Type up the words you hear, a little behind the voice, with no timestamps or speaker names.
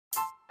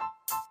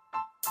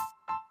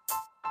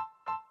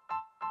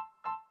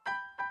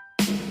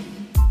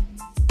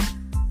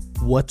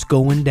What's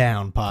going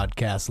down,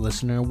 podcast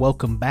listener?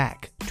 Welcome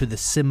back to the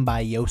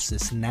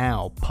Symbiosis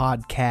Now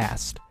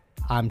podcast.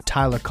 I'm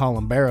Tyler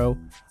Columbero.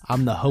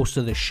 I'm the host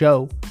of the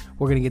show.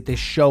 We're going to get this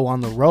show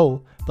on the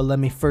roll, but let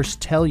me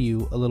first tell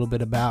you a little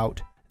bit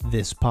about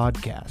this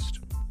podcast.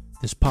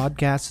 This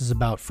podcast is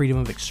about freedom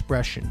of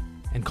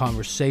expression and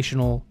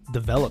conversational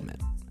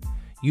development.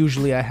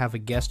 Usually I have a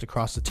guest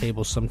across the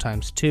table,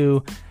 sometimes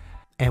two,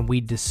 and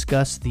we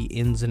discuss the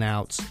ins and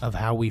outs of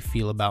how we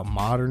feel about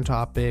modern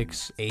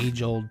topics,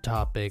 age-old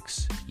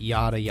topics,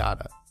 yada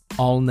yada,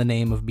 all in the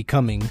name of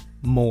becoming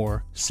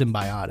more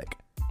symbiotic.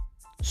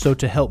 So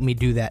to help me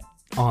do that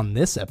on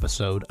this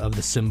episode of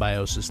the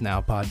Symbiosis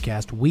Now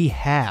podcast, we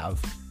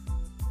have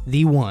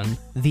the one,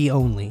 the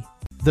only,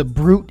 the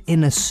brute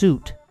in a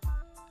suit,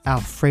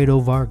 Alfredo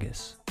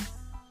Vargas.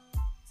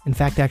 In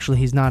fact, actually,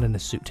 he's not in a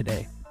suit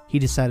today. He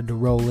decided to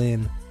roll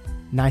in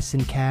nice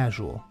and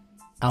casual.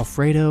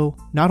 Alfredo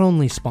not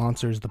only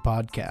sponsors the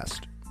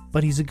podcast,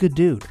 but he's a good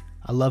dude.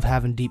 I love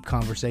having deep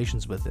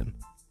conversations with him.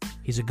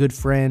 He's a good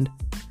friend,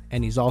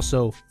 and he's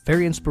also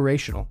very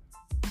inspirational.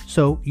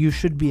 So you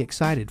should be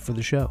excited for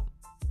the show.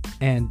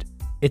 And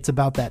it's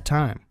about that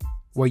time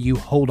where you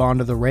hold on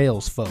to the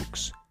rails,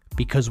 folks,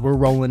 because we're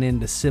rolling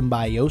into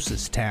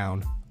Symbiosis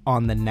Town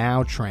on the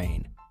Now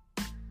train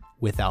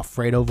with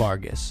Alfredo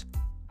Vargas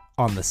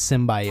on the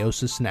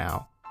Symbiosis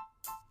Now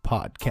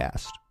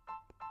podcast.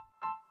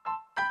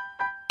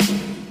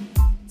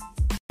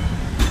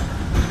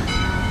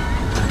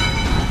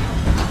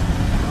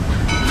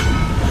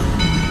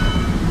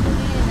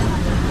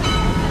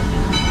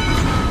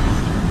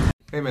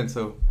 Hey man,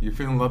 so you're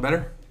feeling a lot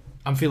better?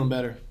 I'm feeling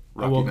better.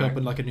 Rocky I woke night.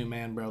 up like a new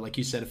man, bro. Like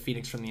you said, a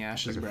phoenix from the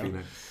ashes, Like a bro.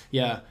 phoenix.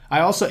 Yeah. I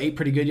also ate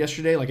pretty good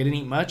yesterday. Like I didn't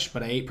eat much,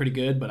 but I ate pretty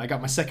good. But I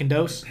got my second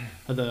dose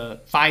of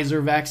the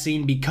Pfizer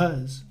vaccine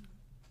because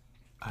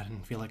I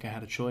didn't feel like I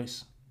had a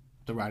choice.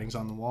 The writing's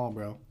on the wall,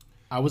 bro.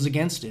 I was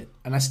against it,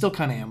 and I still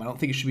kind of am. I don't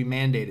think it should be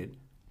mandated.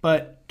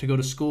 But to go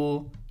to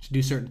school, to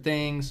do certain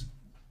things,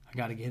 I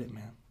got to get it,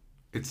 man.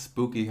 It's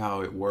spooky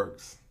how it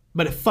works.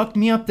 But it fucked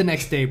me up the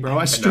next day, bro.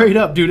 I straight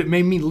up, dude. It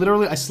made me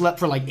literally, I slept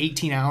for like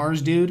 18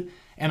 hours, dude.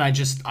 And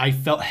I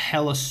felt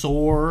hella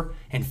sore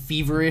and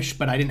feverish,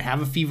 but I didn't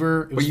have a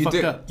fever. It was fucked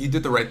up. You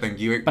did the right thing.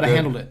 You ate But good. I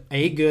handled it. I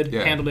ate good,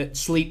 Yeah. handled it,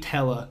 slept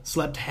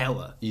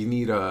hella. You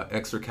need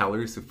extra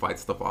calories to fight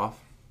stuff off.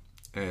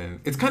 And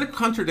it's kind of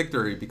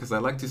contradictory because I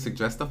like to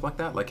suggest stuff like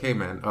that. Like, hey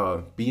man,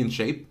 be in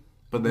shape.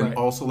 But then Right.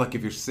 also, like,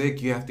 if you're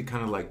sick, you have to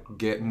kind of like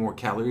get more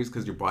calories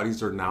because your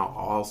bodies are now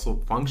also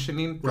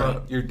functioning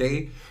throughout your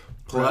day.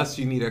 Plus,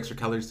 you need extra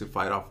calories to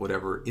fight off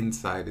whatever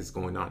inside is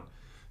going on.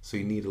 So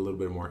you need a little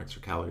bit more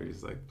extra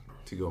calories, like,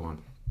 to go on.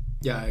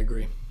 Yeah, I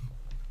agree.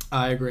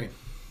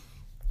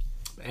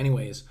 But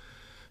anyways,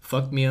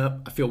 fucked me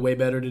up. I feel way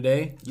better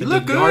today. You I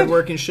look did yard good.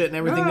 work and shit and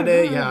everything Yeah,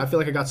 today. yeah. Yeah, I feel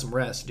like I got some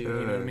rest, dude. You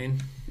know what I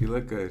mean? You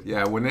look good.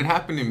 Yeah, when it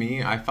happened to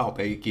me, I felt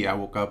achy. I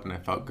woke up and I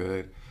felt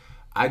good.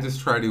 I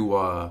just try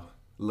to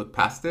look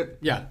past it.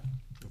 Yeah.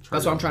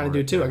 That's what I'm trying to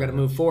do too. I got to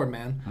move forward,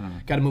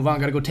 man. Got to move on.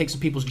 Got to go take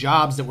some people's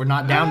jobs that were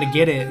not down to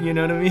get it. You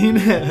know what I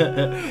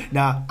mean?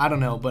 Nah, I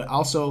don't know. But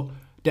also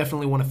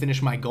definitely want to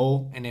finish my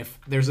goal. And if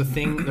there's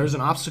there's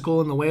an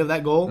obstacle in the way of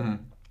that goal,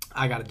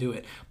 I got to do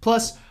it.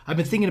 Plus, I've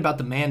been thinking about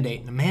the mandate.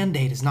 And the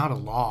mandate is not a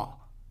law.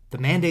 The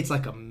mandate's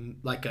like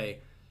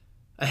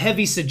a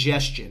heavy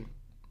suggestion.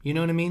 You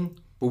know what I mean?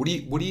 But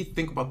what do you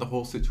think about the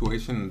whole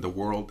situation in the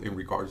world in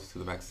regards to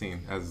the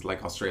vaccine, as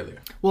like Australia?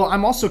 Well,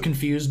 I'm also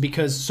confused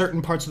because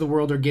certain parts of the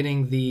world are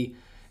getting the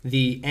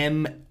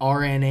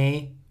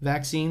mRNA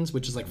vaccines,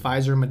 which is like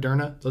Pfizer and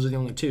Moderna. Those are the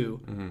only two.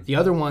 The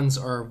other ones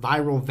are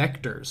viral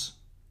vectors,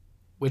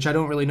 which I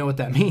don't really know what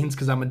that means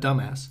because I'm a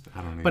dumbass.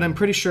 I don't know. But I'm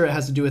pretty sure it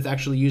has to do with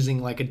actually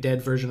using like a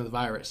dead version of the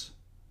virus.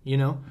 You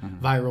know?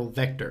 Viral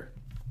vector.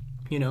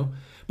 You know?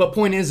 But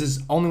point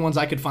is only ones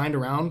I could find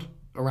around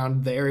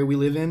the area we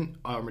live in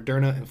are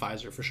Moderna and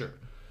Pfizer for sure.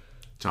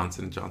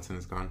 Johnson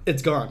is gone.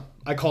 It's gone.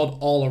 I called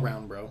all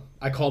around, bro.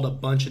 I called a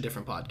bunch of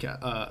different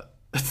podcasts.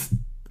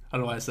 I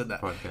don't know why I said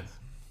that. Podcast.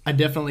 I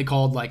definitely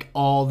called like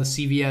all the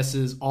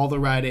CVS's, all the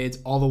Rite Aids,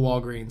 all the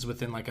Walgreens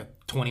within like a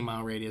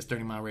 20-mile radius,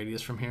 30-mile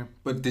radius from here.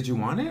 But did you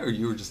want it, or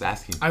you were just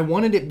asking? I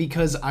wanted it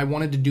because I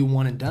wanted to do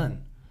one and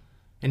done.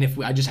 And if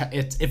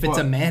it's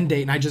a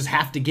mandate and I just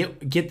have to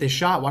get this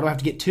shot, why do I have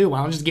to get two? Why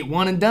don't I just get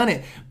one and done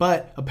it?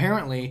 But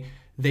apparently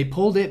they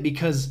pulled it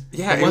because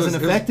it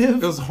wasn't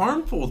effective. It was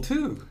harmful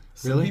too.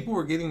 Some Really? people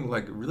were getting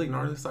like really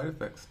gnarly side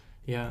effects.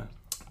 Yeah.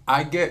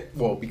 I get,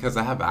 because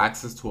I have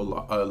access to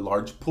a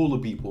large pool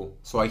of people,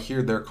 so I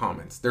hear their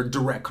comments. Their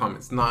direct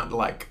comments, not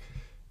like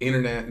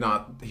internet,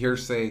 not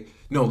hearsay.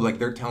 No, like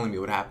they're telling me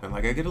what happened.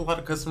 Like I get a lot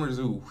of customers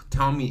who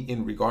tell me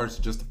in regards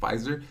to just the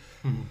Pfizer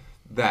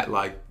that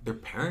like their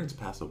parents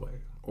pass away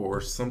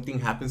or something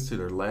happens to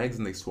their legs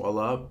and they swell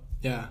up.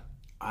 Yeah.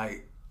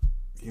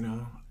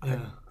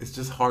 It's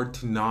just hard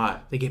to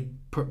not. They get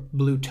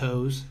blue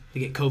toes. They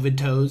get COVID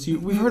toes.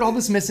 We've heard all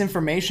this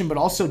misinformation, but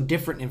also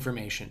different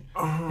information.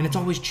 And it's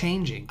always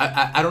changing.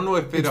 I don't know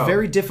if It's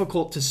very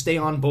difficult to stay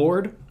on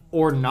board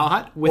or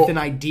not with an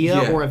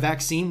idea or a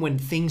vaccine, when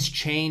things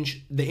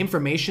change, the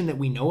information that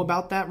we know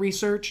about that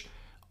research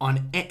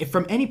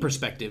from any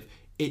perspective,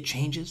 it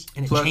changes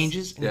and it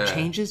changes and it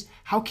changes.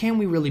 How can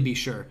we really be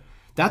sure?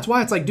 That's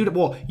why it's like, dude,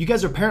 well, you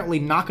guys are apparently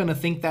not going to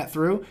think that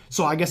through,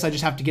 so I guess I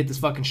just have to get this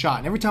fucking shot.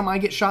 And every time I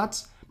get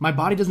shots, my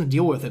body doesn't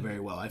deal with it very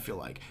well, I feel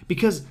like.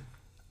 Because,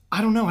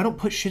 I don't know, I don't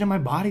put shit in my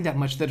body that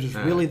much that is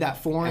really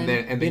that foreign.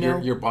 And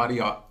then your body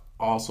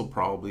also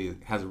probably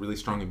has a really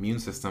strong immune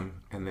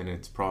system, and then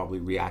it's probably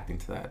reacting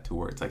to that, to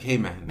where it's like, hey,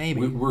 man,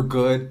 maybe we're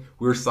good,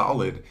 we're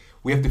solid,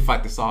 we have to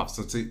fight this off.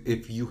 So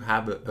if you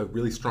have a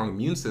really strong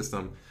immune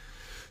system,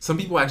 some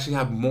people actually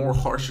have more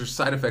harsher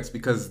side effects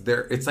because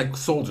it's like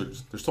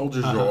soldiers. They're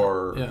soldiers who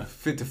are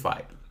fit to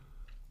fight.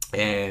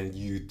 And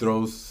you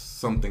throw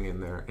something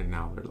in there and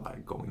now they're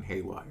like going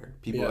haywire.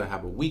 People that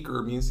have a weaker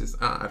immune system,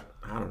 I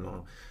don't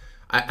know.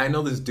 I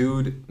know this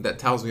dude that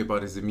tells me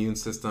about his immune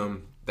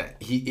system,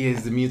 that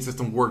his immune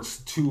system works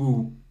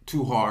too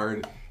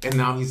hard. And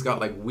now he's got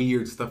like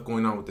weird stuff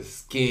going on with his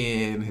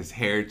skin. His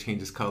hair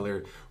changes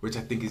color, which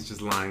I think is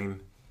just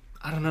lying.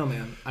 I don't know,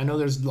 man. I know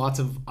there's lots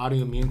of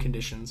autoimmune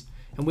conditions.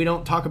 And we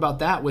don't talk about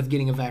that with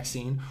getting a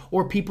vaccine,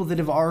 or people that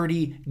have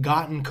already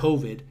gotten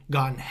COVID,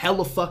 gotten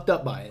hella fucked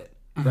up by it,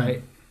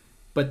 right?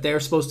 But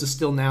they're supposed to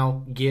still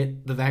now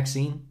get the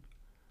vaccine.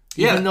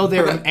 Even though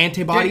their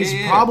antibodies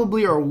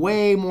probably are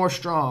way more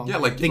strong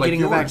than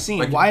getting a vaccine.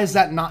 Like, why is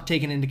that not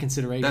taken into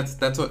consideration?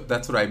 That's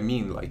what I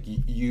mean. Like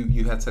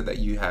you had said that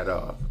you had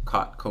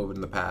caught COVID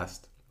in the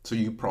past. So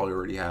you probably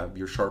already have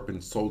your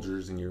sharpened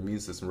soldiers and your immune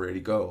system ready to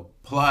go.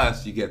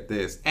 Plus you get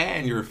this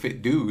and you're a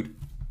fit dude.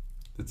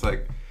 It's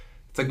like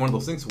one of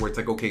those things where it's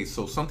like, okay,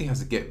 so something has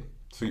to give.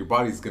 So your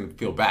body's going to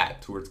feel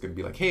bad to where it's going to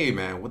be like, hey,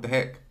 man, what the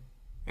heck?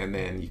 And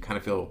then you kind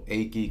of feel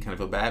achy, kind of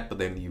feel bad, but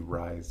then you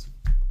rise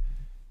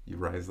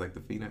like the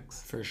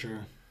phoenix. For sure.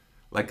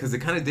 Like, because it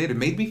kind of did. It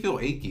made me feel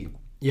achy.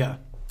 Yeah,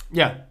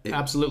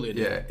 absolutely. It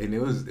did. Yeah, and it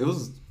was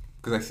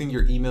because I seen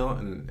your email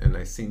and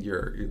I seen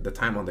the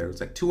time on there. It was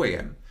like 2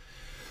 a.m.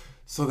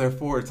 So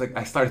therefore, it's like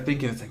I started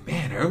thinking, it's like,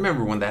 man, I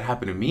remember when that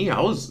happened to me. I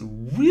was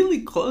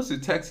really close to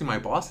texting my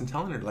boss and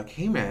telling her, like,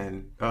 hey,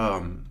 man,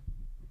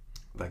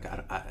 like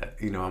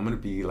I'm gonna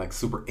be like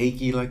super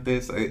achy like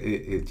this.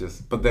 It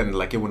just, but then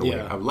like it went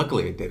away.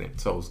 Luckily, it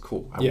didn't, so it was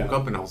cool. I woke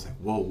up and I was like,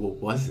 whoa, what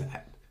was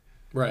that?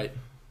 Right.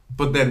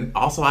 But then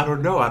also, I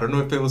don't know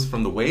if it was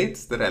from the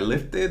weights that I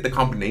lifted, the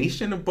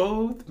combination of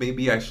both.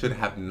 Maybe I should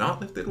have not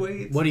lifted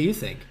weights. What do you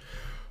think?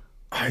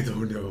 I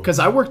don't know. Because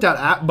I worked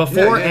out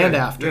before and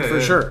after, for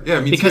sure. Yeah,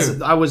 me because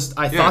too.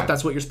 I thought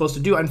that's what you're supposed to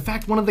do. In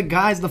fact, one of the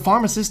guys, the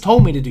pharmacist,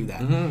 told me to do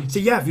that. He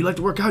said, if you like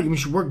to work out, you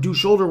should do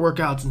shoulder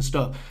workouts and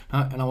stuff.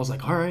 And I was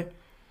like, all right.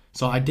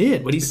 So I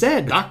did what he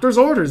said. Doctor's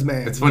orders,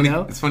 man. It's funny.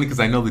 It's funny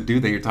because I know the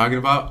dude that you're talking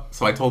about.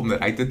 So I told him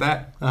that I did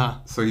that.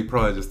 So he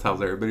probably just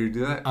tells everybody to do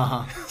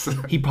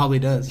that. He probably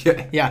does.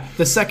 Yeah.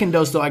 The second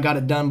dose, though, I got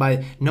it done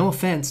by, no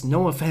offense,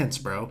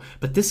 bro.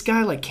 But this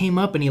guy like came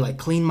up and he like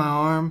cleaned my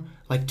arm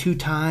like 2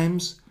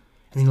 times.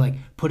 And he like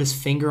put his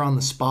finger on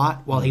the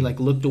spot while he like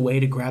looked away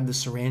to grab the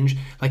syringe.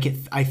 Like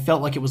I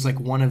felt like it was like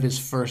one of his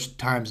first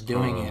times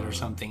doing it or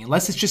something.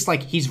 Unless it's just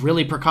like he's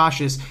really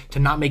precautious to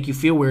not make you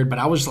feel weird. But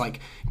I was like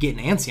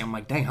getting antsy. I'm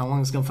like, dang, how long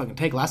is this gonna fucking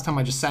take? Last time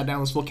I just sat down,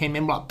 this fool came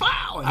in, blah,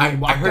 pow, and I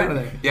walked out of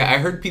there. Yeah, I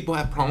heard people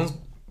have problems,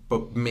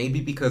 but maybe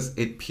because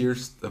it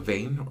pierced a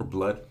vein or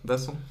blood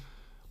vessel.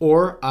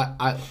 Or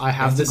I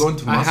have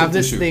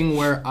this thing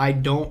where I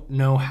don't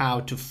know how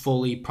to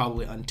fully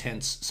probably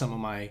untense some of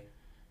my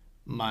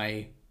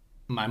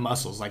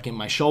muscles, like in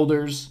my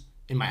shoulders,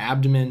 in my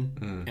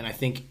abdomen, and I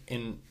think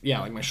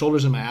like my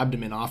shoulders and my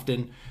abdomen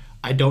often.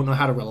 I don't know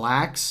how to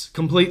relax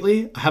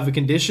completely. I have a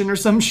condition or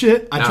some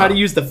shit. I try to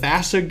use the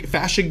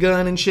fascia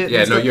gun and shit.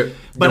 Yeah,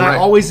 but I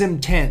always am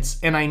tense,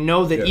 and I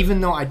know that even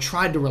though I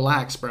tried to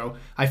relax, bro,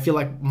 I feel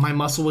like my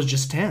muscle was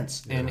just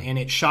tense, and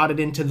it shot it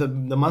into the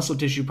muscle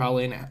tissue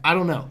probably. And I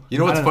don't know. You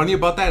know what's funny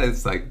about that?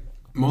 It's like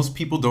most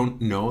people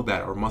don't know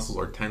that our muscles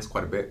are tense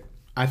quite a bit.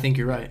 I think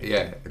you're right.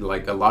 Yeah,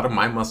 like a lot of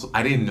my muscles,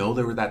 I didn't know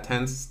they were that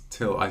tense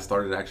till I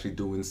started actually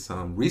doing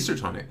some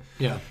research on it.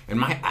 Yeah. And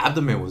my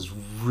abdomen was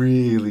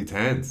really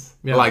tense.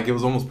 Yeah. Like it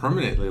was almost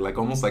permanently, like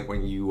almost like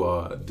when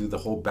you do the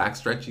whole back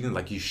stretching,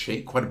 like you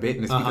shake quite a bit,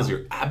 and it's because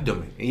your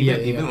abdomen,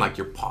 even like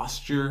your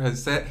posture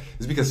has set,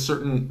 it's because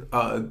certain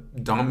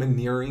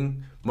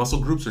domineering muscle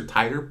groups are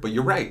tighter. But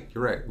you're right.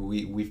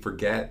 We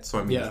forget. So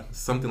I mean,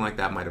 something like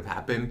that might have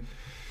happened.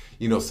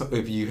 You know, so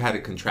if you had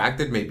it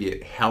contracted, maybe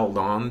it held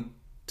on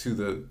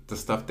to the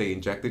stuff they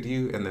injected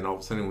you, and then all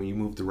of a sudden when you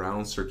moved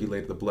around,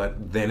 circulated the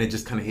blood, then it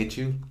just kind of hit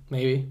you.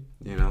 Maybe.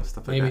 You know,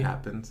 stuff like that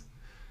happens.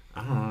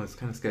 I don't know, it's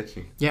kind of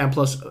sketchy. Yeah, and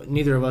plus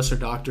neither of us are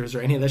doctors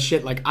or any of that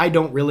shit. Like, I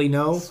don't really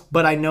know,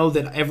 but I know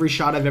that every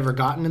shot I've ever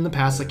gotten in the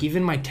past, like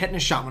even my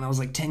tetanus shot when I was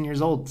like 10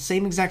 years old,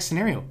 same exact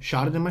scenario.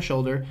 Shot it in my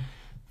shoulder.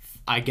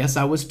 I guess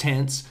I was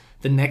tense.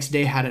 The next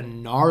day had a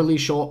gnarly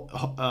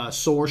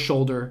sore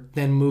shoulder,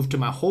 then moved to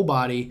my whole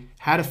body,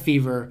 had a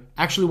fever,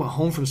 actually went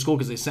home from school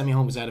because they sent me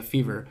home because I had a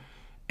fever.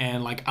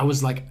 And like I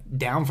was like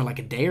down for like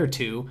a day or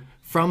two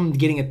from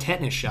getting a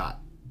tetanus shot.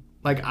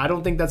 Like, I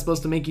don't think that's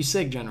supposed to make you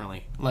sick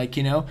generally. Like,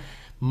 you know,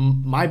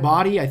 my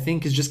body, I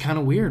think, is just kind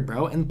of weird,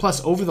 bro. And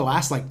plus, over the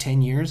last, like,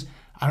 10 years,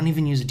 I don't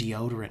even use a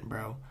deodorant,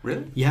 bro.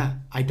 Really? Yeah,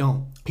 I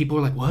don't. People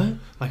are like, what?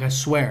 Like, I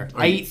swear.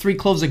 I eat 3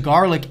 cloves of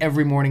garlic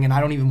every morning, and I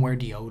don't even wear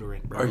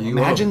deodorant, bro.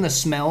 Imagine the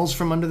smells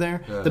from under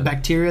there. Yeah. The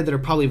bacteria that are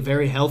probably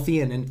very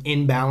healthy and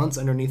in balance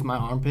underneath my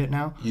armpit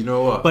now. You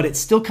know what? But it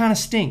still kind of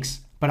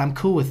stinks. But I'm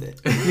cool with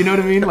it. You know what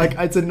I mean? Like,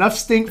 it's enough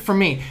stink for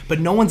me. But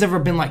no one's ever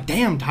been like,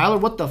 damn, Tyler,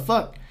 what the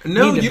fuck?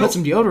 No, you need to put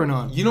some deodorant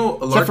on. You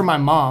know, except for my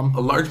mom.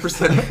 A large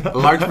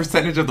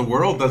percentage of the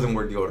world doesn't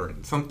wear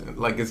deodorant. Something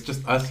like it's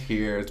just us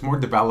here. It's more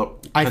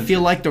developed. I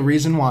feel like the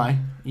reason why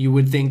you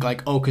would think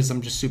like, oh, because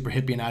I'm just super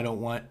hippie and I don't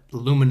want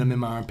aluminum in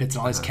my armpits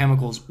and all these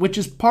chemicals, which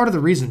is part of the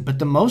reason. But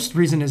the most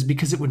reason is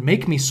because it would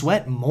make me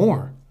sweat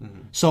more.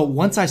 Mm-hmm. So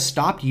once I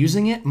stopped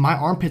using it, my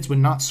armpits would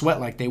not sweat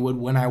like they would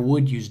when I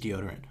would use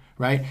deodorant.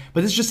 Right?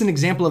 But it's just an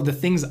example of the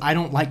things I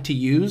don't like to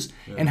use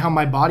and how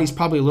my body's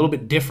probably a little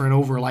bit different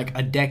over like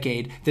a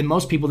decade than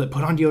most people that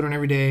put on deodorant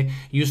every day,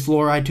 use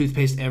fluoride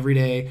toothpaste every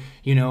day,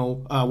 you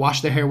know,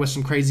 wash their hair with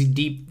some crazy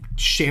deep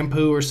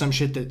shampoo or some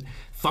shit that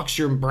fucks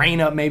your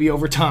brain up maybe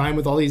over time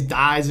with all these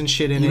dyes and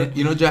shit in it.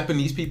 You know,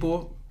 Japanese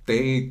people,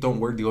 they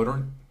don't wear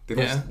deodorant. They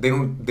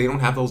don't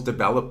have those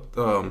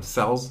developed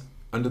cells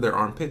under their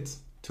armpits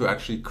to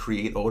actually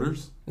create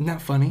odors. Isn't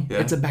that funny? Yeah.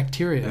 It's a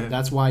bacteria. Yeah.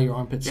 That's why your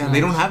armpits smell. Yeah,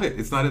 they don't have it.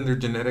 It's not in their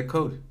genetic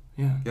code.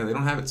 Yeah. Yeah, they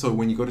don't have it. So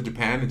when you go to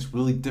Japan, it's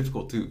really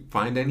difficult to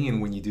find any. And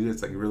when you do,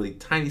 it's like really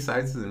tiny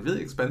sizes and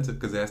really expensive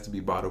because it has to be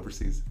bought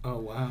overseas. Oh,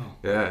 wow.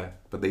 Yeah,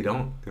 but they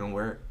don't. They don't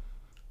wear it.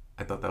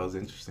 I thought that was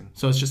interesting.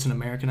 So it's just an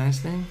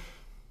Americanized thing?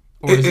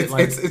 Or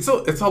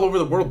it's all over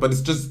the world, but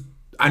it's just,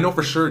 I know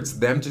for sure it's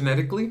them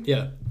genetically.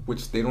 Yeah.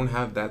 Which they don't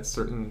have that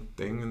certain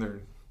thing in their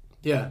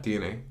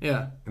DNA.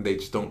 Yeah. And they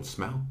just don't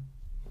smell.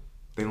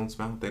 They don't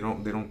smell. They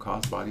don't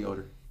cause body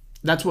odor.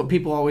 That's what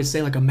people always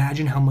say. Like,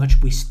 imagine how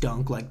much we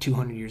stunk like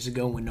 200 years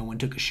ago when no one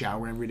took a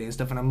shower every day and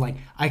stuff. And I'm like,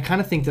 I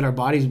kind of think that our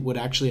bodies would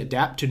actually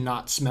adapt to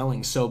not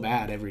smelling so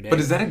bad every day.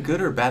 But is that a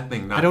good or a bad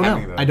thing? I don't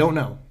know. I don't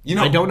know. You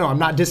know, I don't know. I'm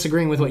not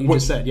disagreeing with what you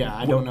just said. Yeah,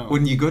 I don't know.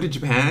 When you go to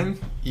Japan,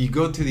 you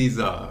go to these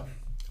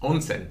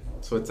onsen.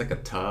 So it's like a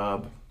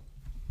tub,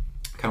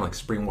 kind of like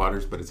spring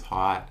waters, but it's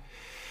hot.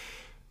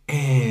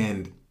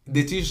 And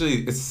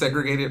it's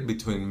segregated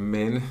between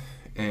men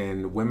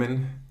and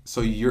women,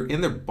 so you're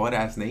in there butt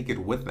ass naked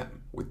with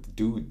them, with the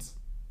dudes.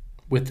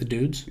 With the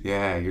dudes?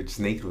 Yeah, you're just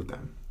naked with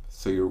them.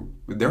 So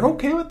they're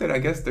okay with it, I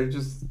guess.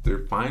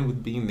 They're fine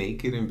with being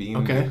naked and being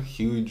in a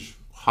huge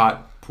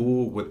hot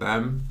pool with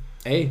them.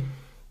 Hey,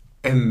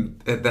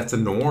 and that's a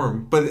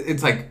norm. But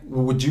it's like,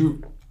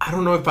 I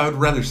don't know if I would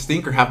rather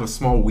stink or have a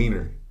small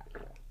wiener.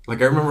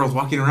 Like I remember I was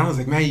walking around, I was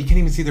like, man, you can't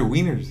even see their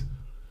wieners.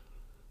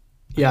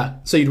 Yeah,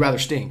 so you'd rather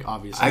stink,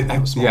 obviously.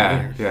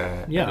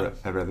 Yeah.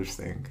 I'd rather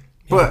stink.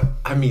 But,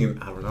 I mean,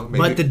 I don't know. Maybe.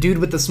 But the dude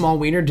with the small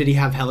wiener, did he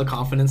have hella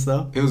confidence,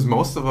 though? It was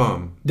most of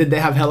them. Did they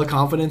have hella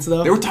confidence,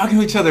 though? They were talking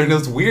to each other, and it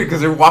was weird,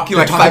 because they were walking,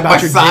 like, side by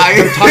side.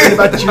 They're talking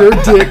about your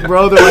dick,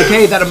 bro. They're like,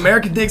 hey, that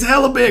American dick's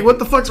hella big. What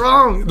the fuck's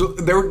wrong?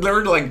 They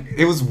were like,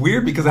 it was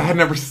weird, because I've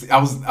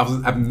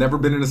never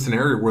been in a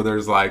scenario where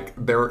there's, like,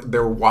 they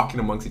were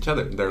walking amongst each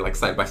other. They're, like,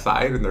 side by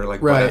side, and they're,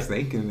 like, butt-ass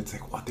naked, and it's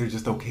like, what? They're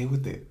just okay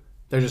with it.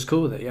 They're just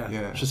cool with it, yeah.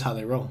 It's just how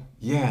they roll.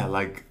 Yeah,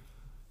 like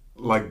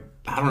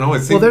I don't know.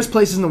 There's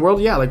places in the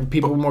world, like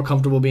people are more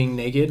comfortable being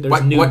naked.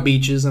 There's nude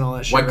beaches and all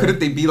that shit. Why couldn't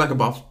they be like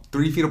about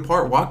 3 feet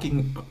apart,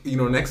 walking,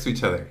 next to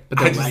each other? But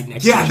they're right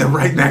next to each other. Yeah, they're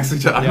right next to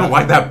each other. I don't know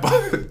why that.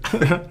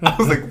 I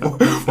was like,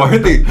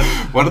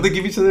 why don't they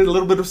give each other a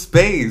little bit of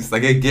space?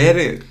 Like, I get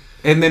it.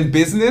 And then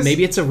business.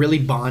 Maybe it's a really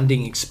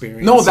bonding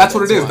experience. No, that's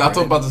what it is. That's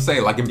what I'm about to say.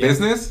 Like in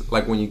business,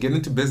 like when you get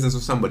into business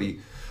with somebody.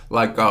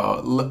 Like,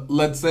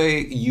 let's say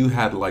you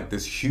had, like,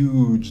 this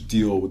huge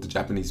deal with the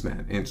Japanese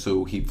man. And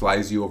so he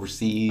flies you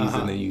overseas,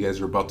 and then you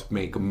guys are about to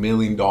make $1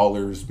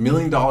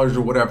 million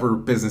or whatever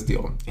business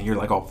deal. And you're,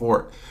 like, all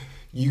for it.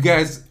 You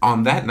guys,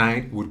 on that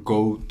night, would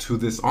go to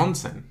this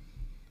onsen.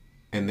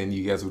 And then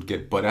you guys would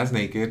get butt-ass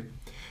naked.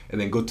 And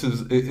then go to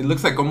this, it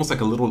looks like almost like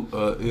a little,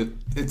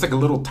 it's like a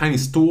little tiny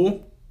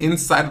stool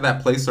inside of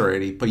that place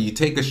already. But you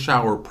take a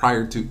shower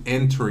prior to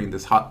entering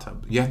this hot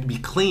tub. You have to be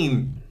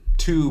clean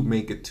to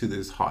make it to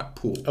this hot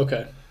pool.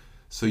 Okay.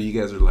 So you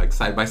guys are like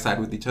side by side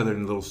with each other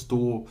in a little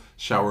stool,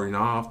 showering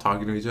off,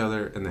 talking to each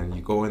other, and then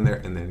you go in there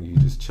and then you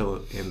just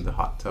chill in the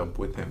hot tub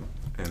with him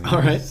and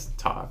just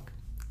talk.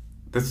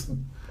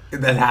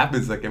 That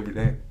happens like every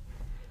day.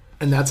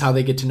 And that's how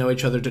they get to know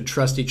each other, to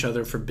trust each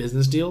other for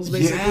business deals,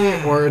 basically?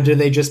 Yeah. Or do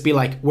they just be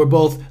like, we're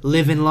both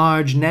living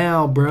large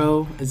now,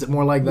 bro? Is it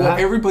more like that? Well,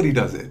 everybody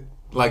does it.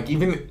 Like,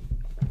 even,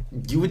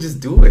 you would just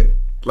do it.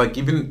 Like,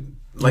 even...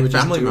 Like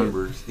family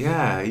members.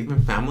 Yeah,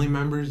 even family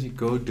members, you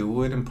go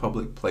do it in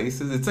public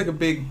places. It's like a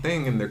big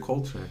thing in their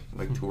culture.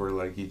 Like to where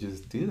like you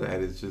just do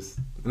that. It's just,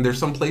 and there's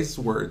some places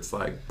where it's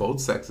like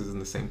both sexes in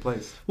the same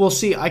place. Well,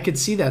 see, I could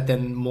see that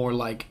then more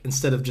like,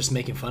 instead of just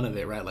making fun of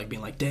it, right? Like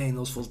being like, dang,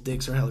 those fools'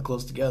 dicks are hella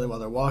close together while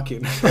they're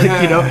walking.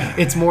 Like,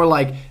 it's more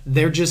like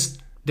they're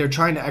just they're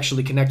trying to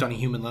actually connect on a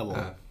human level.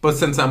 But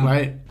since I'm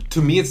right,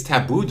 to me it's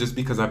taboo just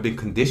because I've been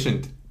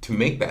conditioned to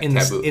make that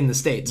taboo in the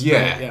States.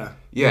 Yeah, right?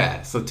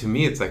 yeah. So to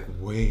me it's like,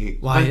 wait,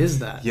 why is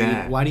that?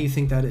 Yeah. Why do you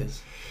think that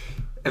is?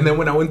 And then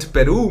when I went to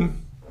Peru,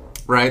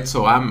 right?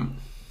 So I'm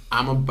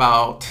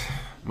about,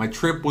 my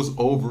trip was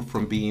over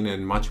from being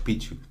in Machu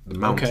Picchu, the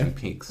mountain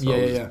peaks.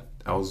 So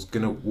I was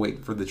gonna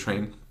wait for the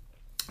train.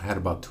 I had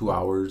about 2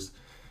 hours,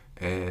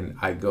 and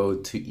I go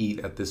to eat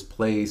at this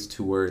place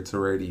to where it's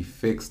already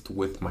fixed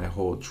with my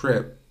whole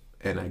trip.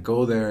 And I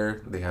go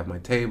there, they have my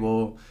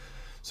table.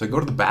 So I go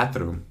to the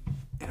bathroom,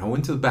 and I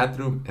went to the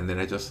bathroom, and then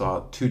I just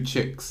saw 2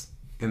 chicks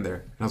in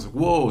there. And I was like,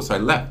 whoa. So I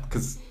left,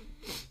 because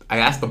I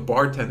asked the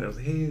bartender, I was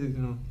like, hey,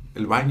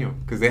 el baño,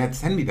 because they had to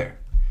send me there.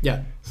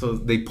 Yeah. So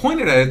they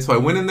pointed at it, so I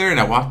went in there, and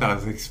I walked out. I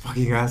was like, these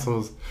fucking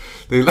assholes.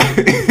 They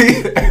like...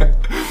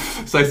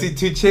 So I see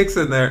 2 chicks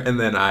in there, and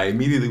then I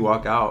immediately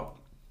walk out.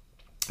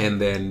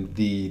 And then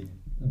the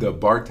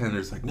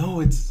bartender's like, no,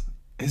 it's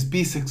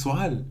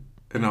bisexual.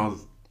 And I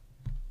was...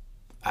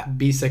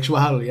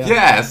 bisexual, yeah.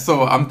 Yeah,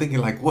 so I'm thinking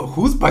like, what?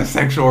 Who's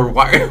bisexual, or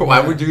why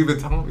would you even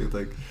tell me?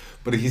 Like,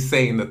 but he's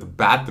saying that the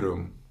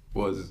bathroom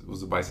was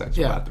a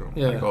bisexual bathroom.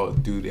 Yeah. Like, oh,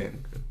 dude,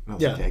 and I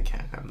was like, yeah, I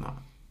can't. I'm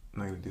not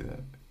gonna do that.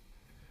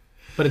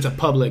 But it's a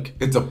public.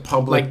 It's a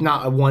public. Like,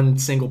 not a one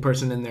single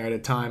person in there at a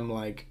time.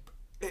 Like,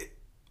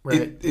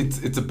 right?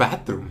 It's a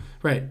bathroom.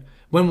 Right.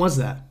 When was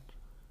that?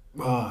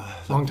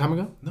 Long time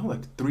ago? No,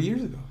 like 3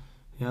 years ago.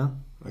 Yeah.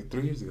 Like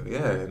 3 years ago,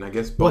 yeah, and I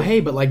guess both. Well, hey,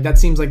 but like that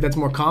seems like that's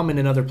more common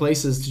in other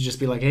places to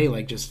just be like, hey,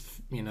 like just,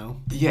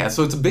 Yeah,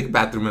 so it's a big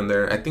bathroom in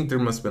there. I think there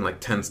must have been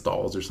like 10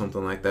 stalls or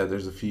something like that.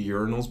 There's a few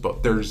urinals,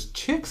 but there's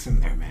chicks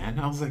in there, man.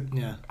 I was like,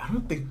 yeah, I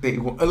don't think they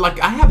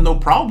like. I have no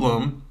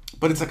problem,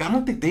 but it's like I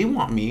don't think they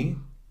want me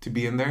to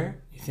be in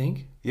there. You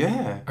think?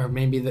 Yeah. Or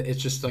maybe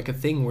it's just like a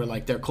thing where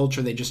like their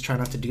culture, they just try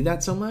not to do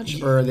that so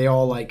much, or are they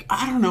all like,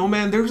 I don't know,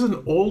 man. There's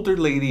an older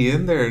lady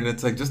in there, and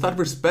it's like just out of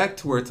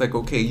respect, where it's like,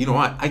 okay, you know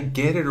what, I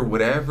get it or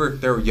whatever. If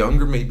they're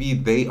younger, maybe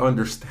they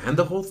understand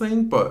the whole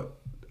thing, but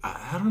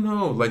I don't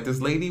know. Like,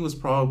 this lady was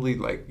probably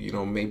like,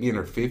 maybe in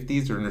her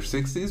 50s or in her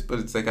 60s, but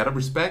it's like out of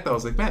respect, I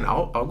was like, man,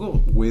 I'll go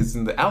whiz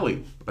in the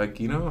alley. Like,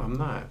 I'm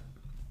not,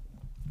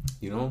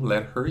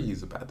 let her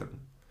use the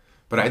bathroom.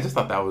 But I just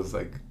thought that was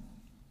like.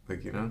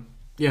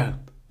 Yeah,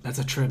 that's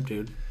a trip,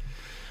 dude.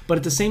 But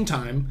at the same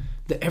time,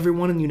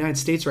 everyone in the United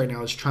States right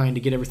now is trying to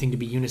get everything to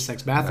be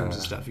unisex bathrooms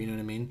and stuff. You know what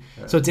I mean?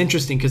 So it's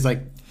interesting because,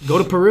 like, go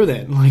to Peru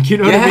then. Like, you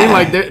know what I mean?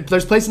 Like,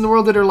 there's places in the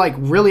world that are like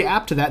really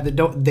apt to that.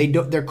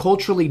 They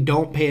culturally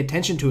don't pay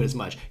attention to it as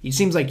much. It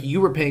seems like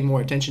you were paying more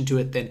attention to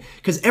it than,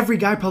 because every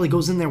guy probably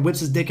goes in there,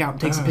 whips his dick out,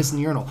 and takes a piss in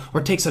the urinal,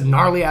 or takes a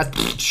gnarly ass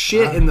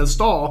shit in the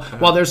stall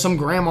while there's some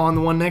grandma on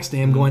the one next to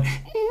him going.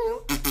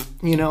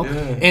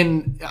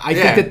 And I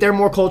think that they're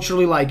more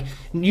culturally like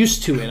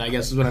used to it, I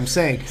guess is what I'm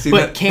saying.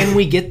 Can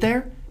we get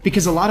there?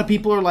 Because a lot of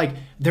people are like,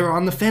 they're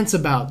on the fence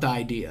about the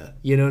idea.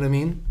 You know what I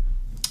mean?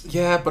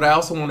 Yeah, but I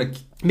also want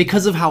to...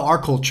 Because of how our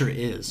culture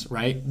is,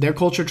 right? Their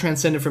culture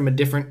transcended from a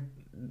different,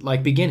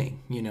 like,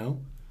 beginning,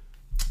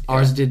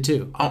 Ours did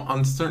too.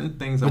 On certain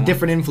things... With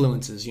different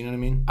influences, you know what I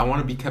mean? I want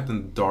to be kept in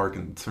the dark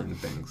in certain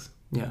things.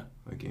 Yeah.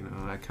 Like,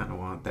 I kind of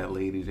want that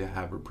lady to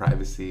have her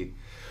privacy.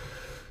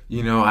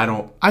 I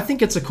don't... I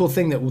think it's a cool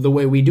thing that the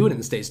way we do it in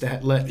the States,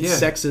 to let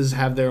sexes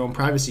have their own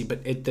privacy,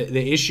 but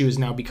the issue has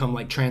now become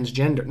like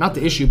transgender. Not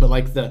the issue, but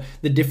like the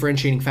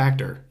differentiating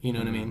factor. You know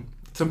what I mean?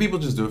 Some people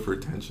just do it for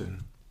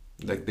attention.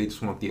 Like, they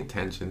just want the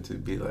attention to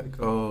be like,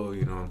 oh,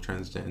 I'm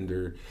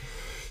transgender,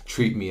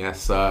 treat me as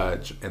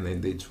such, and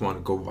then they just want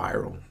to go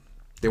viral.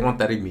 They want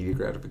that immediate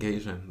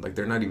gratification. Like,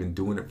 they're not even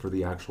doing it for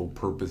the actual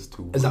purpose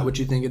to... Is that what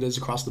you think it is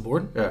across the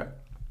board? Yeah,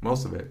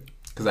 most of it.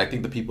 Because I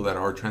think the people that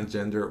are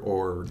transgender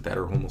or that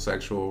are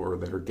homosexual or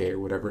that are gay or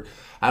whatever,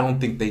 I don't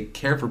think they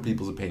care for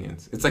people's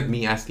opinions. It's like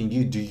me asking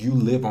you, do you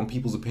live on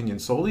people's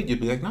opinions solely? You'd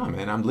be like, no,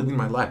 man, I'm living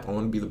my life. I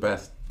want to be the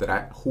best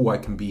who I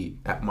can be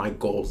at my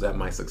goals, at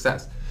my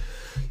success.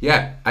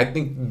 Yeah, I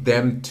think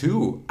them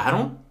too.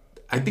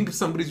 I think if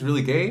somebody's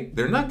really gay,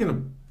 they're not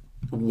going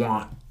to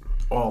want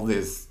all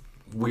this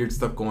weird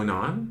stuff going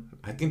on.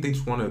 I think they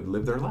just want to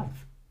live their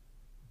life.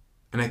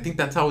 And I think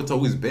that's how it's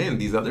always been.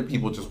 These other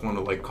people just want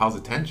to like cause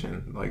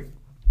attention, like,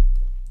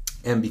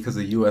 and because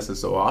the U.S.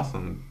 is so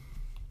awesome,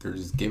 they're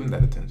just giving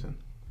that attention.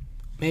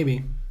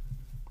 Maybe.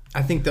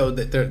 I think though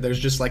that there's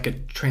just like a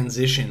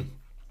transition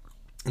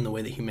in the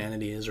way that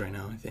humanity is right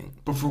now. I think.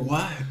 But for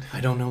what?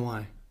 I don't know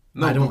why.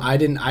 No, I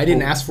didn't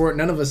ask for it.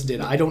 None of us did.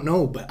 I don't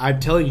know. But I'm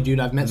telling you, dude,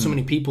 I've met so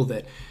many people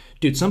that,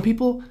 dude, some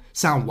people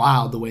sound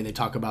wild the way they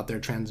talk about their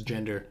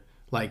transgender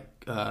like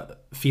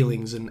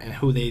feelings and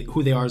who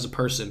they are as a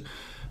person.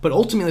 But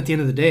ultimately, at the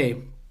end of the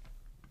day,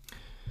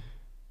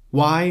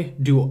 why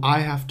do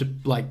I have to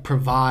like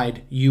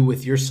provide you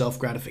with your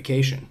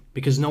self-gratification?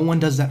 Because no one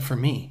does that for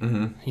me,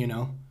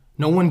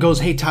 No one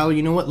goes, hey, Tyler,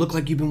 you know what? Look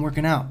like you've been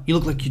working out. You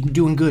look like you're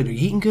doing good. Are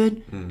you eating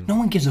good? No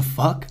one gives a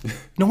fuck.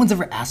 No one's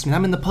ever asked me.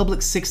 I'm in the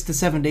public 6 to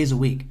 7 days a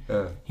week,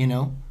 I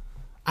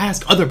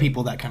ask other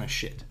people that kind of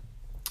shit.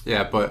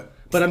 Yeah, but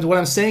But what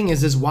I'm saying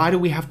is why do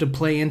we have to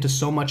play into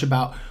so much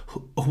about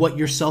what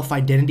your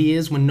self-identity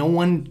is when no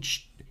one...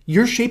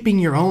 You're shaping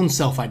your own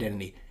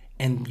self-identity,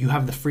 and you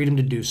have the freedom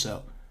to do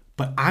so.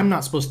 But I'm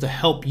not supposed to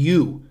help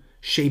you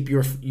shape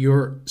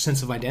your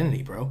sense of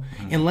identity, bro.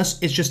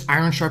 Unless it's just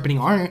iron sharpening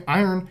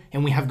iron,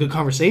 and we have good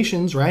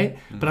conversations, right?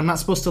 But I'm not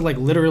supposed to, like,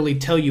 literally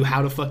tell you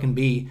how to fucking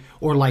be,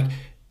 or, like,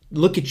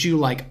 look at you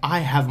like I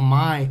have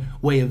my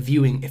way of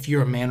viewing if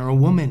you're a man or a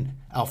woman,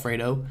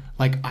 Alfredo.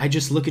 Like, I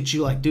just look at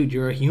you like, dude,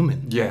 you're a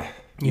human. Yeah.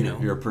 You know,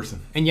 you're a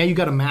person. And yeah, you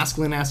got a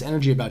masculine ass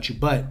energy about you,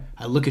 but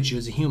I look at you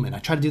as a human. I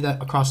try to do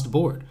that across the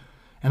board.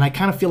 And I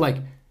kind of feel like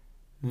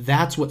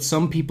that's what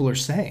some people are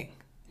saying,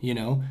 you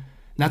know?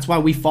 And that's why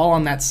we fall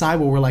on that side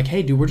where we're like,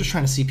 hey, dude, we're just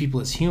trying to see people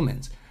as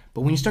humans.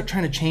 But when you start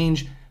trying to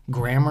change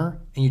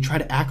grammar and you try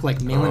to act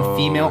like male and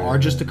female are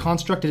just a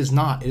construct, it is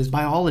not. It is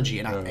biology.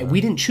 And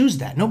we didn't choose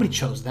that. Nobody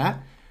chose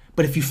that.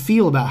 But if you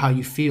feel about how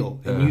you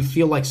feel, and you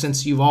feel like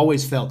since you've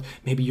always felt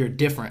maybe you're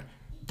different,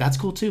 that's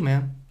cool too,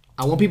 man.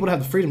 I want people to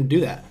have the freedom to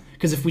do that.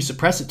 Because if we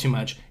suppress it too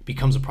much, it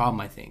becomes a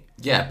problem, I think.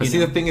 Yeah, but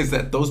the thing is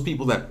that those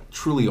people that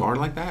truly are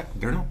like that,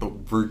 they're not the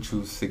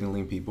virtue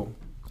signaling people.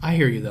 I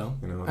hear you, though.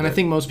 You know, and I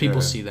think most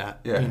people see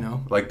that, you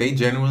know? Like, they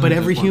genuinely... But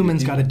every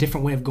human's got a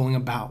different way of going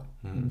about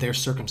their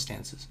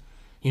circumstances.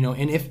 You know,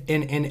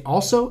 and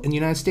also, in the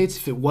United States,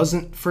 if it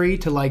wasn't free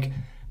to, like,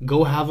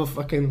 go have a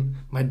fucking...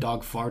 My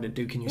dog farted,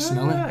 dude. Can you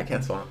smell it? I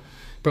can't smell it.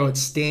 Bro, it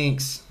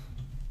stinks.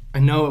 I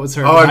know it was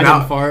her. Oh, I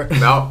didn't fart.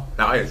 Now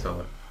I can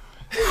smell it.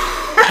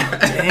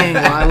 Dang,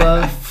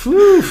 Lila.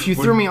 Whew, you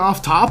threw me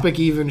off topic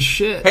even.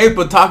 Shit. Hey,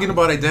 but talking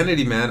about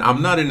identity, man,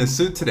 I'm not in a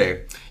suit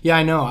today. Yeah,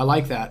 I know. I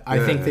like that. I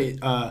think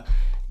that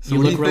you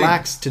look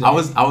relaxed today. I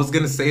was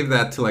going to save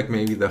that to, like,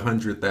 maybe the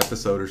 100th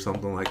episode or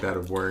something like that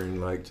of wearing,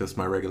 like, just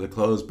my regular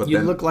clothes. But you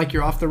look like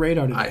you're off the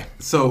radar today.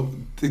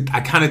 I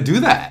kind of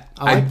do that.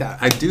 I like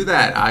that. I do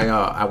that.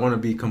 I want to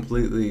be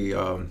completely...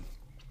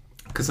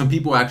 Because some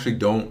people actually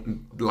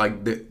don't,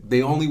 like,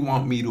 they only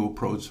want me to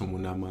approach them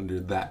when I'm under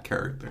that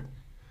character.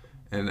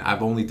 And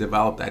I've only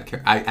developed that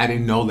character. I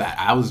didn't know that.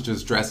 I was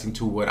just dressing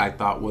to what I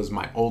thought was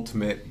my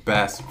ultimate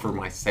best for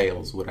my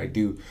sales, what I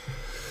do.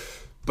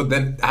 But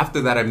then after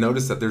that, I've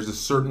noticed that there's a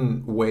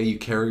certain way you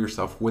carry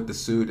yourself with the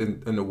suit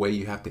and the way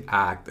you have to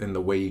act and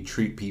the way you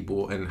treat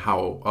people and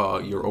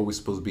how you're always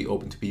supposed to be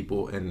open to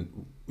people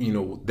and, you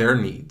know, their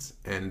needs.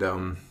 And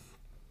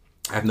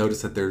I've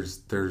noticed that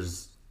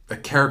there's a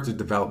character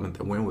development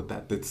that went with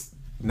that that's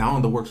now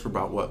in the works for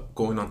about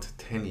going on to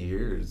 10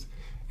 years.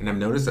 And I've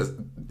noticed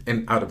that,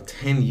 and out of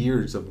 10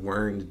 years of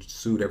wearing the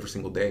suit every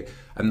single day,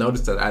 I've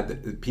noticed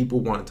that people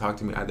want to talk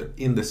to me either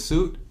in the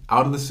suit,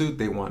 out of the suit,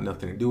 they want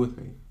nothing to do with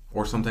me.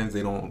 Or sometimes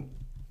they don't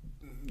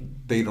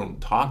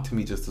talk to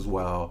me just as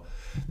well.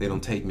 They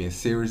don't take me as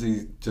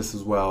seriously just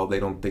as well. They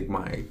don't think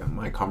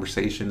my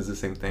conversation is the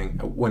same thing.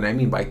 When I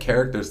mean by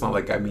character, it's not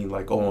like I mean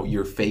like, oh,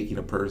 you're faking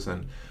a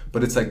person.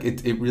 But it's like,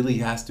 it really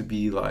has to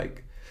be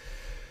like,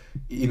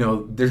 you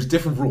know, there's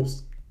different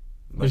rules.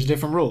 There's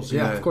different rules.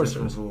 Yeah, of course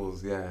there's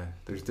rules. Yeah,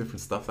 there's different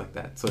stuff like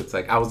that. So it's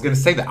like, I was going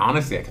to say that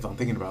honestly. I kept on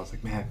thinking about it. I was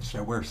like, man, should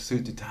I wear a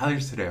suit to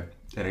Tyler's today?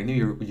 And I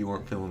knew you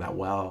weren't feeling that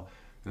well.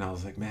 And I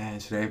was like, man,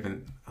 should I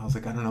even... I was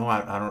like, I don't know.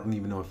 I don't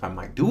even know if I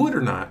might do it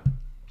or not.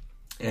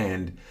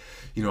 And,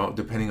 you know,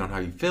 depending on how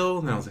you feel.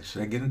 And I was like,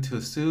 should I get into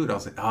a suit? I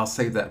was like, I'll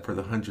save that for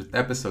the 100th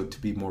episode to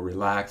be more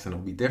relaxed and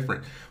it'll be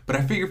different. But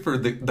I figured for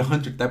the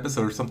 100th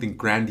episode or something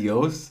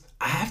grandiose,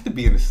 I have to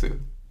be in a suit.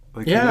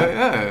 Like,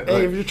 yeah.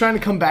 Hey, if you're trying to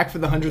come back for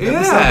the 100th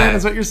episode, man,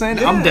 is what you're saying?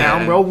 Yeah. I'm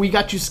down, bro. We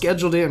got you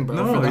scheduled in, bro.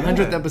 For the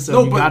 100th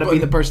episode, you got to be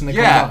the person that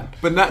comes on.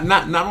 But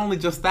not only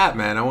just that,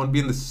 man. I want to be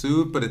in the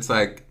suit, but it's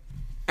like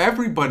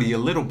everybody a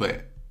little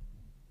bit.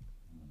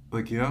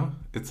 Like, you know?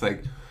 It's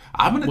like,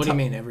 I'm going to... What do you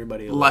mean,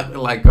 everybody a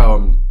little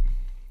bit?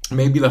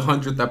 Maybe the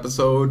 100th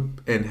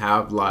episode and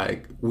have,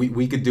 like,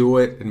 we could do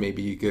it and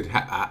maybe you could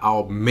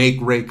I'll make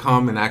Ray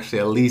come and actually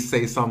at least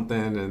say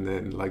something and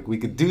then, like, we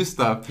could do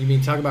stuff. You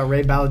mean talk about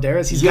Ray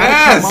Baladeras? He's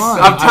got to come on.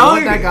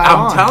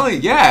 I'm telling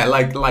you. Yeah,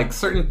 like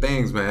certain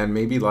things, man.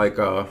 Maybe, like,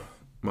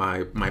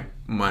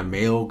 my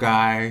mail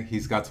guy,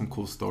 he's got some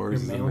cool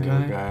stories. Your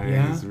mail guy?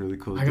 Yeah. He's really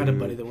cool. I got a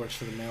buddy that works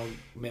for the mail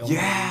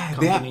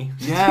company.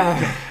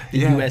 Yeah.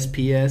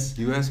 USPS.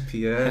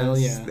 Hell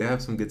yeah. They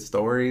have some good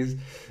stories.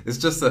 It's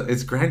just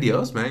it's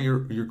grandiose, man.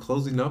 You're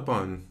closing up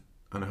on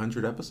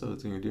 100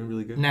 episodes and you're doing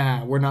really good.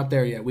 Nah, we're not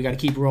there yet. We got to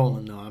keep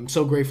rolling though. I'm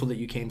so grateful that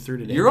you came through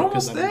today. You're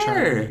almost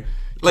there.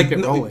 Like,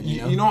 it rolling,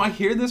 you know, I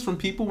hear this from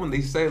people when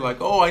they say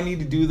like, "Oh, I need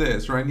to do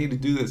this" or "I need to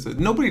do this."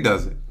 Nobody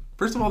does it.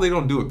 First of all, they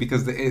don't do it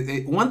because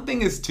one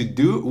thing is to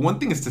do, one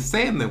thing is to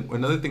say, and then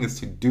another thing is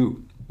to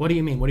do. What do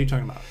you mean? What are you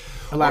talking about?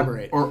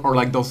 Elaborate. Or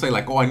like they'll say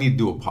like, "Oh, I need to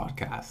do a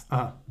podcast,"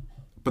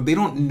 but they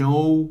don't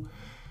know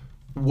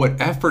what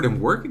effort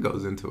and work it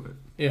goes into it.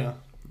 Yeah,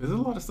 there's a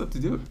lot of stuff to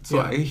do it. So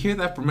I hear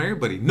that from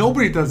everybody.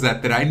 Nobody does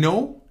that I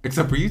know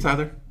except for you,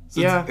 Tyler.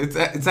 So yeah,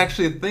 it's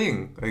actually a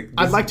thing. Like,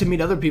 I'd like to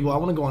meet other people. I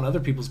want to go on other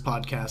people's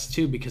podcasts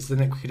too because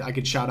then I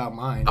could shout out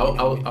mine.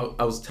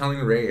 I was telling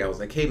Ray, I was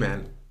like, "Hey,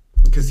 man."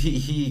 Because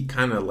he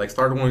kind of like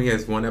started when he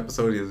has one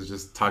episode, he was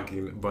just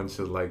talking a bunch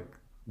of like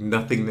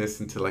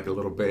nothingness into like a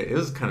little bit. It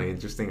was kind of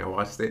interesting. I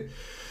watched it.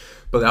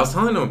 But I was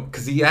telling him,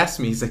 because he asked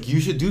me, he's like, you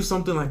should do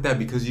something like that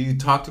because you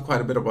talk to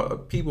quite a bit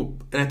about people.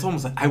 And I told him, I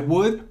was like, I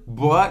would,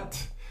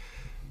 but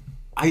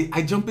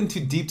I jump into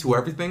deep to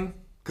everything.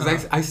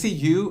 Because I see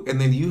you, and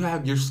then you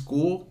have your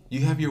school,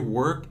 you have your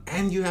work,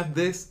 and you have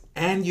this,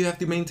 and you have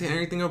to maintain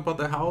everything about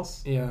the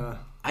house. Yeah.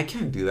 I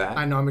can't do that.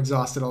 I know, I'm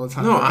exhausted all the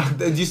time.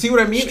 No, do you see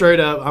what I mean? Straight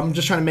up, I'm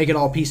just trying to make it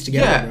all piece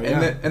together. Yeah,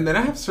 bro. Yeah. And then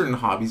I have certain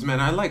hobbies,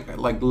 man. I like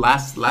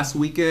last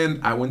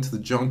weekend, I went to the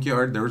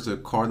junkyard. There was a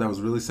car that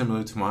was really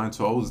similar to mine,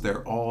 so I was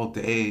there all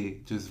day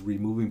just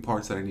removing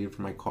parts that I needed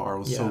for my car. I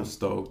was so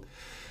stoked.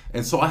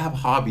 And so I have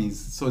hobbies.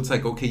 So it's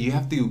like, okay, you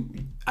have to...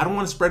 I don't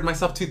want to spread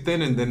myself too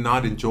thin and then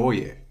not enjoy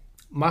it.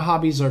 My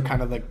hobbies are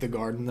kind of like the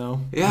garden,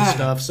 though, yeah, and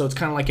stuff. So it's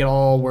kind of like it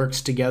all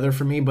works together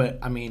for me. But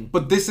I mean,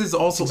 but this is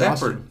also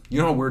effort.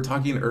 You know, we were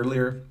talking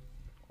earlier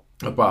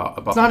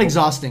about. It's not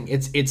exhausting.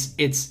 It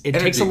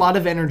takes a lot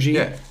of energy.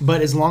 Yeah. But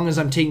as long as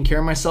I'm taking care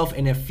of myself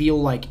and I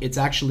feel like it's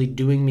actually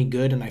doing me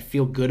good and I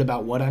feel good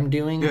about what I'm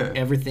doing,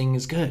 everything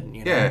is good.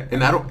 You know? Yeah,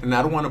 and I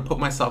don't want to put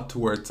myself to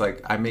where it's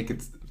like I make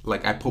it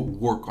like I put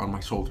work on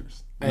my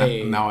shoulders.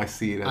 Hey, now I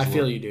see it as I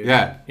feel you, dude.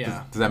 Yeah.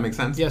 Yeah. Does that make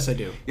sense? Yes, I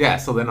do. Yeah.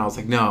 So then I was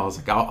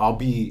like, I'll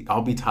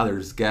be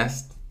Tyler's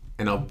guest,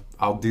 and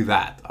I'll do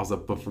that. I was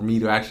like, but for me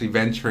to actually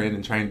venture in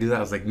and try and do that, I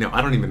was like, no,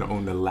 I don't even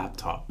own a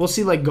laptop. Well,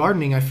 see, like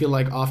gardening, I feel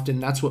like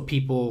often that's what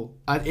people.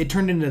 It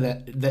turned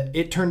into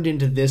it turned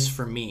into this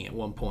for me at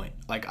one point.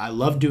 Like I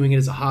love doing it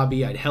as a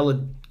hobby. I'd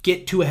hella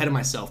get too ahead of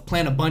myself,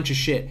 plan a bunch of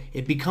shit.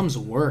 It becomes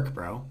work,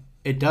 bro.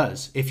 It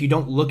does. If you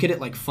don't look at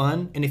it like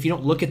fun, and if you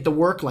don't look at the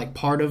work like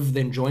part of the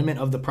enjoyment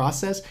of the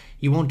process,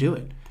 you won't do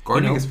it.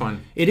 Gardening is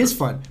fun. It is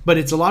fun, but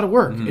it's a lot of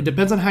work. Mm-hmm. It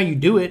depends on how you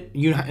do it.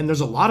 And there's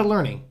a lot of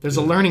learning. There's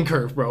a learning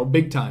curve, bro,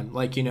 big time.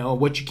 Like,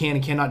 what you can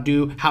and cannot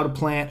do, how to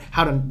plant,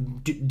 how to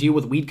deal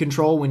with weed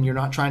control when you're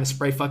not trying to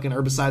spray fucking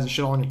herbicides and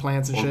shit all on your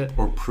plants and shit.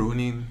 Or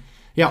pruning.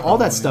 Yeah, all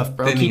that stuff,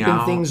 bro. Keeping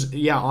out things,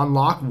 on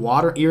lock,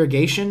 water,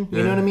 irrigation,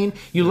 you know what I mean?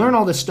 You learn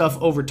all this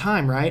stuff over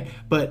time, right?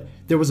 But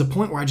there was a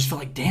point where I just felt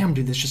like, damn,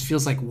 dude, this just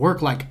feels like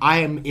work. Like I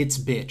am its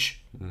bitch.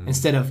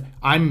 Instead of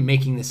I'm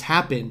making this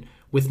happen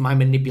with my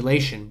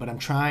manipulation, but I'm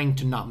trying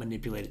to not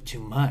manipulate it too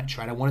much,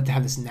 right? I want it to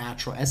have this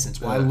natural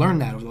essence. Well, I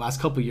learned that over the last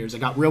couple of years. I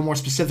got real more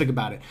specific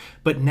about it.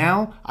 But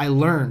now I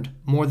learned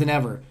more than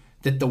ever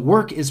that the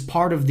work is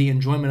part of the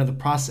enjoyment of the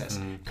process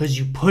because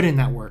you put in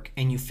that work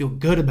and you feel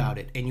good about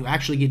it and you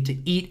actually get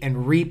to eat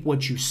and reap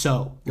what you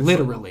sow,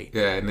 literally.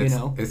 And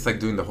it's like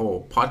doing the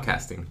whole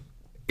podcasting.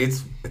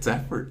 It's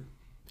effort.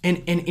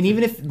 And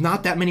even if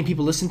not that many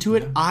people listen to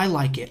it, I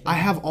like it. I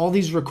have all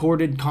these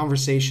recorded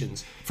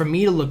conversations for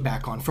me to look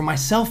back on, for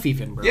myself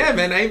even, bro. Yeah,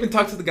 man. I even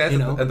talked to the guys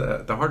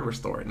at the hardware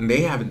store, and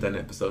they haven't done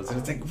episodes. And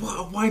it's like,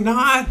 well, why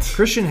not?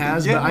 Christian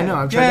has, but I know.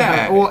 I've tried to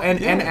have... Well,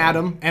 and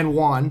Adam and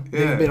Juan,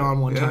 they've been on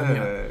one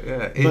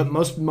time, But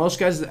most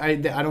guys, I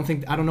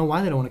don't know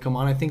why they don't want to come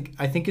on. I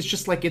think it's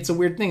just like, it's a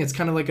weird thing. It's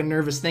kind of like a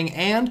nervous thing.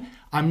 And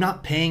I'm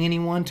not paying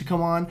anyone to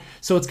come on.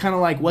 So it's kind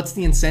of like, what's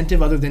the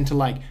incentive other than to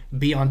like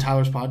be on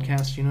Tyler's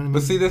podcast? You know what I mean?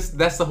 But see,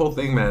 that's the whole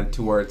thing, man,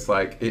 to where it's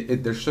like,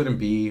 there shouldn't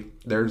be,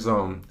 there's,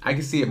 I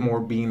can see it more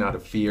being out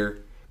of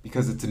fear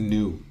because it's a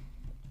new.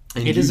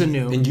 And it is a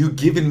new. And you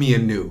giving me a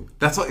new.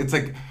 That's what, it's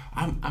like,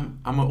 I'm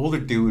an older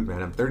dude,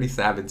 man. I'm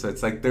 37. So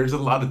it's like, there's a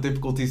lot of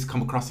difficulties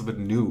come across of a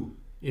new.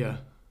 Yeah.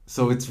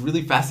 So it's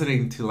really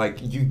fascinating to like,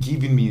 you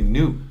giving me a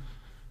new.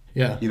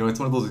 Yeah. It's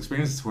one of those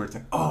experiences where it's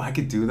like, oh, I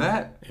could do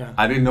that? Yeah.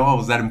 I didn't know I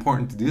was that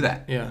important to do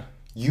that. Yeah.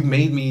 You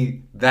made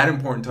me that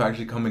important to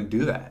actually come and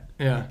do that.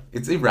 Yeah.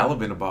 It's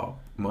irrelevant about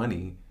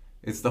money.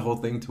 It's the whole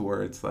thing to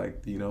where it's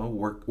like,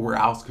 where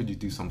else could you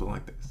do something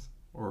like this?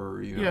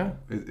 Or,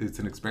 it's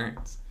an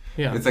experience.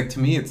 Yeah. It's like, to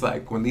me, it's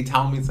like, when they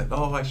tell me, it's like,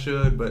 oh, I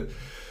should, but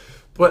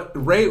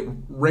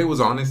Ray was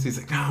honest. He's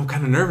like, no, I'm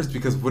kind of nervous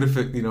because what if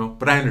it,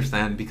 but I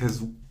understand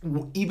because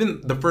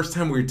even the first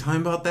time we were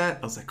talking about that,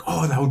 I was like,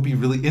 oh, that would be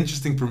really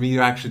interesting for me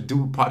to actually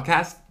do a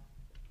podcast.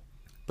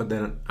 But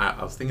then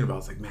I was thinking about, I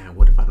was like, man,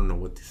 what if I don't know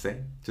what to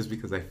say? Just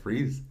because I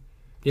freeze.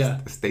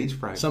 Yeah. Stage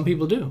fright. Some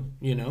people do,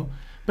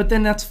 But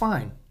then that's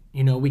fine.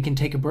 We can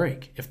take a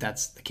break if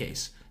that's the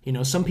case.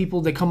 Some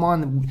people, they come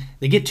on,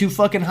 they get too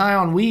fucking high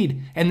on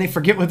weed and they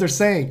forget what they're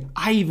saying.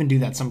 I even do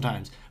that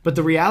sometimes. But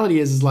the reality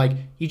is like,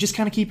 you just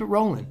kind of keep it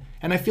rolling.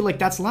 And I feel like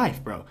that's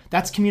life, bro.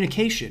 That's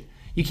communication.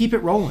 You keep it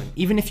rolling.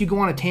 Even if you go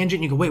on a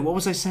tangent and you go, wait, what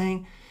was I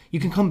saying? You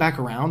can come back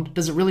around.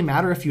 Does it really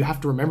matter if you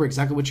have to remember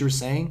exactly what you were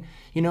saying?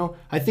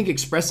 I think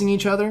expressing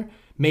each other,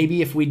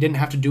 maybe if we didn't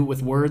have to do it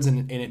with words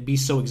and it be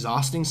so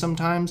exhausting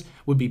sometimes,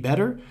 would be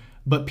better.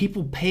 But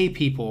people pay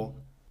people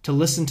to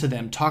listen to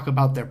them talk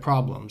about their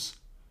problems.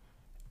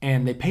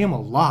 And they pay them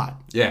a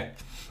lot. Yeah.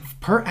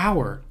 Per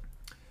hour.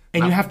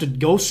 And you have to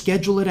go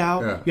schedule it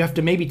out. Yeah. You have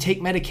to maybe take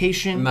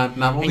medication. Not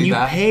only and you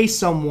that, pay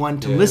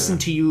someone to listen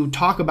to you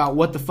talk about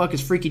what the fuck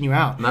is freaking you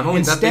out. Not only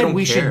Instead, that, they don't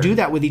we care. should do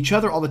that with each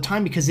other all the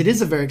time because it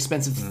is a very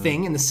expensive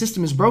thing, and the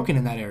system is broken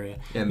in that area.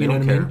 Yeah, and they you know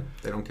don't what care. I mean?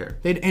 They don't care.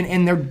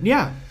 And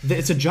they're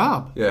it's a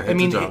job. Yeah, I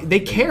mean, it's a job. they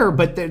care,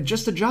 but they're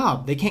just a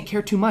job. They can't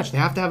care too much. They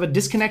have to have a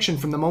disconnection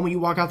from the moment you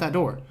walk out that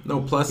door. No,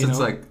 plus it's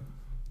like,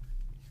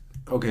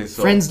 okay,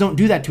 so friends don't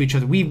do that to each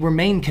other. We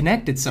remain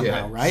connected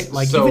somehow, right?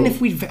 Like so, even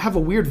if we have a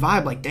weird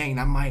vibe, like dang,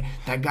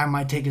 that guy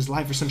might take his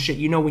life or some shit.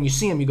 You know, when you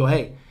see him, you go,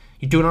 hey,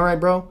 you doing all right,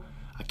 bro?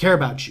 I care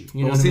about you.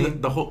 You know what I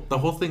mean? The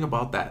whole thing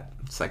about that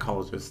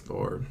psychologist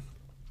or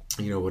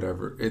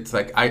whatever, it's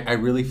like I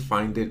really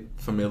find it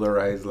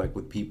familiarized like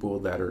with people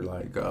that are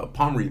like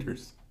palm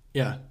readers.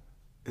 Yeah.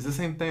 It's the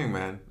same thing,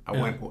 man.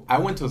 I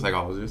went to a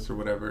psychologist or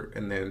whatever,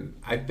 and then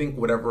I think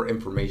whatever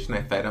information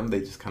I fed them,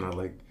 they just kind of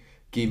like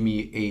gave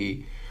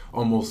me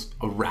almost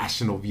a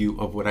rational view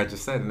of what I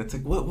just said, and it's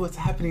like, what's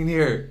happening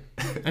here?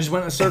 I just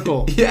went in a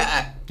circle.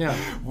 Yeah.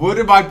 What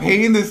am I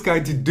paying this guy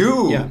to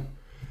do? Yeah.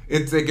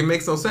 It's like it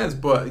makes no sense,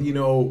 but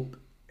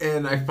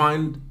and I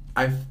find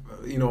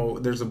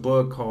there's a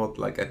book called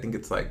like I think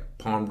it's like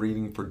Palm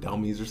Reading for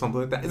Dummies or something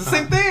like that. It's the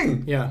same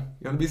thing. Yeah.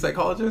 You want to be a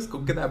psychologist? Go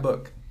get that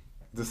book.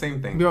 It's the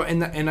same thing.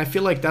 And I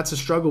feel like that's a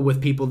struggle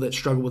with people that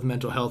struggle with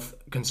mental health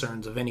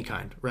concerns of any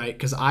kind, right?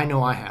 Because I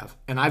know I have.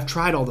 And I've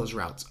tried all those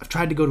routes. I've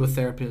tried to go to a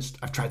therapist.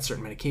 I've tried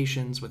certain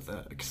medications with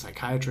a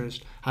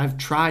psychiatrist. I've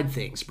tried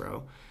things,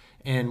 bro.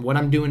 And what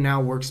I'm doing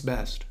now works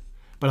best.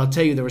 But I'll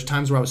tell you, there was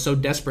times where I was so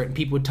desperate and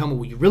people would tell me,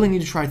 well, you really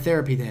need to try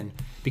therapy then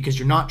because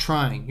you're not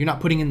trying. You're not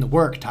putting in the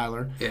work,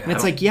 Tyler. Yeah, and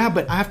it's like, yeah,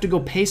 but I have to go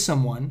pay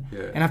someone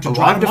and I have to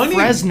drive to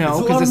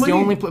Fresno because it's the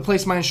only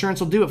place my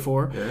insurance will do it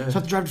for. Yeah. So I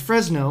have to drive to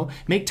Fresno,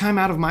 make time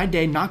out of my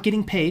day, not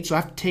getting paid. So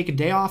I have to take a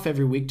day off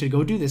every week to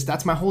go do this.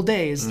 That's my whole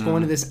day is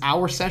going to this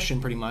hour session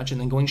pretty much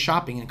and then going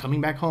shopping and coming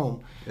back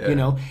home,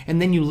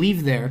 and then you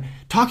leave there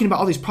talking about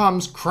all these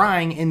problems,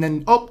 crying, and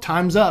then,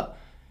 time's up.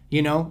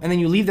 And then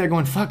you leave there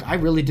going, fuck, I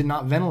really did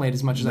not ventilate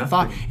as much as I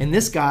thought. And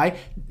this guy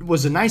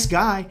was a nice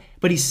guy,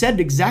 but he said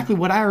exactly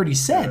what I already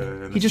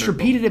said. He just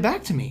repeated it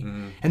back to me.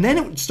 And then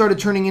it started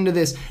turning into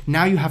this,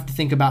 now you have to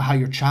think about how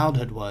your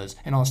childhood was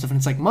and all this stuff. And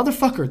it's like,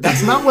 motherfucker,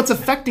 that's not what's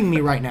affecting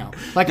me right now.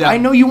 Like, I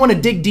know you want to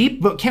dig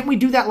deep, but can't we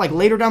do that like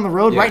later down the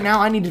road? Right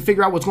now, I need to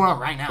figure out what's going on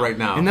right now. Right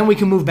now. And then we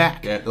can move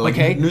back. Yeah, like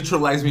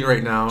neutralize me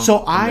right now.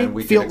 So I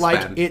feel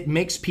like it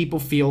makes people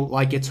feel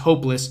like it's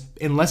hopeless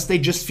unless they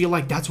just feel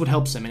like that's what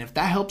helps them. And if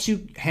that helps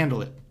you,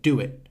 handle it. Do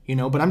it.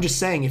 But I'm just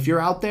saying, if you're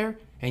out there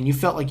and you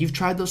felt like you've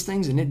tried those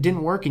things and it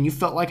didn't work and you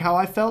felt like how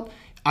I felt,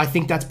 I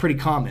think that's pretty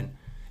common.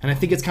 And I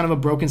think it's kind of a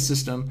broken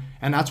system.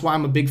 And that's why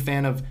I'm a big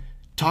fan of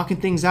talking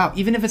things out.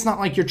 Even if it's not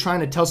like you're trying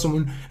to tell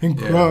someone and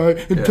cry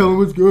and tell them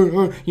what's going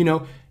on.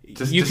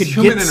 You could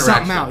get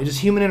something out. Just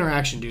human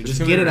interaction, dude.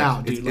 Just get it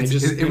out, dude.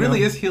 It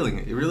really is healing.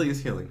 It really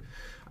is healing.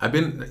 I've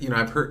been,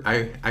 I've heard,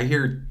 I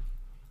hear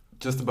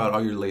just about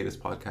all your latest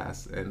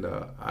podcasts, and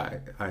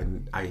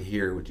I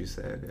hear what you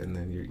said, and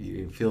then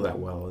you feel that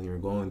well, and you're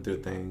going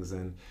through things,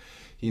 and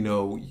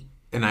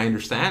and I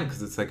understand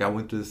because it's like I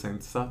went through the same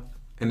stuff,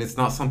 and it's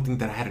not something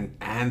that I had an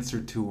answer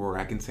to, or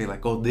I can say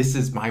like, oh, this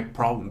is my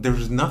problem.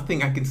 There's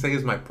nothing I can say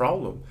is my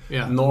problem.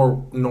 Yeah.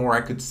 Nor I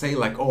could say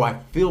like, oh, I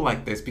feel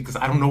like this because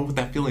I don't know what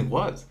that feeling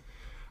was.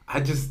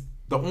 The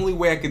only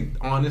way I could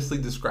honestly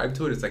describe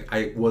to it is like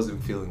I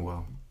wasn't feeling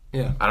well.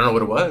 Yeah. I don't know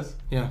what it was.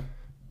 Yeah.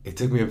 It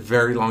took me a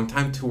very long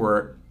time to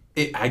where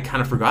I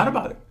kind of forgot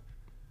about it.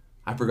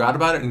 I forgot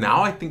about it.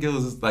 Now I think it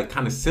was like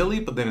kind of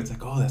silly, but then it's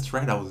like, oh, that's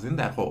right. I was in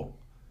that hole.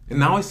 And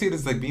now I see it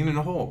as like being in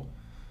a hole.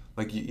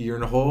 Like you're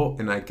in a hole,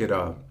 and I could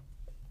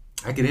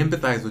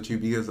empathize with you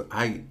because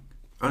I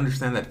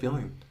understand that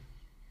feeling.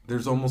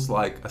 There's almost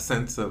like a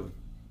sense of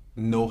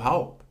no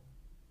help.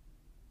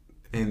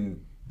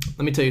 And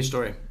let me tell you a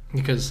story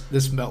because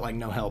this felt like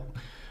no help.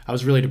 I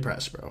was really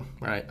depressed, bro.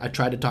 Right? I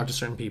tried to talk to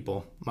certain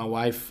people. My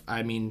wife,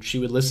 she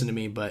would listen to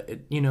me, but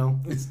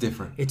it's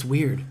different. It's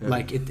weird. Yeah.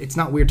 Like it's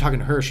not weird talking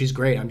to her. She's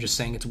great. I'm just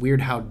saying it's weird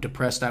how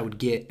depressed I would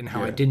get and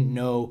how I didn't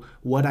know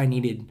what I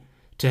needed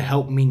to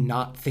help me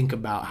not think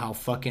about how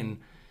fucking,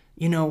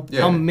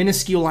 how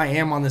minuscule I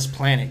am on this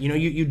planet.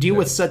 You deal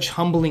with such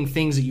humbling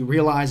things that you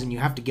realize and you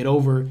have to get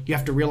over. You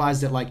have to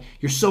realize that like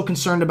you're so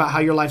concerned about how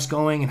your life's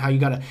going and how you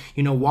got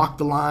to, walk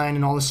the line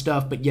and all this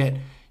stuff, but yet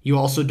you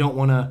also don't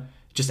want to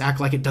just act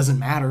like it doesn't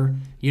matter.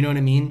 You know what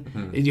I mean?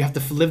 Mm-hmm. You have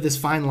to live this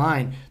fine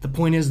line. The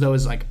point is, though,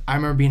 is like, I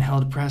remember being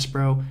hella depressed,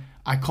 bro.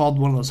 I called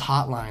one of those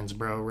hotlines,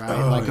 bro, right?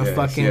 A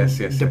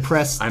fucking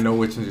depressed I know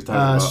which one you're talking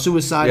about.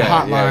 Suicide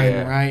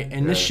hotline, right?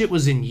 And this shit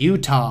was in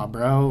Utah,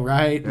 bro,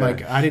 right? Yeah.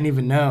 Like, I didn't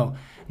even know.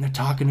 And they're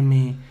talking to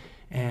me.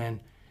 And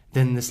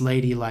then this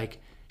lady, like,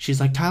 she's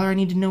like, Tyler, I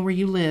need to know where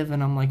you live.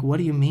 And I'm like, what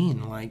do you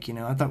mean? Like,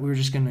 I thought you were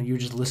just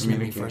listening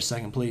to me for a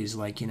second, please.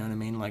 Like, you know what I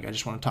mean? Like, I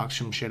just want to talk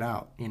some shit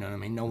out. You know what I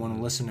mean? No one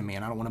will listen to me.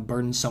 And I don't want to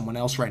burden someone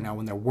else right now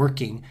when they're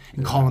working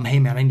and call them, hey,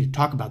 man, I need to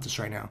talk about this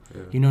right now.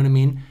 Yeah. You know what I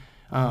mean?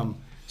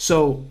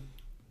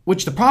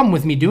 Which the problem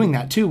with me doing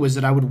that, too, was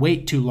that I would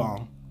wait too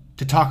long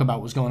to talk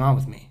about what's going on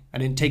with me. I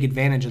didn't take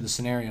advantage of the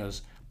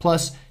scenarios.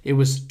 Plus, it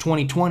was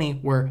 2020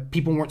 where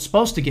people weren't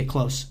supposed to get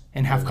close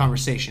and have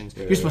conversations.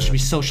 You're supposed to be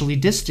socially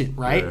distant,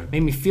 right? Yeah.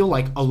 Made me feel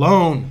like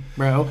alone,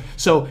 bro.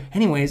 So,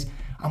 anyways,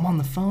 I'm on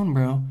the phone,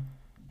 bro,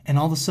 and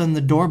all of a sudden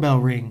the doorbell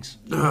rings.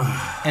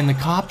 And the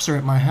cops are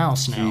at my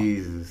house now.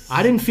 Jesus.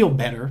 I didn't feel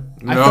better.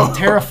 I No. felt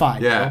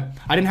terrified, Yeah. bro.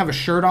 I didn't have a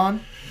shirt on.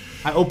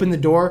 I opened the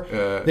door.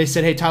 They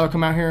said, "Hey, Tyler,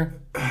 come out here."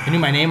 They knew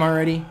my name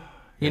already.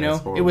 You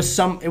know, it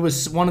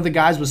was one of the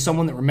guys was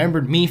someone that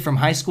remembered me from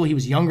high school. He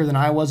was younger than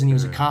I was, and he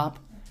was a cop.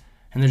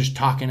 And they're just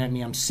talking at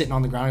me. I'm sitting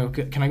on the ground. I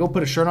go, "Can I go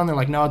put a shirt on?" They're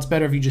like, "No, it's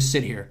better if you just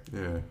sit here."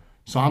 Yeah.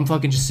 So I'm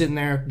fucking just sitting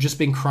there, just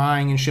been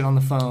crying and shit on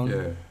the phone.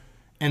 Yeah.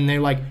 And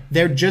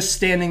they're just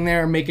standing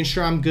there making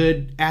sure I'm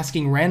good,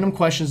 asking random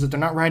questions that they're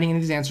not writing any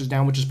of these answers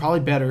down, which is probably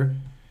better.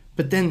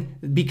 But then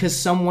because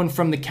someone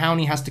from the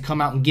county has to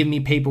come out and give me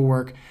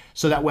paperwork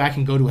so that way I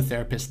can go to a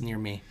therapist near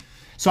me.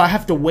 So I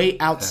have to wait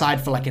outside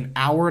for like an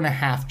hour and a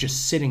half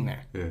just sitting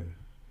there. Yeah.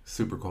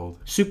 Super cold.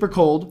 Super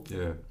cold.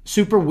 Yeah.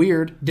 Super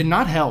weird. Did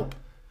not help.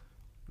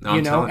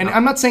 No,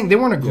 I'm not saying they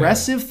weren't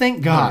aggressive,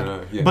 thank God,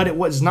 No, yeah. but it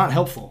was not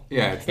helpful.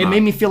 Yeah, it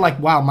made me feel like,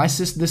 wow,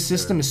 this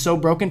system is so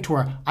broken to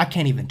where I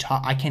can't even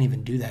talk. I can't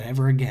even do that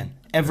ever again,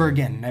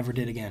 never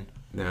did again.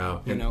 No,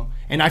 you know,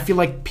 and I feel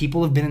like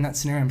people have been in that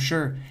scenario, I'm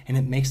sure, and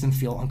it makes them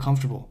feel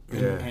uncomfortable.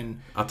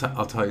 And I'll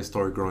tell you a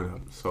story growing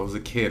up. So I was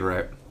a kid,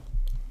 right?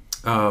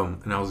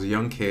 And I was a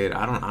young kid.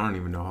 I don't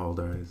even know how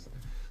old I was.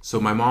 So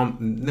my mom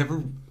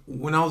never,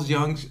 when I was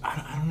young,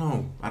 I don't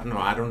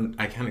know.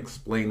 I can't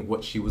explain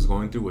what she was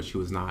going through, what she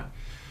was not.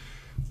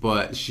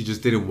 But she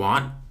just didn't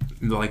want,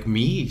 like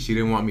me, she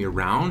didn't want me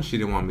around. She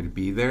didn't want me to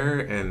be there.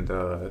 And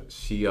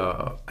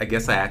I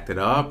guess I acted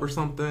up or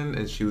something.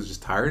 And she was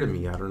just tired of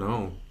me. I don't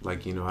know.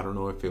 Like, I don't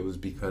know if it was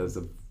because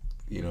of,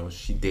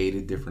 she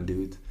dated different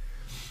dudes.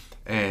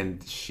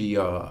 And she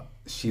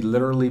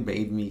literally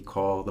made me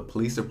call the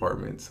police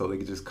department so they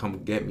could just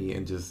come get me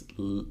and just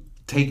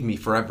take me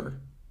forever.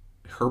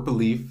 Her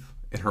belief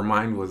in her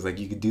mind was like,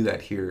 you could do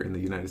that here in the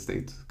United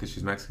States because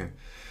she's Mexican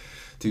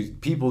to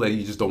people that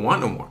you just don't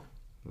want no more.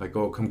 Like,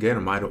 oh, come get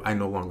him. I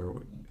no longer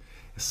would.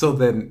 So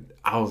then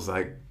I was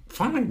like,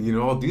 fine,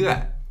 I'll do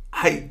that.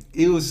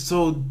 It was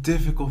so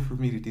difficult for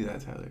me to do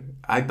that, Tyler.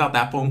 I thought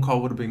that phone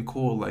call would have been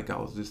cool. Like I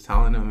was just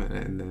telling him,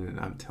 and then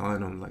I'm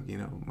telling him like,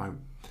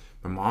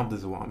 my mom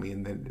doesn't want me.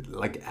 And then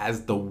like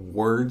as the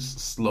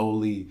words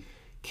slowly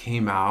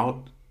came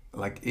out,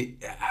 like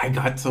I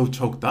got so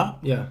choked up.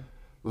 yeah.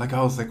 Like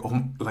I was like,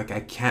 oh, like I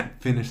can't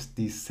finish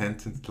these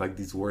sentences, like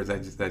these words. I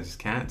just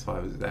can't. So I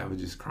was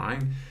just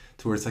crying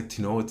to where it's like,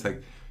 it's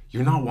like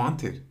you're not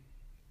wanted,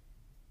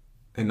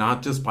 and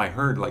not just by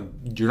her. Like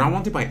you're not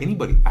wanted by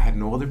anybody. I had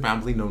no other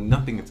family, no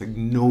nothing. It's like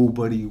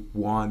nobody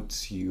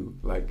wants you.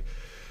 Like,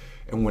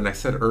 and when I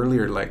said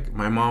earlier, like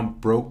my mom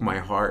broke my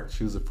heart.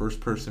 She was the first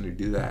person to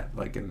do that.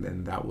 Like, and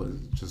then that was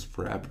just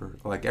forever.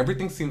 Like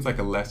everything seems like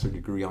a lesser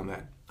degree on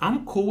that.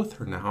 I'm cool with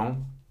her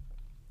now,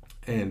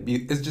 and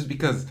it's just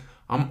because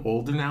I'm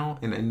older now,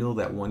 and I know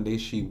that one day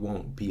she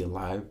won't be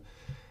alive.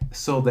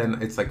 So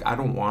then it's like I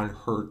don't want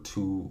her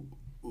to,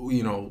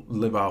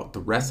 live out the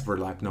rest of her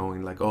life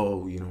knowing like,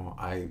 oh,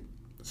 I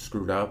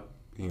screwed up,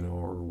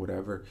 or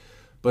whatever.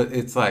 But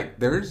it's like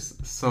there's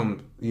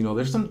some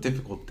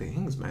difficult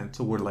things, man,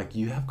 to where like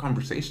you have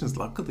conversations.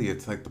 Luckily,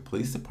 it's like the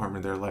police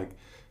department. They're like,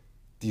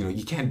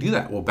 you can't do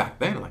that. Well, back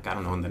then, like, I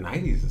don't know, in the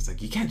 90s, it's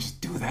like, you can't just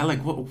do that.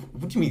 Like, what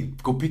do you mean?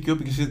 Go pick you up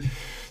because she's...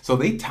 So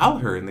they tell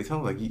her, and they tell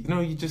her, like, you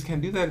just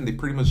can't do that. And they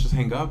pretty much just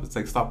hang up. It's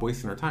like, stop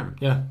wasting her time.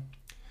 Yeah.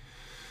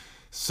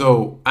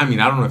 So, I mean,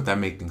 I don't know if that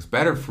made things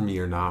better for me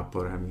or not,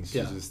 but I mean, she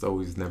just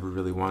always never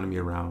really wanted me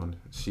around.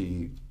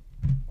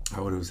 I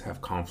would always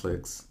have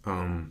conflicts out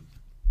in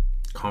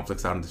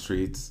the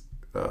streets.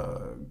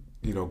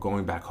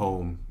 Going back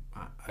home,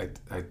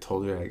 I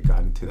told her I got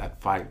into that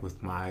fight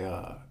with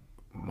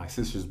my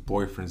sister's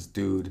boyfriend's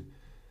dude.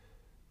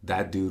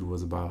 That dude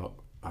was about,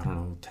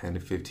 10 to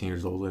 15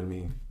 years older than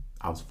me.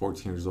 I was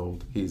 14 years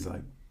old. He's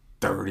like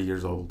 30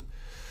 years old.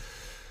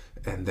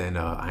 And then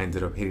I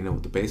ended up hitting him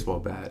with the baseball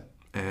bat.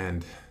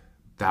 And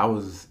that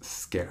was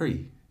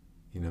scary.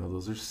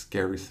 Those are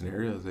scary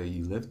scenarios that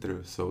you live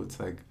through. So it's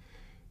like,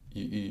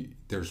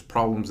 there's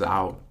problems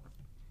out,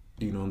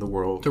 in the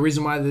world. The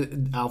reason why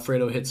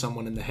Alfredo hit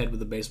someone in the head with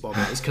a baseball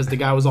bat is because the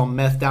guy was all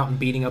methed out and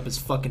beating up his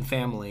fucking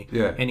family.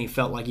 Yeah. And he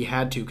felt like he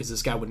had to because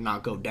this guy would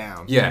not go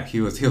down. Yeah,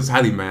 he was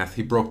highly meth.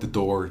 He broke the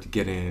door to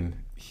get in.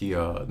 He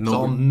all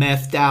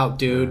methed out,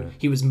 dude. Yeah.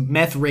 He was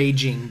meth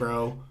raging,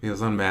 bro. He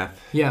was on meth.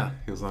 Yeah.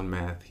 He was on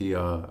meth. He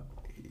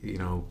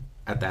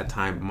at that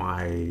time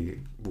my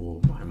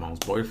mom's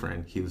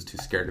boyfriend, he was too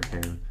scared of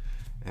him.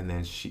 And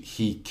then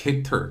he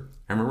kicked her.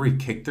 I remember he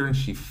kicked her and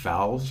she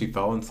fell. She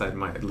fell inside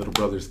my little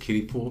brother's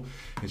kiddie pool,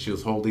 and she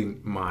was holding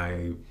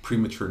my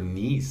premature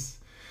niece.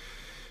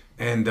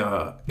 And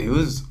it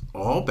was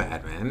all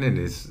bad, man.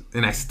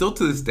 And I still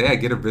to this day I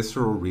get a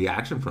visceral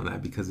reaction from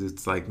that because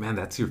it's like, man,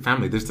 that's your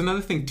family. There's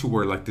another thing too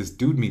where like this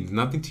dude means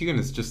nothing to you and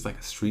it's just like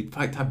a street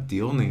fight type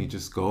deal, and then you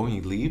just go and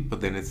you leave.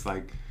 But then it's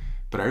like,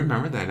 but I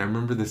remember that. And I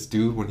remember this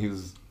dude when he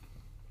was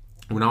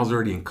when I was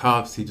already in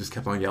cuffs, he just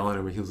kept on yelling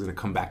at me. He was going to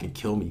come back and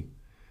kill me.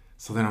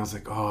 So then I was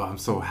like, oh, I'm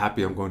so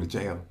happy I'm going to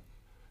jail.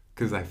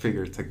 Because I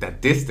figured it's like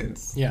that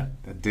distance. Yeah.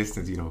 That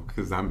distance, you know,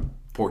 because I'm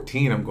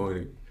 14, I'm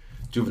going to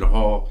juvenile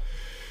hall.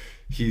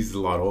 He's a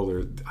lot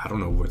older. I don't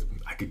know what,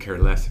 I could care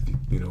less, if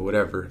you know,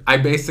 whatever. I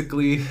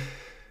basically,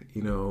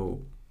 you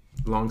know,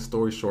 long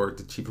story short,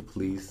 the chief of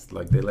police,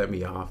 like, they let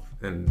me off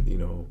and, you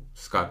know,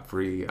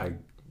 scot-free.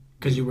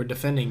 Because you were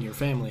defending your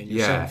family and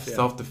yourself. Yeah,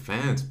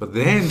 self-defense. But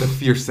then the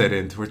fear set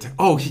in to where it's like,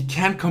 oh, he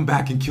can't come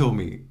back and kill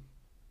me.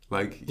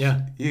 Like,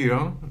 yeah, you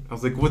know? I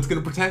was like, what's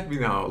going to protect me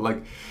now?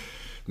 Like,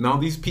 now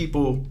these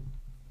people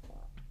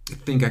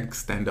think I can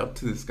stand up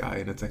to this guy.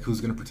 And it's like, who's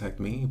going to protect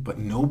me? But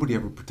nobody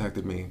ever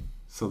protected me.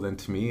 So then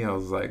to me, I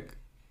was like,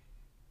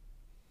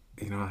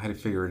 you know, I had to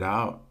figure it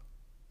out.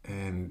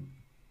 And,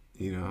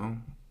 you know,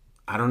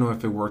 I don't know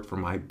if it worked for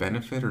my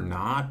benefit or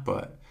not,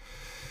 but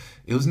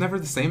it was never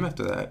the same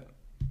after that.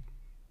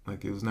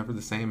 Like, it was never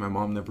the same. My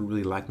mom never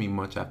really liked me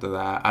much after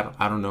that.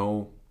 I don't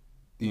know.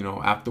 You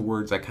know,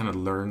 afterwards, I kind of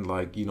learned,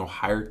 like, you know,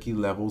 hierarchy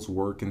levels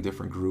work in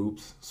different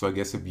groups. So I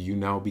guess if you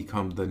now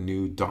become the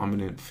new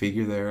dominant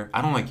figure there,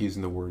 I don't like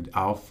using the word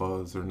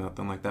alphas or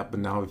nothing like that.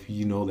 But now if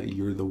you know that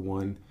you're the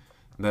one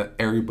that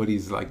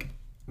everybody's, like,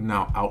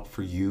 now out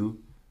for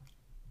you,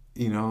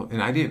 you know,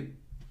 and I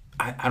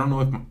don't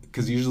know if,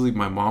 because usually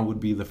my mom would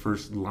be the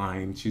first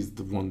line. She's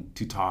the one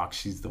to talk.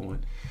 She's the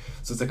one.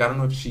 So it's like, I don't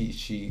know if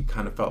she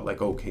kind of felt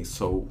like, okay,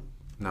 so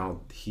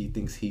now he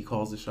thinks he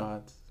calls the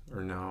shots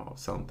or now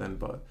something,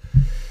 but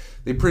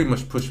they pretty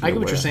much pushed me I get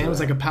what away you're saying. It was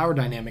that. like a power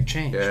dynamic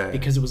change. Yeah.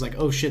 Because it was like,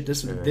 oh shit,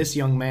 this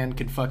young man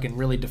could fucking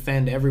really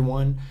defend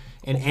everyone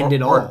and end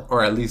it all.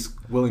 Or at least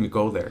willing to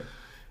go there.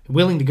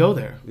 Willing to go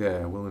there.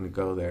 Yeah, willing to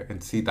go there.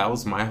 And see, that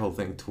was my whole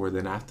thing to where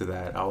then after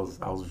that, I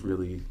was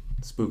really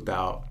spooked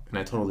out. And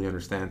I totally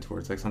understand to where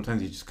it's like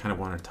sometimes you just kind of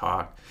want to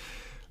talk.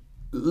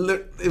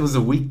 It was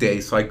a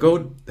weekday, so I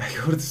go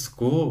to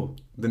school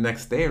the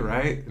next day,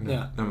 right? And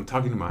yeah. I'm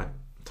talking to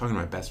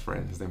my best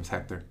friend. His name's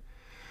Hector.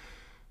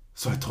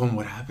 So I told him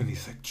what happened.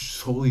 He's like,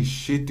 holy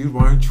shit, dude,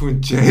 why aren't you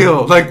in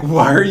jail? Like,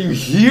 why are you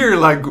here?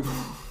 Like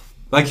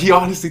he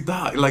honestly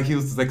thought, like, he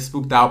was like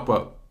spooked out,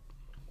 but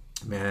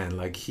man,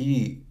 like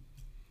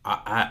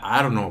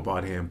I don't know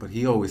about him, but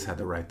he always had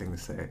the right thing to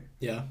say.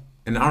 Yeah.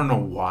 And I don't know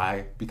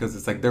why, because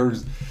it's like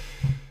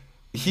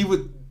he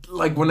would,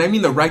 like, when I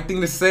mean the right thing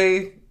to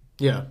say,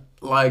 yeah,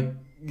 like,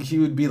 he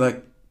would be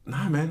like,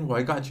 nah, man, well,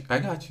 I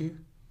got you.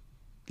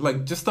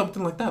 Like, just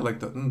something like that. Like,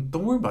 don't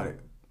worry about it.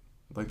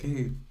 Like,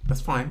 hey, that's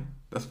fine.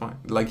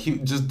 Like, he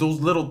just those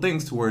little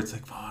things to where it's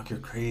like, fuck, you're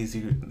crazy.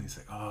 And he's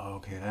like, oh,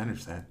 okay, I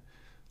understand.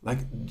 Like,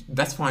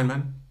 that's fine,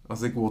 man. I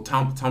was like, well,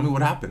 tell me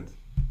what happened.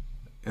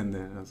 And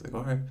then I was like,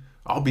 all right,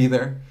 I'll be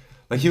there.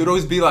 Like, he would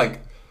always be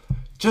like,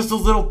 just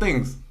those little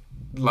things.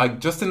 Like,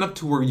 just enough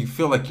to where you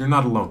feel like you're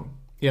not alone.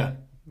 Yeah.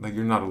 Like,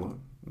 you're not alone.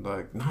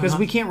 Like, because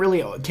we can't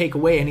really take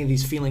away any of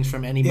these feelings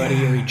from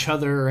anybody or each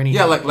other or anything.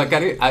 Yeah, like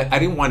I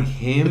didn't want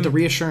him. But the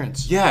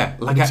reassurance. Yeah,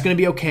 like it's gonna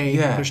be okay.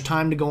 Yeah. There's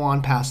time to go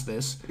on past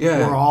this.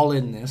 Yeah, we're all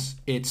in this.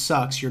 It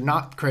sucks. You're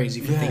not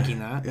crazy for thinking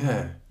that.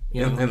 Yeah,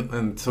 you know?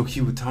 and so he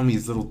would tell me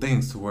these little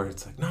things to where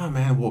it's like, nah,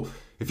 man. Well,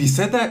 if he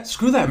said that,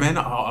 screw that, man.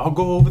 I'll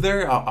go over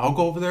there. I'll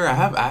go over there. I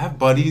have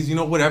buddies, you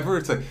know, whatever.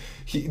 It's like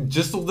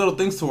just those little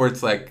things to where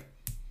it's like.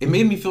 It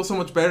made me feel so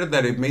much better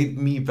that it made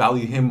me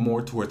value him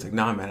more towards like,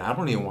 nah, man, I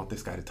don't even want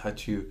this guy to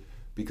touch you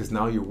because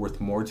now you're worth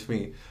more to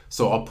me.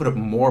 So I'll put up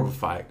more of a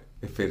fight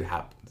if it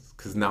happens.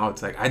 Because now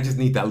it's like, I just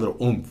need that little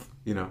oomph,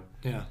 you know?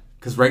 Yeah.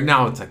 Because right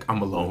now it's like,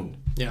 I'm alone.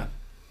 Yeah.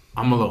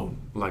 I'm alone.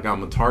 Like,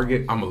 I'm a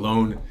target. I'm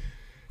alone.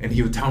 And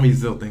he would tell me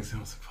these little things. And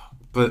I was like, fuck.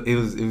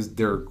 But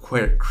there were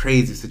quite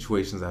crazy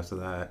situations after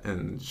that.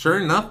 And sure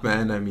enough,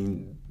 man, I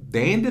mean,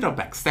 they ended up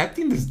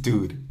accepting this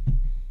dude.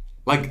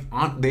 Like,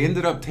 they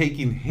ended up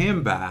taking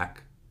him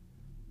back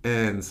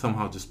and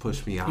somehow just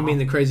pushed me out. You mean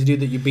the crazy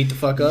dude that you beat the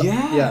fuck up?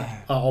 Yeah.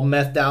 Yeah. All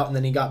methed out and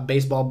then he got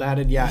baseball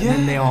batted. Yeah. And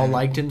then they all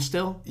liked him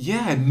still?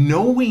 Yeah,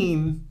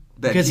 knowing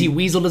that... Because he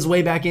weaseled his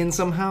way back in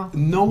somehow?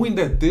 Knowing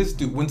that this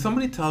dude... When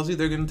somebody tells you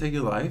they're going to take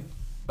your life,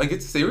 like,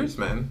 it's serious,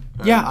 man.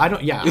 Yeah, I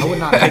would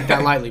not take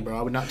that lightly, bro.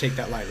 I would not take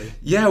that lightly.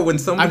 Yeah, when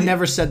somebody... I've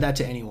never said that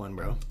to anyone,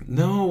 bro.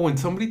 No, when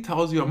somebody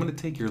tells you I'm going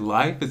to take your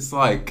life, it's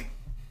like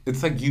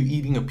you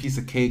eating a piece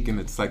of cake and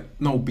it's like,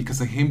 no, because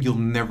of him, you'll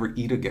never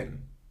eat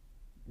again.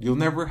 You'll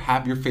never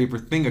have your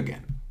favorite thing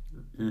again.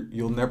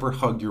 You'll never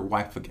hug your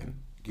wife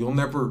again. You'll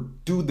never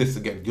do this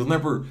again. You'll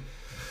never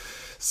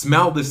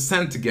smell this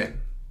scent again.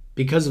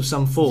 Because of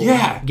some fool.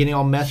 Yeah. Getting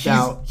all methed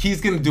out.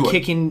 He's going to do it.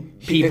 Kicking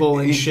people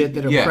and shit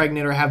that are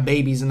pregnant or have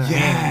babies in their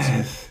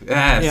hands.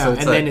 Yeah. Yeah, So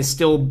and then is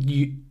still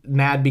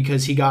mad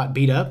because he got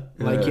beat up.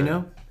 Like, you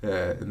know?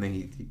 Yeah, and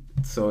then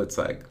so it's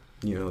like,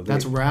 you know.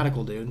 That's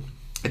radical, dude.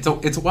 It's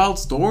a wild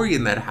story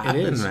and that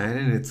happened, man.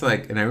 And it's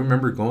like, and I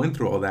remember going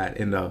through all that.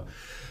 And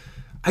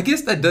I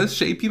guess that does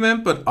shape you,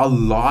 man. But a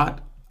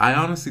lot, I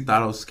honestly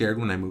thought I was scared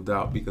when I moved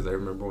out. Because I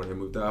remember when I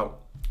moved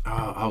out,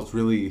 I was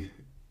really,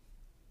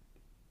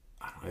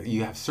 I don't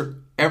you have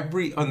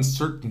every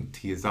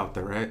uncertainty is out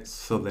there, right?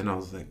 So then I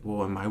was like,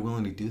 well, am I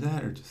willing to do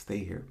that or just stay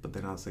here? But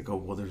then I was like, oh,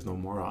 well, there's no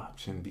more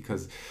option,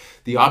 because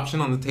the option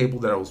on the table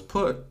that I was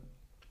put,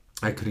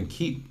 I couldn't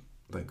keep.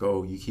 Like,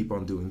 oh, you keep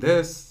on doing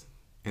this,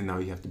 and now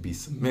you have to be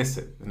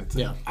submissive. And it's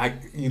like,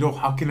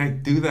 how can I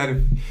do that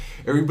if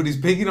everybody's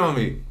picking on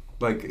me?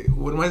 Like,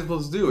 what am I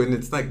supposed to do? And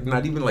it's like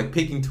not even like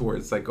picking to her.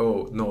 It's like,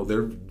 oh no,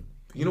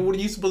 what are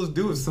you supposed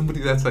to do if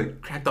somebody that's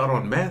like cracked out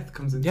on meth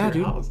comes into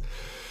your house?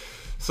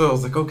 So I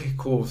was like, okay,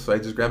 cool. So I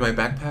just grabbed my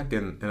backpack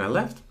and I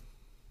left.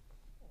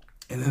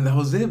 And then that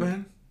was it,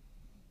 man.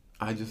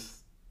 That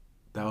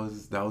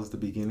was the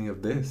beginning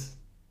of this.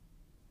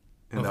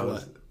 And that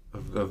was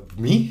of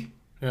me.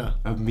 Yeah.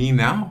 Of me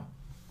now.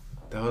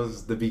 That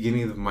was the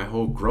beginning of my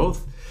whole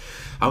growth.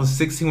 I was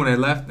 16 when I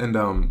left, and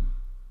I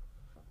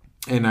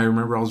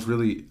remember I was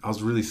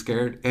really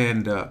scared,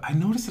 and I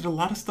noticed that a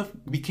lot of stuff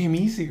became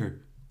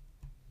easier.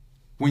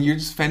 When you're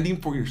just fending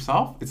for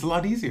yourself, it's a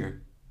lot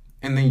easier.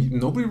 And then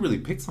nobody really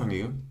picks on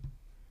you,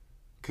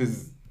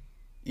 because,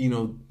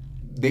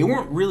 they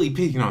weren't really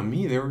picking on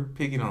me. They were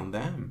picking on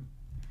them.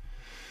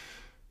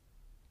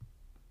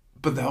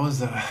 But that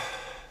was a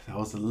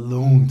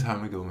long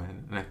time ago,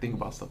 man. And I think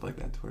about stuff like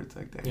that where it's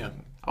like, dang. Yeah.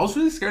 I was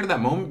really scared of that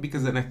moment,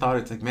 because then I thought,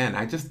 it's like, man,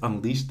 I just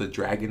unleashed the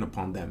dragon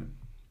upon them.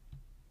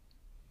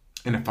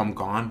 And if I'm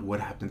gone, what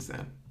happens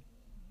then?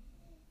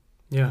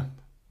 Yeah.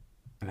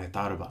 And I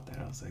thought about that.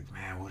 I was like,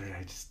 man, what did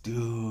I just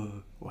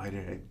do? Why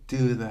did I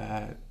do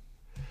that?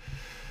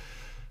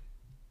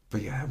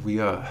 But yeah,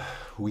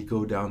 we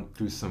go down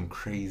through some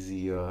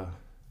crazy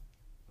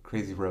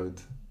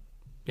roads.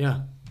 Yeah.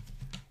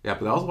 Yeah,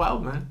 but that was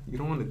wild, man. You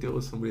don't want to deal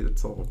with somebody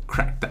that's all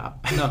cracked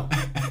out.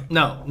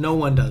 No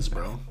one does,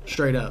 bro.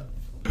 Straight up.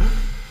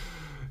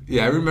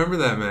 Yeah, I remember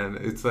that, man.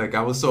 It's like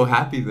I was so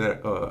happy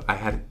that I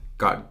had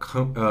got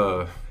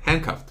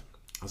handcuffed.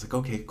 I was like,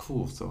 okay,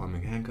 cool. So I'm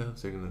in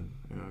handcuffs. They're gonna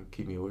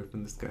keep me away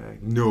from this guy.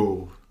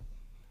 No,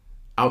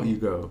 out you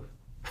go.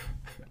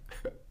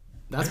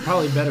 That's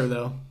probably better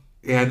though.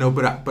 Yeah, no,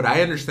 but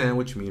I understand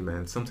what you mean,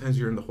 man. Sometimes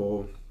you're in the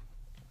hole.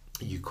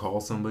 You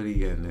call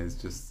somebody, and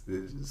it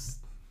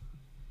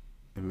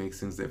makes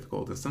things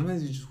difficult. And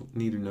sometimes you just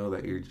need to know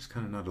that you're just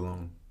kind of not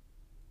alone.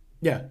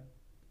 Yeah,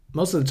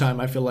 most of the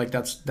time I feel like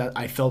that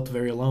I felt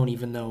very alone,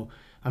 even though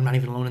I'm not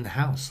even alone in the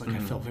house. Like, I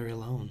felt very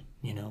alone,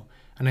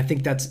 And I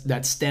think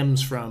that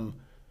stems from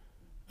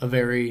a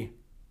very,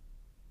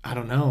 I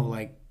don't know,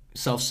 like,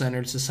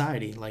 self-centered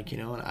society. Like,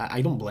 and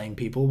I don't blame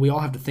people. We all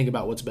have to think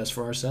about what's best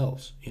for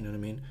ourselves. You know what I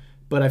mean?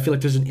 But I feel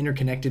like there's an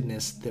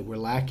interconnectedness that we're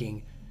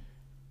lacking.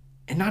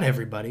 And not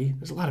everybody.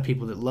 There's a lot of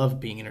people that love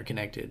being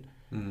interconnected.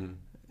 Mm-hmm.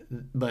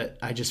 But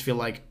I just feel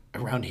like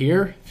around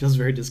here, it feels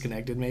very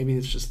disconnected. Maybe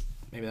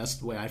that's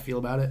the way I feel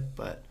about it.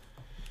 But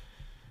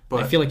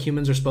I feel like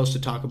humans are supposed to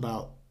talk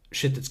about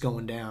shit that's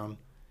going down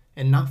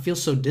and not feel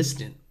so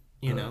distant,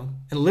 you know?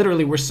 And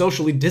literally, we're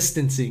socially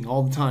distancing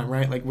all the time,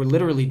 right? Like, we're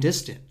literally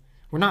distant.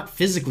 We're not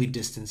physically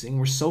distancing.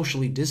 We're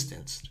socially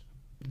distanced.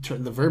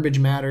 The verbiage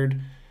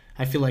mattered.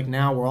 I feel like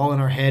now we're all in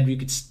our head. You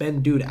could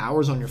spend,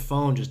 hours on your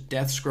phone just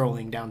death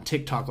scrolling down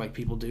TikTok like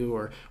people do,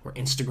 or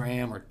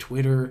Instagram or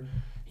Twitter.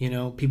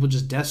 People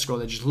just death scroll.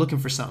 They're just looking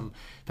for something.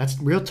 That's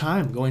real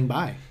time going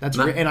by.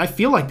 And I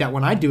feel like that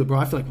when I do it, bro.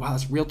 I feel like, wow,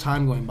 that's real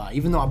time going by.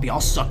 Even though I'll be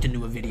all sucked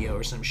into a video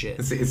or some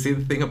shit. See,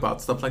 the thing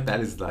about stuff like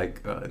that is,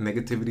 like,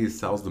 negativity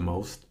sells the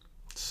most.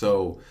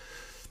 So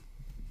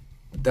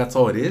that's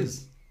all it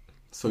is.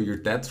 So you're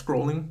death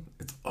scrolling.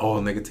 It's all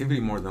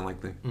negativity more than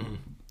likely. Mm-hmm.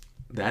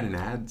 That and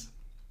ads.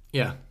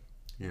 Yeah.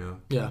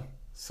 Yeah.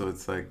 So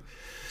it's like.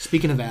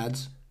 Speaking of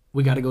ads,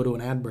 we got to go to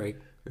an ad break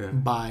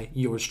by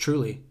yours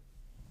truly.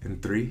 In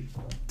 3,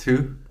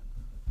 2.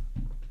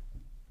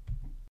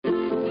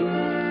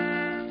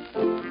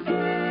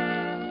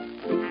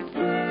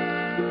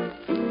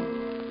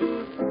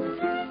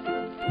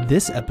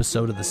 This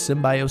episode of the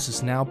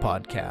Symbiosis Now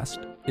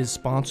podcast is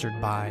sponsored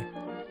by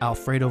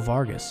Alfredo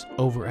Vargas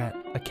over at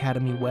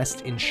Academy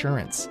West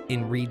Insurance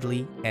in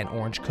Reedley and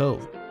Orange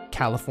Cove,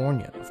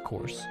 California, of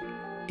course.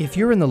 If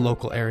you're in the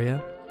local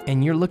area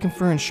and you're looking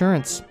for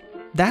insurance,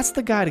 that's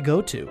the guy to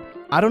go to.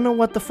 I don't know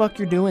what the fuck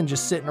you're doing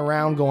just sitting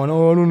around going,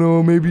 oh, I don't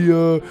know, maybe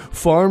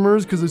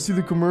farmers because I see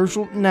the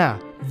commercial. Nah,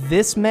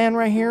 this man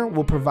right here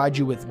will provide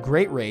you with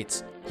great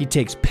rates. He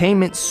takes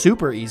payments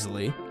super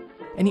easily,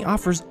 and he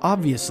offers,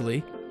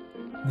 obviously,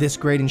 this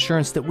great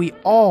insurance that we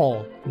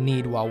all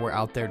need while we're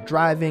out there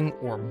driving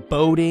or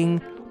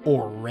boating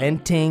or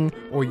renting,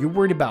 or you're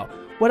worried about.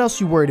 What else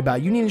you worried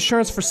about? You need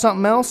insurance for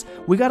something else?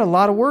 We got a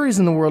lot of worries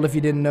in the world if you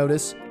didn't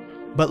notice.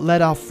 But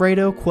let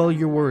Alfredo quell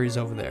your worries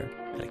over there.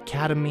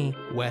 Academy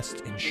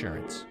West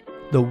Insurance,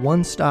 the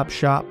one-stop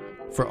shop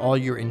for all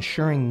your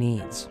insuring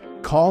needs.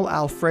 Call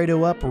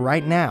Alfredo up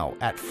right now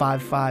at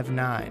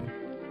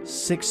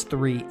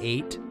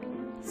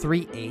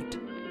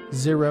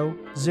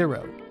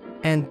 559-638-3800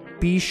 and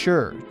be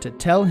sure to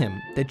tell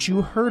him that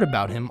you heard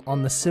about him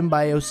on the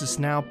Symbiosis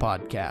Now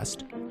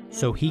podcast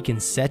so he can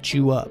set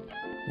you up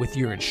with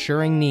your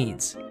insuring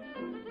needs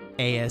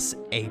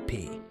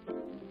ASAP.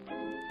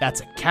 That's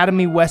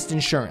Academy West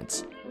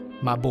Insurance.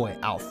 My boy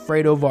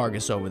Alfredo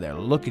Vargas over there,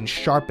 looking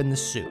sharp in the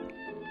suit.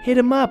 Hit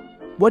him up.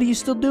 What are you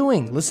still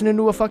doing? Listening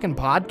to a fucking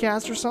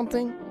podcast or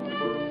something?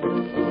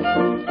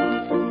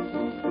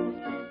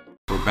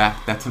 We're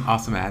back. That's an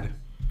awesome ad.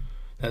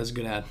 That is a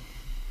good ad.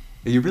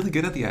 You're really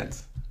good at the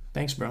ads.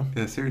 Thanks, bro.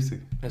 Yeah, seriously.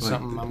 That's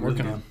something I'm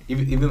working on.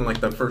 Even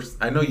like the first,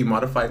 I know you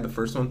modified the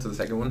first one to the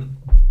second one,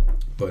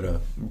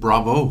 but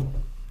bravo.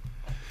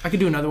 I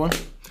could do another one.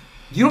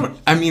 You know,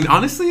 I mean,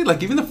 honestly,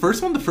 like even the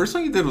first one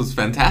you did was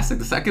fantastic.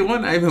 The second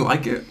one, I even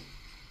like it.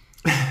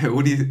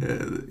 What do you?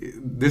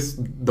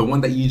 The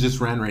one that you just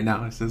ran right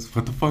now. It says,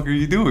 "What the fuck are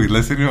you doing?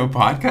 Listening to a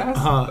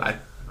podcast?"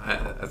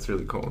 That's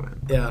really cool,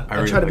 man. Yeah, I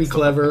really try to like be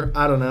clever.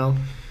 I don't know,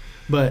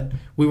 but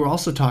we were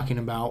also talking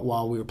about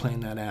while we were playing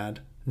that ad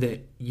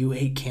that you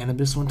ate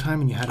cannabis one time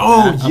and you had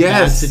a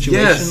bad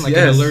situation, like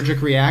an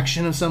allergic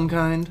reaction of some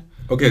kind.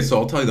 Okay, so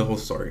I'll tell you the whole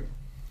story.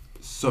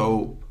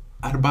 So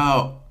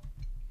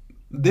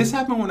this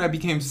happened when I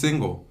became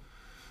single.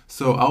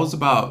 So I was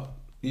about,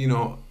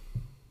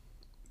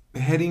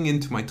 heading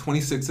into my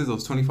 26s. I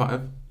was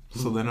 25.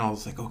 So then I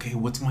was like, okay,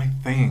 what's my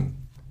thing?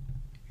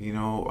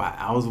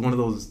 I was one of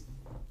those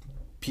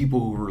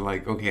people who were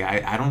like, okay,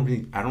 I don't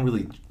really, I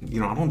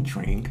don't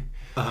drink.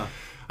 Uh-huh.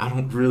 I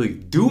don't really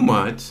do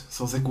much.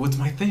 So I was like, what's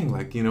my thing?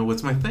 Like,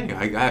 what's my thing?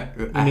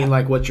 I mean,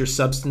 like, what's your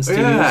substance to use?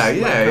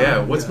 Yeah.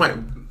 What's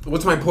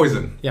my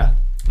poison? Yeah.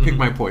 Pick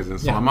my poison.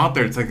 So I'm out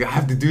there. It's like I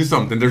have to do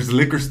something. There's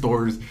liquor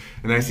stores,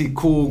 and I see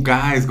cool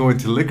guys going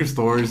to liquor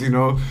stores.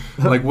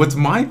 Like what's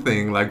my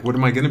thing? Like what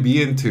am I gonna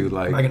be into?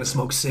 Like am I gonna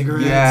smoke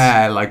cigarettes?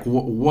 Yeah. Like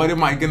what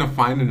am I gonna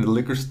find in a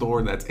liquor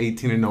store that's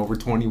 18 and over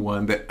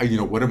 21? That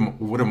what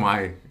am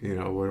I?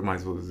 What am I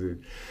supposed to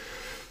do?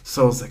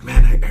 So it's like,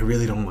 man, I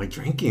really don't like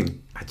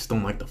drinking. I just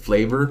don't like the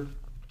flavor.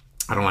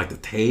 I don't like the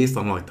taste.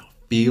 I don't like the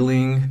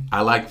feeling.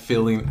 I like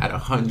feeling at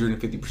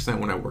 150%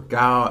 when I work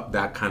out.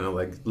 That kind of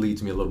like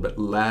leads me a little bit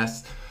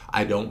less.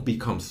 I don't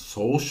become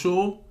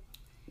social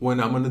when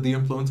I'm under the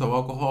influence of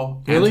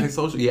alcohol. Really?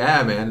 Antisocial.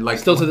 Yeah, man. Like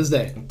still to this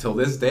day. Till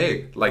this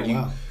day. Like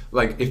wow.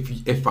 Like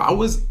if I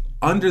was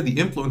under the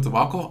influence of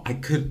alcohol, I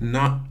could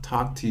not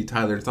talk to you,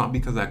 Tyler. It's not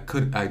because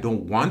I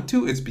don't want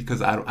to. It's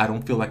because I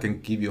don't feel like I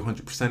can give you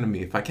 100% of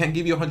me. If I can't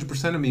give you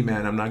 100% of me,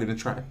 man, I'm not gonna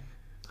try.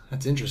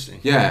 That's interesting.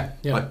 Yeah.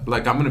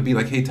 Like I'm gonna be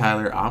like, hey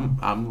Tyler,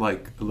 I'm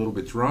like a little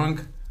bit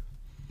drunk.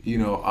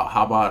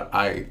 How about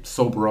I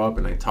sober up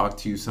and I talk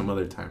to you some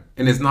other time?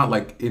 And it's not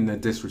like in a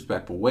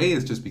disrespectful way.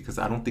 It's just because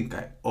I don't think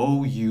I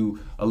owe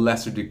you a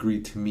lesser degree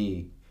to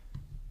me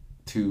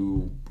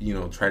to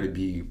try to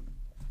be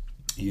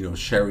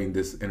sharing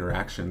this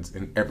interactions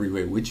in every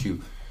way with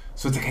you.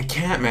 So it's like I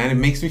can't, man. It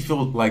makes me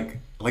feel like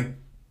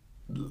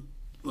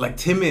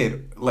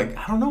timid. Like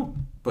I don't know,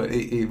 but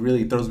it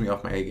really throws me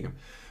off my A game.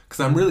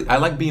 Because I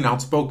like being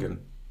outspoken.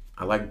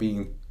 I like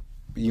being,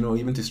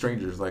 even to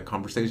strangers, like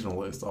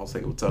conversationalist. I'll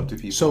say what's up to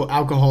people. So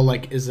alcohol,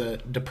 like, is a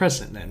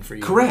depressant then for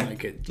you?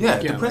 Correct.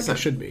 Depressant. Like it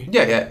should be.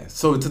 Yeah.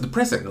 So it's a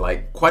depressant,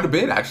 like quite a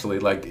bit actually.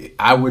 Like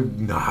I could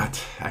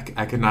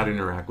not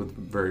interact with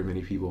very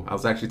many people. I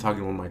was actually talking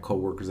to one of my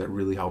coworkers that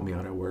really helped me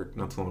out at work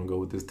not too long ago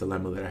with this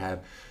dilemma that I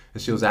had.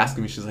 And she was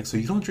asking me, she's like, so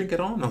you don't drink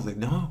at all? And I was like,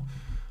 no.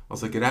 I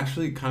was like, it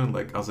actually kind of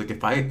like, I was like,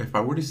 if I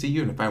were to see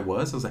you and if I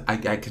was like,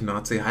 I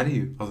cannot say hi to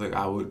you. I was like,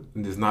 I would,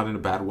 it's not in a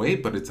bad way,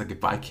 but it's like,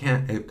 if I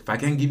can't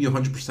give you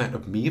 100%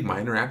 of me, my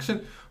interaction,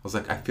 I was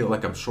like, I feel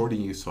like I'm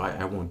shorting you, so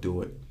I won't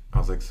do it. I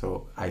was like,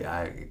 so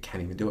I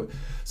can't even do it.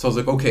 So I was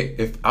like, okay,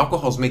 if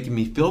alcohol's making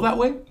me feel that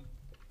way, I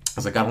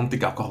was like, I don't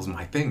think alcohol's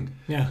my thing.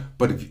 Yeah.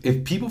 But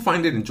if people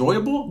find it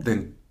enjoyable,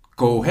 then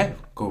go ahead,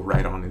 go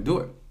right on and do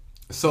it.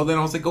 So then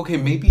I was like, okay,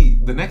 maybe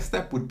the next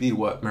step would be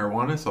what?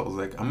 Marijuana? So I was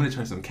like, I'm going to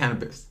try some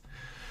cannabis.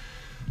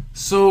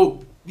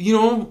 So,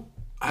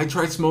 I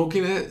tried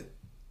smoking it.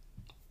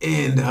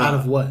 And out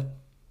of what?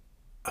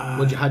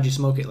 How'd you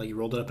smoke it? Like you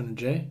rolled it up in a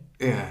J?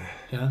 Yeah.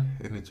 Yeah?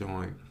 In a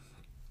joint.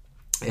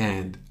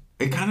 And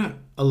it kind of...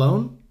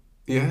 Alone?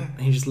 Yeah.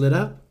 And you just lit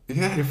up?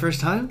 Yeah. Your first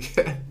time?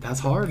 Yeah.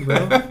 That's hard,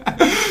 bro.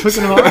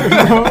 Fucking hard,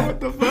 bro. What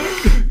the fuck?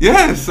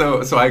 Yeah,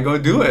 so I go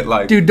do it.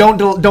 Like, dude,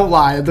 don't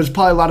lie. There's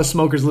probably a lot of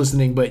smokers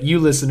listening, but you,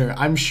 listener,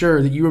 I'm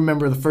sure that you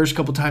remember the first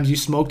couple times you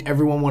smoked,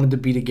 everyone wanted to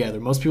be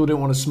together. Most people didn't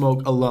want to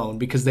smoke alone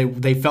because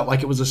they felt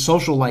like it was a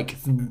social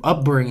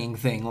upbringing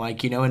thing,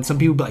 and some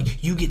people be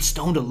like, you get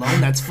stoned alone,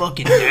 that's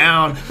fucking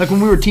down. Like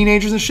when we were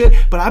teenagers and shit.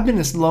 But I've been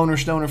a stoner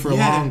for a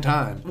long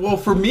time. Well,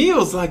 for me, it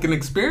was like an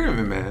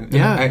experiment, man.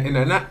 Yeah.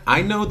 And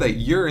I know that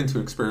you're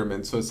into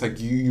experiments, so it's like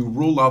you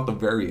rule out the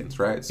variance,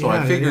 right? So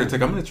I figure it's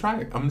like I'm gonna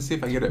try it. I'm gonna see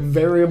if I get it.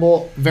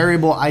 Variable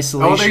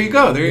isolation.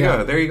 Oh,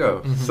 there you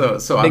go. Mm-hmm.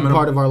 So big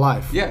part of our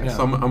life. Yeah.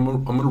 So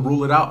I'm gonna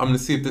rule it out. I'm gonna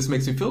see if this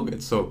makes me feel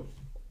good. So,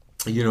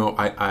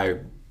 I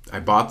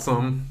bought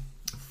some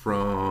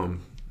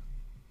from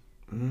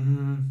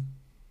one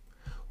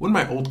of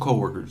my old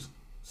coworkers.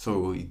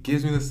 So he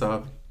gives me the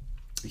stuff.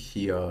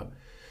 He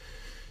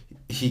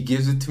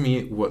gives it to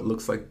me what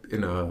looks like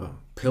in a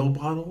pill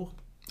bottle.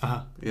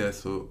 Uh-huh. Yeah.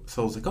 So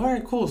I was like, all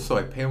right, cool. So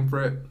I pay him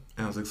for it.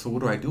 And I was like, so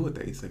what do I do with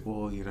it? He's like,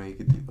 well, you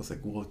could do. I was like,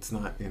 well, it's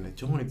not in a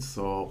joint,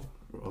 so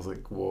I was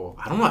like, well,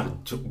 I don't know how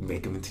to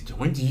make them into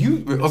joints.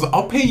 I was like,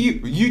 I'll pay you.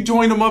 You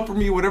join them up for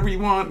me, whatever you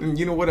want,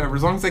 and whatever.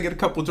 As long as I get a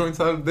couple joints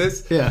out of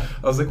this. Yeah.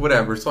 I was like,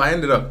 whatever. So I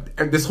ended up,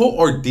 this whole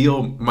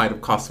ordeal might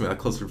have cost me like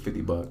closer to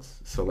 $50.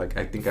 So like,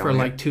 I think for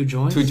like 2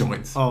 joints. 2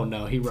 joints. Oh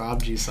no, he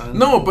robbed you, son.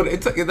 No,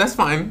 but that's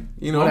fine.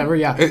 Whatever.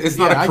 Yeah. It's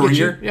not a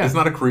career. Yeah. It's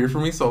not a career for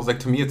me. So I was like,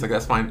 to me, it's like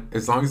that's fine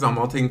as long as I'm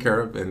all taken care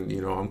of and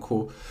I'm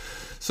cool.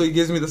 So he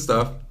gives me the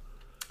stuff.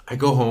 I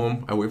go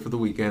home. I wait for the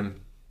weekend,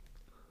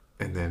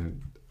 and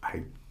then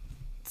I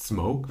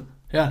smoke.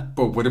 Yeah.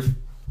 But what if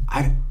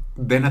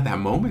then at that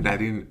moment I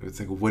didn't,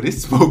 it's like, what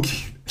is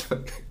smoking?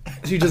 So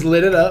you just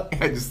lit it up.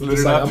 I just lit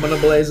it up. I'm gonna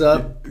blaze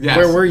up. Yes.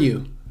 Where were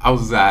you? I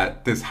was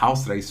at this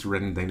house that I used to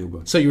rent in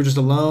Dinuba. So you were just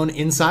alone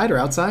inside or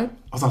outside?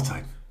 I was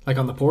outside. Like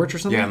on the porch or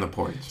something? Yeah, on the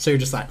porch. So you're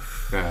just like,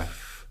 yeah.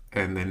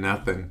 And then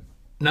nothing.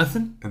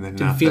 Nothing? And then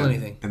Didn't nothing. feel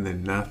anything. And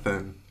then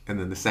nothing. And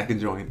then the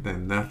second joint,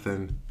 then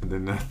nothing. And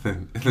then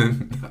nothing. And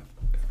then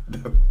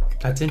nothing.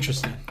 That's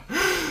interesting.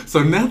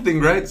 So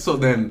nothing, right? So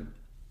then...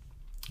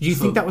 Do you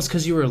think that was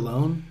because you were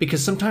alone?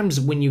 Because sometimes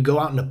when you go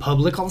out into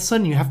public, all of a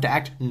sudden you have to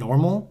act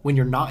normal when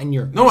you're not in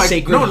your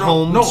sacred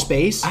home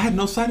space. I had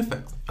no side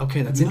effects.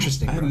 Okay, that's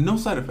interesting. I had no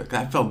side effects.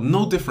 I felt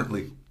no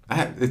differently.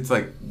 It's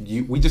like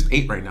we just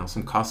ate right now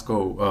some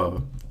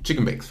Costco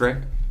chicken bakes, right?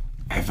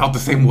 I felt the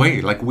same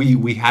way. Like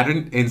we had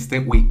an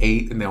instant, we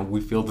ate, and now we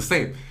feel the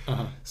same.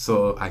 Uh-huh.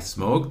 So I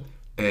smoked,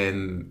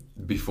 and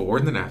before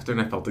and then after, and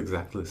I felt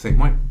exactly the same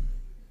way.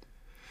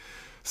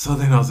 So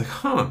then I was like,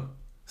 huh.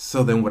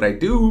 So then what I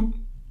do,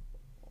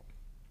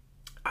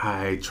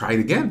 I tried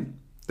again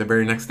the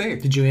very next day.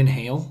 Did you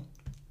inhale?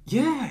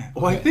 Yeah.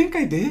 Well, I think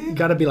I did. You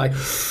gotta be like...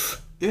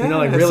 Yeah,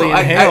 like really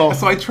inhale.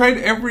 So I tried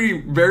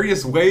every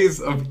various ways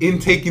of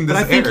intaking this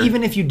air. But I think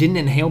even if you didn't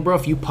inhale, bro,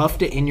 if you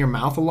puffed it in your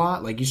mouth a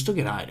lot, like you still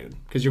get high, dude.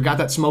 Because you got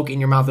that smoke in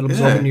your mouth that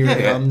absorbs into your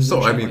gums.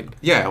 So I mean,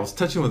 I was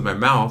touching with my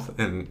mouth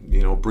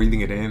and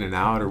breathing it in and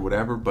out or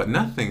whatever, but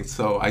nothing.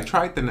 So I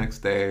tried the next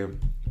day.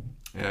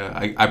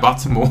 I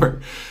bought some more,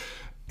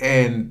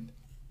 and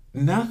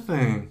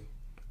nothing.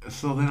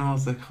 So then I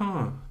was like,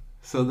 huh.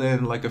 So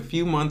then like a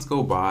few months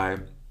go by,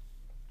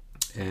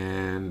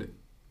 and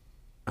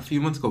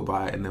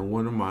then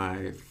one of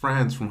my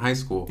friends from high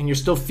school... And you're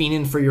still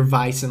fiending for your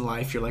vice in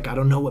life. You're like, I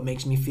don't know what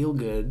makes me feel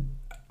good.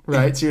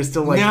 Right? So you're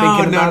still like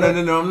thinking about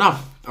it? No. I'm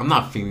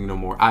not fiending no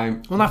more.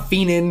 I'm not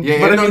fiending. Yeah,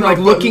 but I mean, like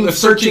looking,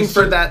 searching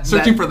for that...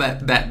 Searching for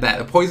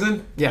that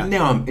poison? Yeah.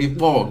 No,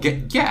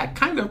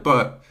 kind of,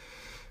 but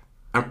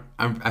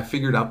I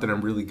figured out that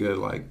I'm really good,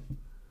 like,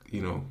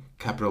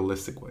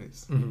 capitalistic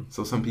ways. Mm-hmm.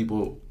 So some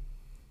people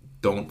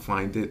don't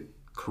find it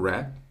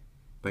correct.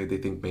 Like they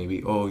think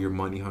maybe, oh, you're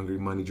money hungry,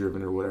 money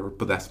driven, or whatever.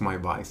 But that's my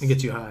vice. It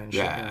gets you high and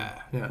shit.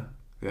 Yeah.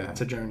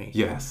 It's a journey.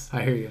 Yes,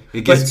 I hear you.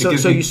 So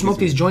you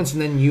smoked these joints,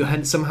 and then you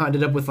had somehow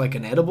ended up with like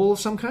an edible of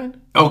some kind.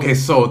 Okay,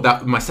 so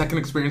that my second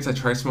experience, I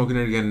tried smoking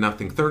it again,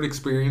 nothing. Third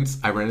experience,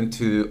 I ran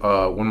into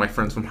one of my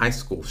friends from high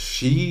school.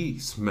 She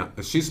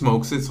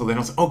smokes it, so then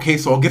I was like, okay,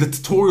 so I'll get a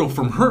tutorial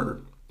from her.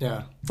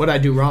 Yeah. What I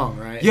do wrong,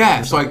 right?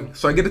 Yeah. So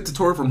I get a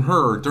tutorial from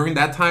her. During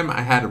that time,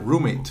 I had a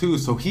roommate too,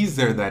 so he's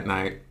there that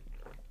night.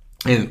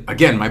 And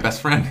again, my best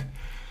friend,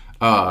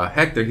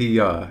 Hector, he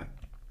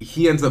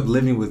ends up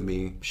living with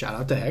me. Shout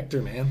out to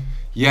Hector, man.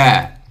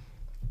 Yeah.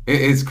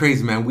 It's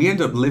crazy, man. We end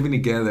up living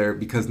together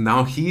because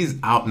now he's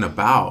out and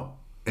about.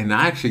 And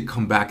I actually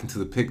come back into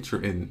the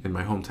picture in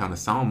my hometown of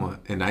Salma.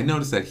 And I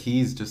noticed that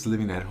he's just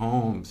living at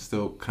home,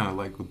 still kind of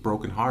like with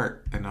broken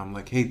heart. And I'm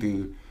like, hey,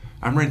 dude,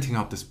 I'm renting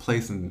out this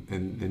place in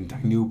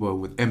Dinuba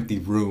with empty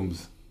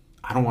rooms.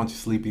 I don't want you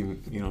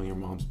sleeping, in your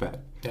mom's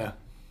bed. Yeah. I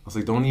was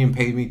like, don't even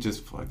pay me,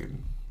 just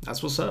fucking...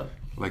 That's what's up.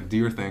 Like, do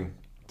your thing,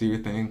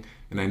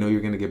 and I know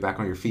you're gonna get back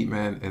on your feet,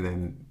 man. And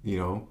then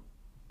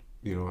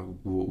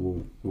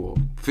we'll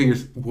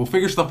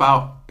figure stuff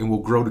out, and we'll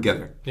grow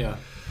together. Yeah.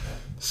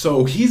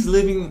 So he's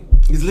living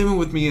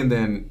with me, and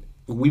then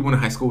we went to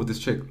high school with this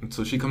chick.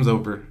 So she comes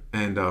over,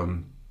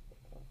 and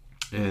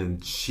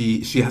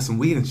she has some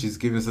weed, and she's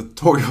giving us a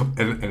tutorial.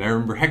 And I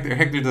remember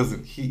Hector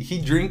doesn't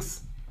he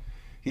drinks.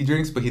 He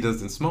drinks, but he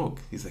doesn't smoke.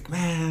 He's like,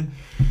 man.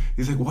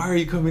 He's like, why are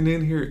you coming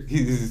in here?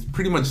 He's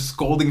pretty much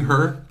scolding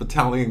her, but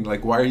telling,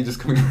 like, why are you just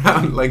coming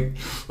around, like,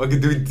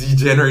 fucking doing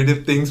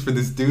degenerative things for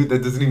this dude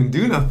that doesn't even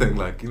do nothing?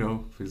 Like,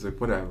 he's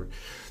like, whatever.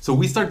 So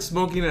we start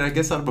smoking it, I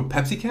guess, out of a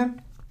Pepsi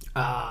can.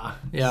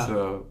 Yeah.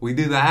 So we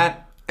do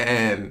that,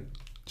 and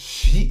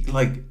she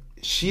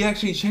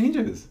actually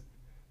changes.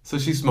 So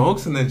she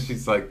smokes, and then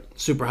she's like...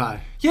 super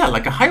high. Yeah,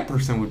 like a high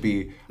person would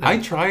be. Yeah. I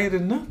try it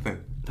and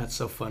nothing. That's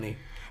so funny.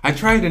 I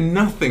tried and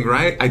nothing,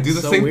 right? I do the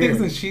same weird. things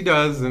that she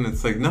does, and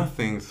it's like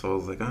nothing. So I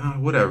was like,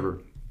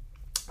 whatever.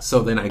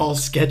 So then all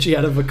sketchy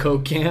out of a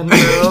Coke can, bro.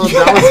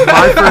 That was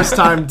my first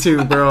time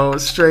too, bro.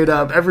 Straight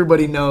up,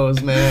 everybody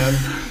knows, man.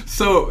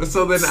 So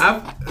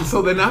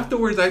then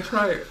afterwards, I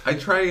try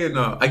and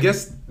I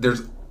guess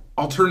there's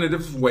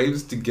alternative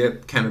ways to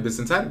get cannabis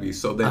inside of you.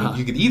 So then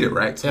you could eat it,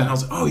 right? So then I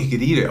was like, oh, you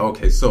could eat it.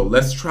 Okay, so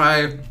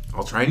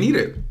I'll try and eat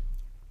it.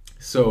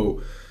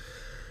 So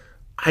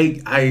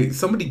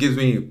somebody gives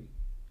me,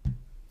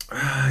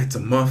 it's a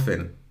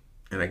muffin,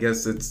 and I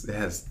guess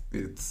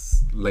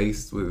it's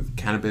laced with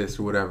cannabis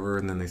or whatever,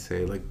 and then they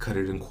say like cut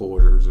it in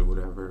quarters or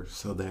whatever.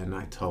 So then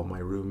I tell my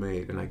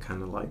roommate, and I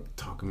kind of like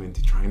talk him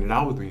into trying it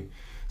out with me.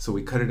 So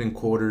we cut it in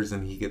quarters,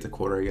 and he gets a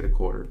quarter, I get a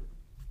quarter.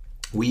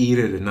 We eat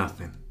it and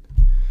nothing,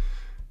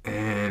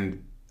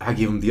 and I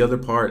give him the other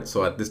part.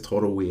 So at this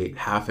total, we ate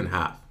half and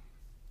half.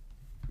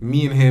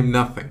 Me and him,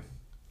 nothing.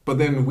 But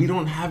then we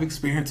don't have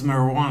experience in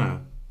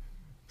marijuana,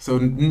 so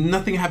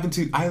nothing happened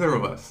to either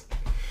of us.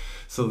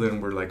 So then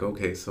we're like,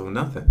 okay, so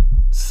nothing.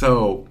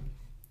 So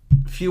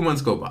a few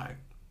months go by,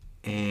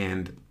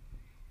 and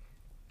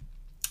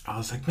I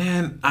was like,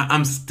 man,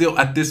 I'm still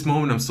at this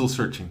moment. I'm still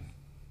searching.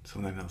 So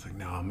then I was like,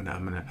 no, I'm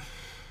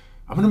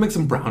gonna make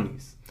some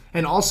brownies.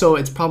 And also,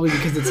 it's probably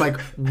because it's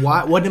like,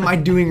 what am I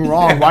doing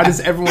wrong? Why does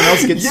everyone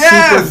else get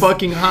super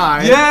fucking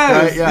high?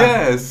 Yes, right?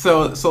 yes.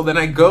 So then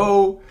I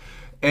go,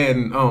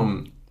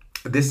 and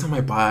this time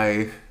I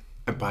buy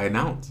an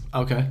ounce.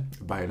 Okay.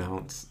 I buy an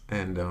ounce,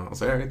 and I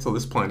was like, all right, so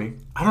this plenty.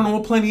 I don't know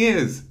what plenty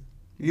is.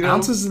 You know,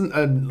 ounce is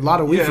a lot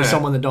of weed for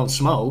someone that don't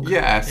smoke.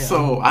 Yeah.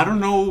 So I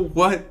don't know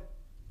what.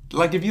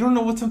 Like, if you don't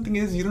know what something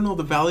is, you don't know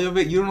the value of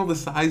it, you don't know the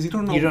size, you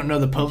don't know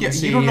the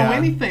potency. You don't know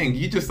anything.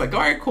 You just like, all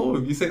right, cool.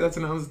 If you say that's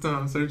an ounce, it's an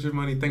ounce. Search your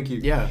money. Thank you.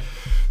 Yeah.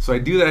 So I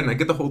do that, and I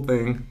get the whole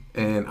thing,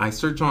 and I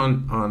search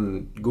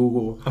on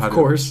Google. Of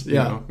course, you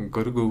know,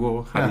 go to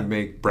Google, how to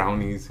make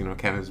brownies,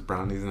 cannabis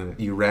brownies, and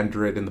you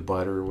render it in the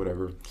butter or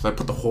whatever. So I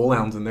put the whole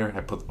ounce in there. I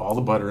put all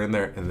the butter in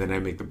there, and then I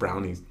make the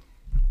brownies.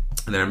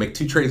 And then I make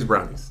 2 trays of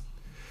brownies.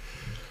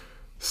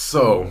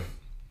 So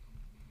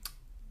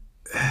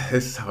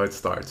this is how it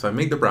starts. So I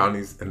make the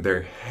brownies, and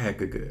they're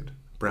hecka good.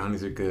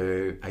 Brownies are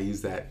good. I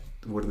use that,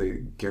 what are they,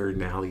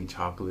 Garinelli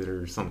chocolate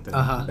or something,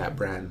 that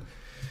brand.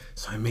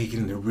 So I make it,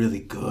 and they're really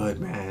good,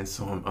 man.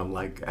 So I'm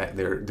like,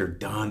 they're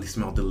done. They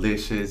smell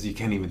delicious. You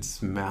can't even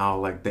smell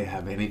like they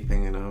have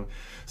anything in them.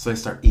 So I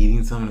start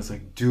eating some, and it's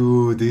like,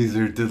 dude, these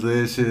are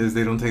delicious.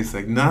 They don't taste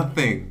like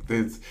nothing.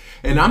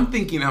 And I'm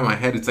thinking in my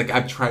head, it's like,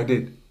 I've tried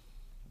it a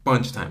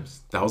bunch of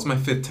times. That was my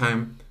 5th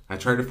time. I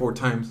tried it 4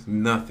 times.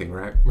 Nothing,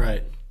 right?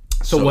 Right.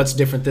 So what's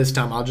different this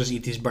time? I'll just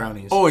eat these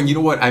brownies. Oh, and you know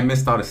what? I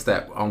missed out a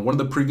step. On one of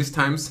the previous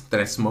times that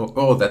I smoked,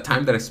 that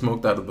time that I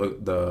smoked out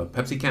of the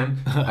Pepsi can,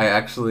 I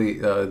actually,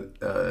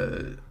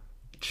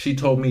 she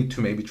told me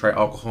to maybe try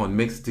alcohol and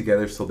mix it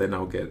together so then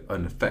I'll get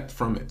an effect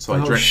from it. So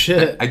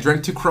I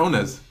drank 2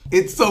 Coronas.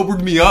 It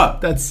sobered me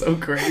up. That's so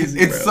crazy,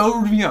 It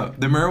sobered me up.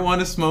 The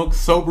marijuana smoke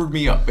sobered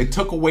me up. It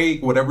took away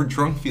whatever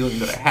drunk feeling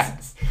that I had.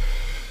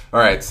 All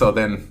right, so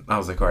then I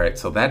was like, all right,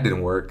 so that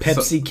didn't work.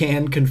 Pepsi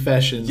can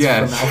confessions from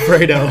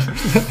Alfredo.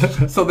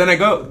 So then I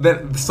go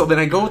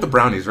with the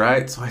brownies,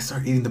 right? So I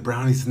start eating the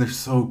brownies, and they're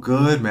so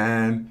good,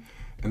 man.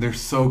 And they're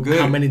so good.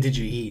 How many did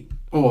you eat?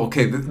 Oh,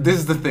 okay. This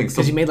is the thing.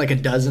 Because you made like a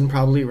dozen,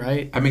 probably,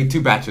 right? I made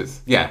 2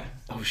 batches. Yeah.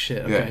 Oh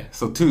shit. Okay. Yeah.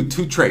 So two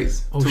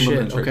trays. Oh 2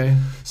 shit. trays. Okay.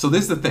 So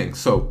this is the thing.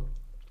 So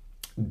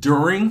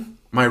during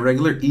my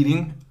regular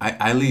eating,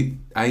 I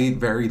eat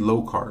very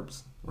low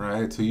carbs.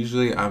 Right, so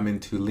usually I'm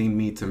into lean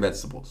meats and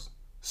vegetables.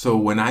 So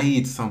when I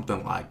eat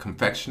something like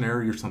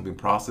confectionery or something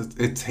processed,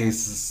 it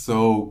tastes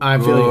so good. I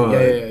feel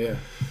you. Yeah.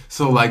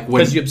 So like when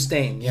because you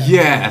abstain. Yeah.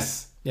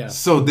 Yes. Yeah.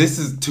 So this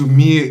is, to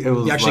me, it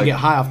was you actually get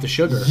high off the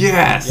sugar.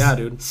 Yes. Yeah,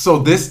 dude. So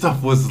this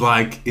stuff was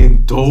like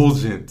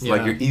indulgent. Yeah.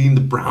 Like you're eating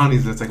the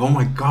brownies. It's like, oh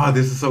my God,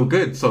 this is so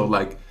good. So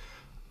like,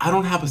 I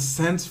don't have a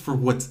sense for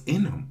what's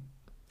in them,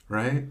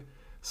 right?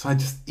 So I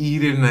just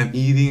eat it, and I'm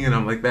eating, and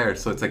I'm like there.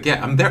 So it's like,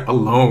 yeah, I'm there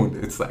alone.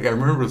 It's like, I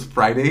remember it was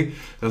Friday.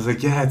 I was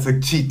like, yeah, it's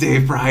like cheat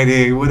day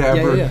Friday,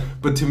 whatever. Yeah.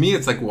 But to me,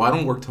 it's like, well, I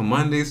don't work till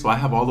Monday, so I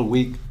have all the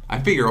week. I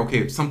figure,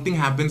 okay, if something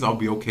happens, I'll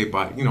be okay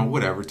by,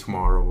 whatever,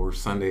 tomorrow or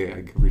Sunday,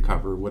 I can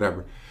recover,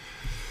 whatever.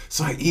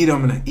 So I eat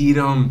them,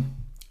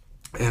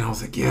 and I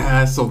was like,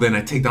 yeah. So then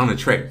I take down a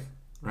tray,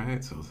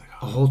 right? So I was like,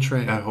 a whole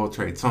tray. A whole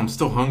tray. So I'm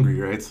still hungry,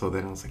 right? So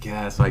then I was like,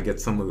 yeah. So I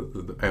get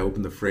I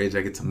open the fridge,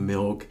 I get some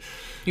milk.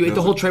 You ate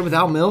the whole tray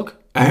without milk?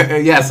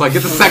 Yeah, so I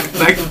get the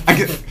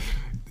second.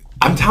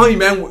 I'm telling you,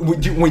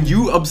 man, when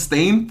you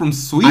abstain from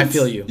sweets, I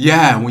feel you.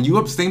 Yeah, when you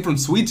abstain from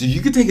sweets,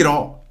 you could take it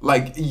all.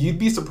 Like, you'd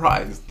be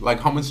surprised, like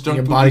how much junk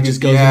your food body you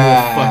just goes into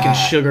a fucking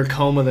sugar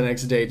coma the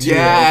next day too.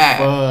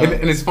 Yeah,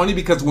 and it's funny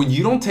because when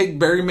you don't take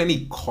very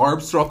many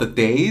carbs throughout the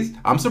days,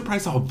 I'm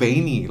surprised how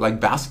veiny, like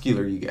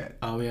vascular, you get.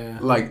 Oh yeah.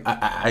 Like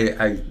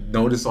I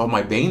noticed all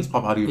my veins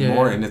pop out even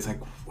more, and it's like,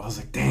 I was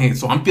like, dang.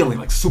 So I'm feeling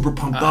like super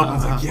pumped up. I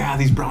was like, yeah,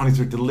 these brownies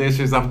are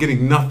delicious. I'm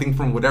getting nothing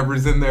from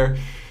whatever's in there.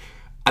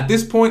 At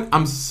this point,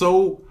 I'm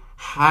so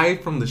high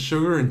from the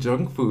sugar and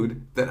junk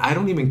food that I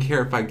don't even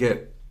care if I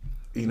get,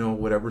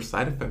 whatever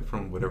side effect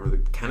from whatever the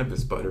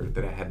cannabis butter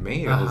that I had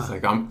made. I was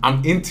like, I'm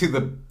into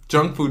the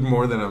junk food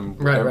more than I'm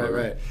whatever.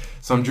 Right.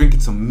 So I'm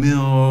drinking some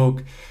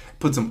milk,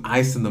 put some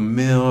ice in the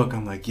milk.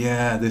 I'm like,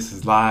 yeah, this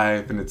is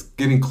life. And it's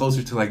getting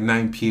closer to like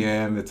 9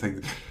 p.m. It's like,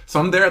 so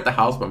I'm there at the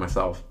house by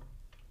myself.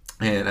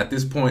 And at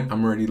this point,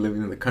 I'm already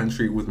living in the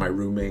country with my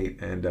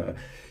roommate. And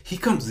he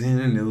comes in,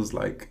 and it was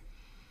like,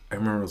 I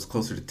remember it was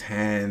closer to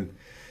 10.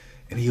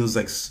 And he was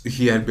like,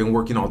 he had been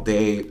working all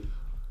day.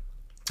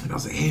 And I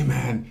was like, hey,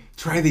 man,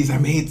 try these. I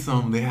made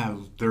some.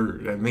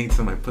 I made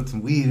some. I put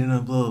some weed in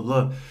them, blah,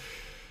 blah, blah.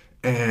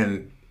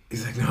 And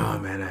he's like, no,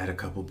 man, I had a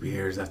couple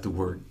beers. I have to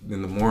work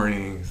in the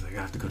morning. He's like,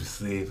 I have to go to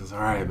sleep. I was like,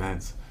 all right, man,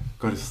 so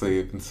go to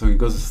sleep. And so he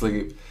goes to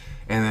sleep.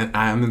 And then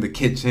I'm in the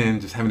kitchen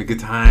just having a good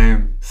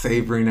time,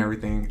 savoring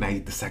everything. And I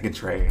eat the second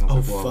tray. And I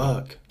was like, well,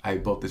 fuck. I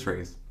ate both the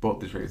trays.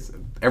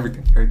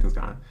 Everything's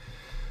gone.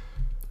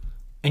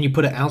 And you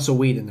put an ounce of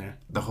weed in there?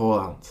 The whole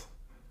ounce.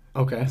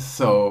 Okay.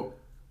 So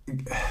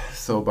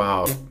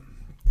about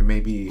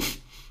maybe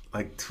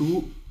like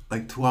two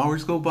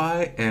hours go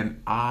by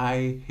and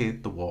I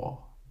hit the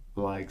wall.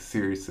 Like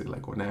seriously,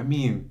 like when I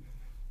mean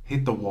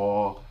hit the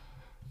wall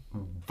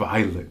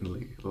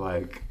violently.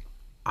 Like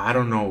I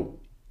don't know.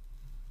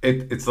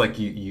 It's like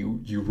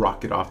you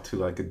rocket off to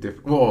like a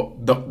different. Well,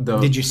 the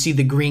Did you see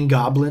the Green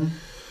Goblin?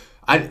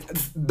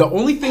 The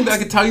only thing that I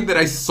could tell you that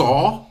I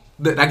saw,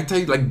 that I can tell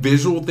you like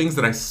visual things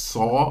that I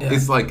saw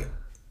is like,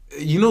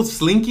 you know,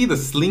 Slinky, the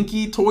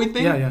Slinky toy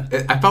thing. Yeah.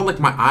 I felt like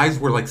my eyes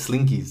were like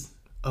Slinkies.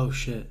 Oh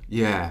shit.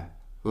 Yeah,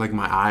 like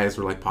my eyes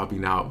were like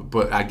popping out,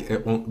 but I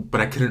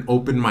couldn't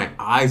open my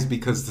eyes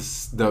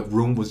because the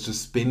room was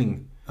just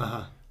spinning.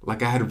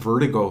 Like I had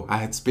vertigo. I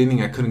had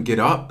spinning. I couldn't get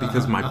up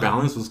because my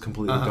balance was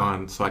completely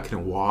gone, so I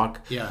couldn't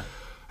walk. Yeah.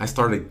 I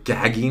started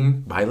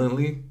gagging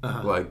violently,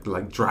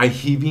 like dry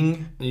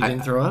heaving. You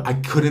didn't throw up? I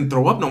couldn't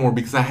throw up no more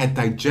because I had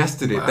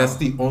digested it. Wow. That's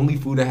the only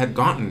food I had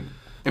gotten.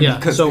 And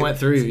because so it went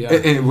through you,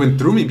 it went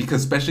through me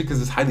because especially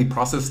because it's highly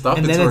processed stuff.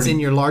 And then it's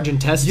in your large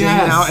intestine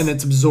now, and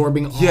it's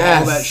absorbing all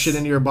that shit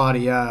into your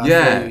body.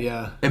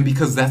 Yeah. And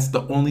because that's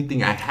the only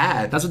thing I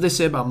had. That's what they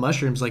say about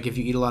mushrooms. Like if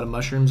you eat a lot of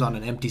mushrooms on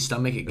an empty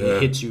stomach, it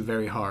hits you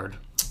very hard.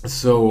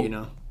 So, you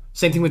know,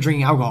 same thing with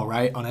drinking alcohol,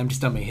 right? On an empty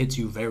stomach, it hits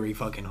you very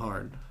fucking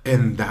hard.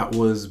 And that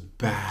was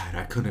bad.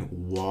 I couldn't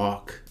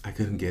walk. I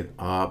couldn't get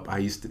up. I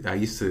used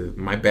to.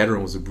 My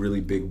bedroom was a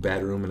really big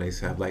bedroom, and I used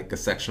to have like a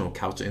sectional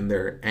couch in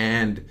there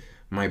and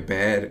my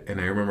bed.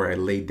 And I remember I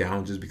laid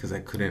down just because I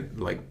couldn't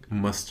like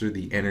muster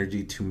the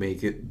energy to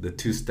make it the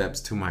 2 steps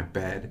to my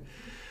bed.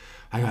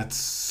 I got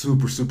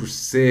super, super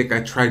sick.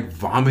 I tried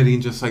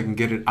vomiting just so I can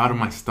get it out of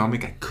my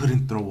stomach. I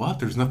couldn't throw up.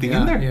 There's nothing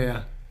in there.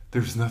 Yeah.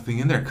 There's nothing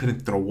in there. I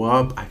couldn't throw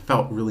up. I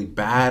felt really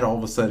bad. All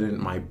of a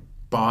sudden, my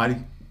body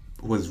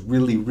was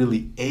really,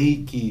 really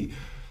achy.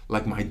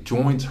 Like my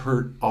joints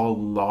hurt a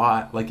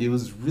lot. Like it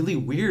was really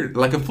weird.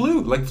 Like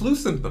flu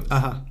symptoms.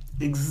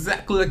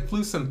 Exactly like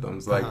flu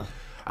symptoms. Like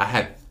I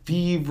had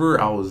fever.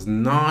 I was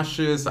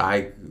nauseous.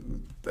 I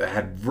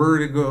had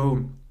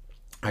vertigo.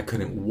 I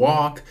couldn't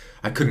walk.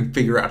 I couldn't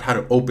figure out how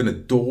to open a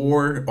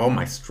door. All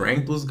my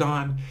strength was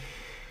gone.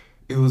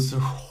 It was a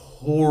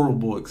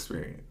horrible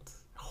experience.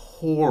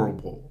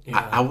 Horrible.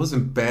 Yeah. I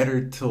wasn't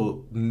better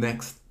till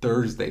next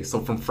Thursday.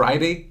 So from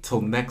Friday till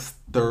next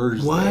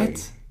Thursday.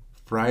 What?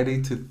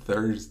 Friday to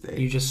Thursday.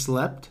 You just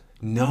slept?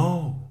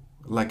 No.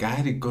 Like I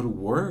had to go to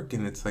work,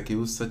 and it's like it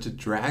was such a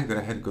drag that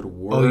I had to go to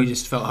work. Oh, you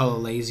just felt hella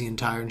lazy and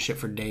tired and shit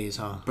for days,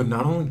 huh? But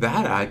not only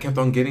that, I kept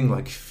on getting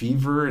like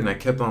fever, and I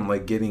kept on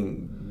like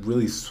getting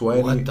really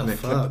sweaty. What the and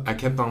fuck? I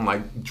kept on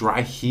like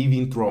dry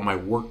heaving throughout my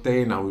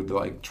workday, and I would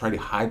like try to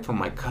hide from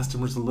my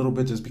customers a little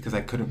bit just because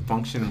I couldn't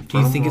function in front of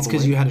them. Do you think it's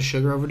because you had a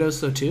sugar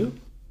overdose though too?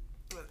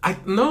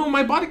 No,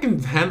 my body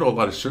can handle a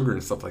lot of sugar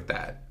and stuff like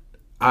that.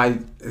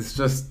 It's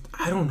just,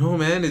 I don't know,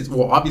 man.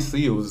 Well,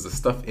 obviously it was the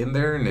stuff in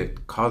there and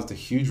it caused a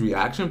huge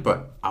reaction,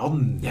 but I'll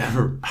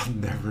never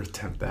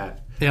attempt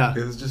that. Yeah.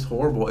 It was just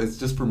horrible. It's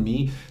just for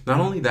me, not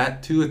only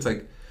that too, it's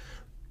like,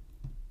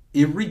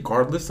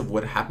 irregardless of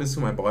what happens to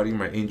my body,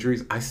 my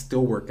injuries, I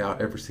still work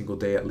out every single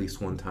day at least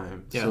one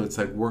time. Yeah. So it's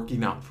like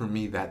working out for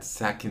me that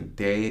second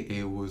day,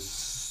 it was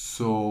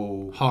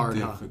so hard,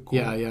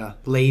 difficult. Huh? Yeah.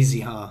 Lazy,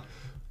 huh?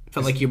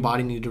 Felt like your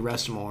body needed to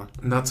rest more.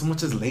 Not so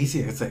much as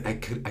lazy. It's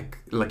like I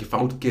like if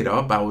I would get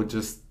up, I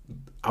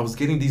was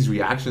getting these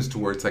reactions to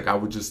where it's like I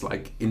would just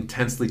like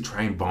intensely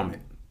try and vomit,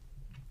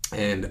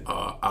 and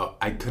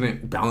I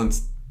couldn't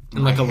balance.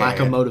 And like a lack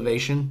of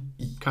motivation,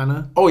 kind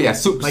of. Oh yeah,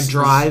 super, like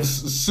drive.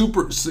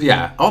 Super,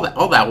 yeah.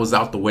 All that was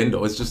out the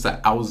window. It's just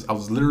that I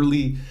was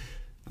literally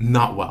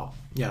not well.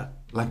 Yeah.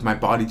 Like my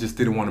body just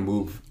didn't want to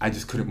move. I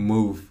just couldn't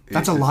move.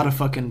 That's a lot of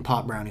fucking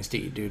pot brownies to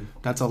eat, dude.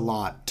 That's a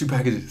lot. 2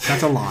 packages.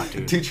 That's a lot,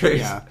 dude. 2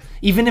 trays. Yeah.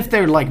 Even if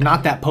they're like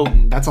not that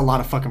potent, that's a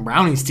lot of fucking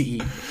brownies to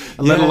eat.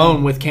 Let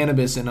alone with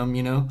cannabis in them,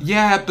 you know?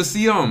 Yeah, but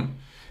see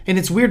And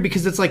it's weird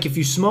because it's like if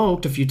you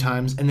smoked a few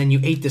times and then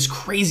you ate this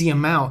crazy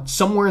amount,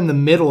 somewhere in the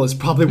middle is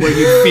probably where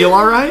you feel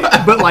all right.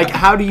 But like,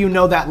 how do you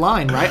know that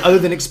line, right? Other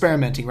than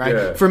experimenting, right?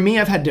 Yeah. For me,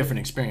 I've had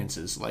different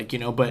experiences, like, you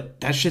know, but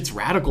that shit's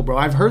radical, bro.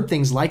 I've heard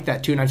things like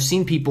that too. And I've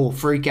seen people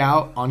freak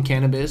out on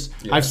cannabis.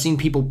 Yeah. I've seen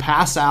people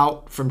pass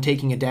out from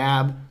taking a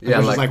dab, which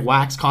is like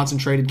wax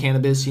concentrated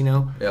cannabis, you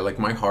know? Yeah, like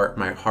my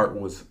heart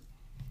was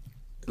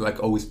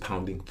like always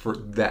pounding for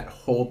that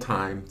whole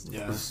time.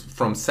 Yeah.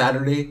 From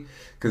Saturday.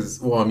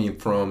 Because, well, I mean,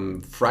 from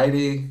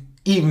Friday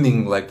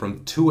evening, like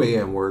from 2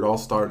 a.m. where it all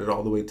started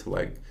all the way to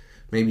like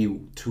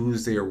maybe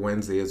Tuesday or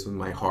Wednesday is when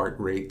my heart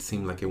rate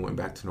seemed like it went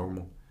back to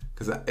normal.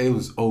 because it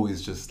was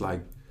always just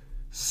like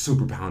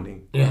super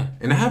pounding. Yeah.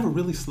 And I have a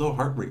really slow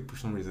heart rate for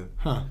some reason.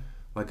 Huh.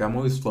 Like I'm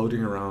always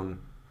floating around,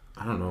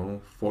 I don't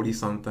know, 40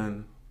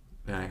 something.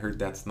 And I heard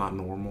that's not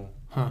normal.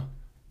 Huh.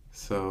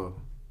 So,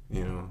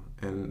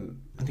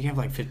 and I think I have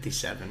like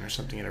 57 or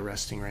something at a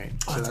resting rate.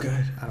 Oh, So that's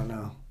good. I don't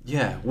know.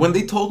 Yeah, when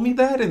they told me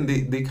that, and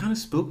they kind of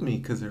spooked me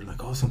because they're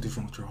like, "Oh, something's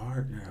wrong with your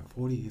heart. You're at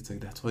 40." It's like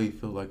that's why you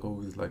feel like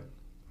always like.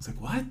 I was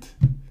like, "What?"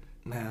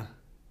 Nah.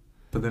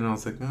 But then I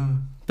was like, "No."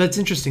 That's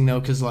interesting though,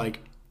 because like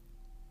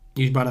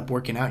you brought up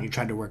working out, and you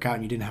tried to work out,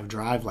 and you didn't have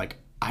drive. Like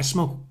I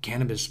smoke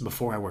cannabis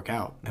before I work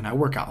out, and I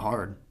work out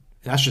hard.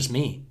 That's just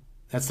me.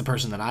 That's the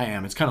person that I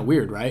am. It's kind of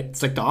weird, right?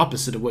 It's like the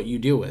opposite of what you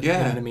deal with. Yeah,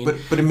 you know what I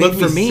mean? but it made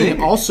for me, sick.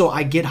 Also,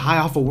 I get high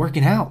off of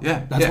working out.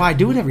 Yeah, that's why I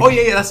do it every day. Oh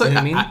yeah, that's what, you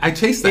know what I mean. I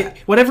chase that.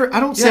 Whatever.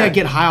 I don't say I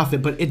get high off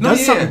it, but it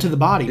does something to the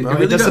body, bro. It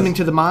really does does something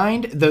to the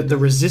mind. The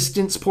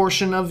resistance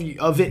portion of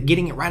it,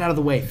 getting it right out of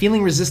the way,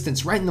 feeling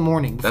resistance right in the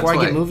morning before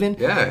I get moving.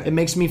 Yeah, it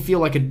makes me feel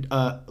like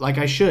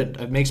I should.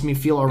 It makes me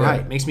feel all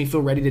right. It makes me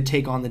feel ready to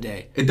take on the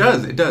day. It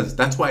does.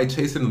 That's why I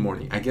chase it in the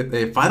morning.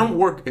 If I don't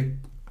work.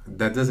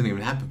 That doesn't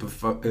even happen.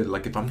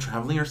 But if I'm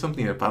traveling or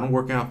something, if I don't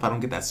work out, if I don't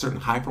get that certain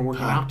high from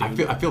working out,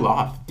 I feel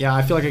off. Yeah,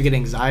 I feel like I get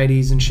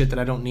anxieties and shit that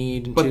I don't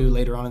need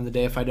later on in the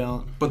day if I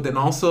don't. But then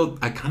also,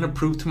 I kind of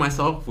proved to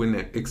myself when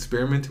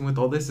experimenting with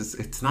all this,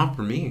 it's not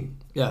for me.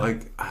 Yeah.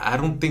 Like, I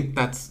don't think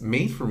that's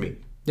made for me.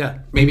 Yeah.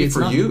 Maybe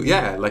for you,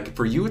 yeah. Like,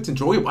 for you, it's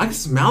enjoyable. I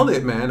smell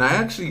it, man. I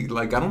actually,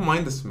 I don't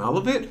mind the smell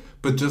of it,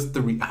 but just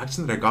the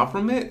reaction that I got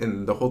from it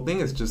and the whole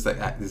thing is just like,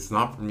 it's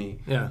not for me.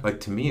 Yeah.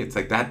 Like, to me, it's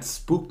like, that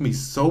spooked me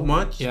so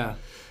much. Yeah.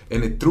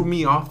 And it threw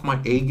me off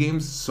my A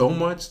games so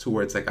much to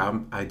where it's like,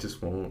 I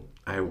just won't.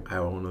 I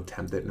won't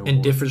attempt it no more.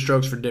 And different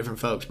strokes for different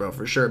folks, bro,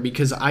 for sure.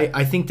 Because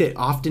I think that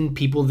often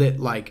people that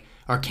like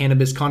are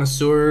cannabis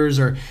connoisseurs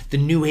or the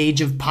new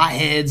age of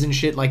potheads and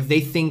shit, like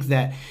they think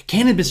that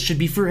cannabis should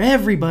be for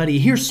everybody.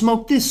 Here,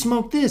 smoke this.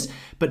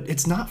 But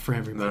it's not for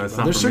everybody. No, it's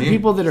bro. not There's for certain me.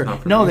 people that It's are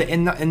not for me.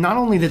 and not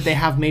only that they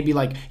have maybe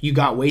like you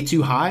got way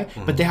too high,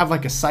 but they have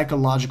like a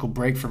psychological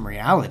break from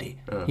reality.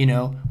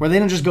 Where they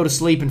don't just go to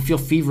sleep and feel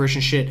feverish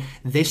and shit.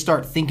 They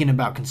start thinking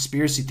about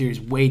conspiracy theories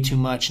way too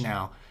much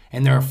now.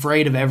 And they're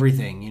afraid of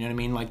everything. You know what I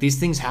mean? Like, these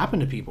things happen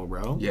to people,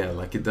 bro. Yeah,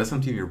 like, it does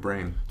something to your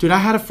brain. Dude, I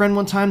had a friend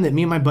one time that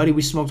me and my buddy,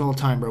 we smoked all the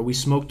time, bro. We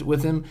smoked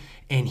with him,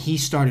 and he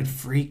started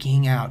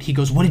freaking out. He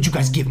goes, "What did you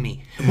guys give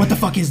me? What the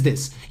fuck is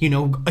this?"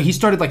 He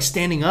started, like,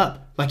 standing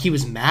up. Like, he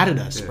was mad at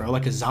us, bro.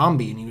 Like a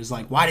zombie. And he was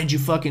like, "Why did you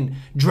fucking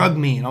drug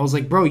me?" And I was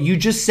like, "Bro, you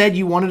just said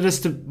you wanted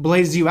us to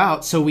blaze you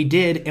out, so we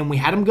did, and we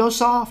had him go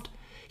soft."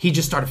 He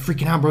just started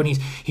freaking out, bro, and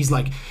he's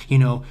like,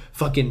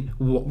 fucking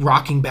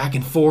rocking back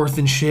and forth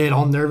and shit,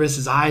 all nervous,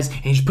 his eyes,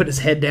 and he's putting his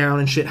head down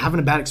and shit, having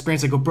a bad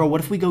experience. I go, "Bro,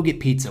 what if we go get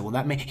pizza? Will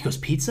that make..." He goes,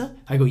 "Pizza?"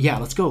 I go, "Yeah,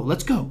 let's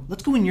go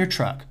in your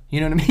truck." You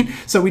know what I mean?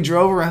 So we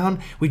drove around,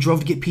 we drove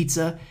to get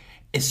pizza.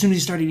 As soon as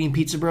he started eating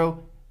pizza,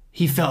 bro,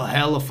 he felt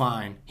hella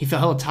fine. He felt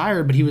hella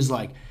tired, but he was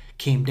like,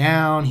 came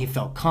down, he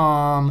felt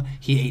calm,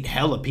 he ate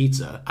hella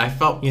pizza. I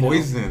felt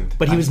poisoned.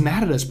 But he was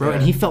mad at us, bro,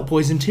 and he felt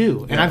poisoned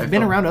too. And I've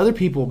been around other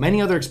people,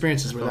 many other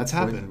experiences where that's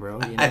happened,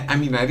 bro. I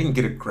mean, I didn't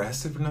get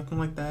aggressive or nothing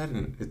like that,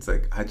 and it's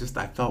like, I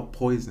felt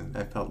poisoned.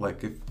 I felt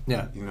like if,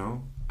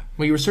 Well,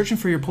 you were searching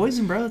for your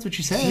poison, bro. That's what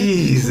you said.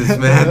 Jesus,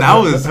 man, that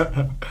was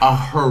a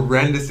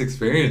horrendous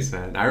experience,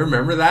 man. I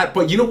remember that.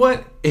 But you know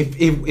what?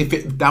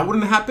 If that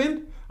wouldn't have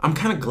happened, I'm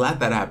kind of glad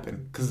that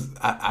happened, because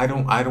I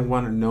don't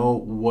want to know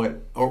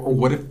what or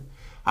what if,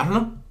 I don't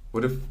know.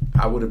 What if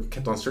I would have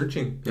kept on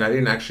searching and I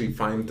didn't actually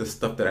find the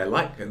stuff that I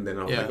like? And then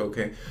I was like,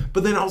 okay.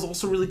 But then I was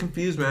also really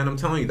confused, man. I'm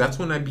telling you, that's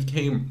when I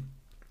became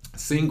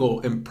single.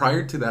 And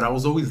prior to that, I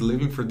was always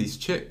living for these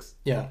chicks.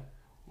 Yeah.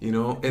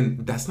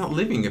 And that's not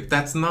living. If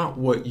that's not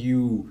what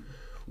you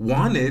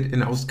wanted,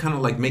 and I was kind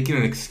of like making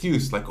an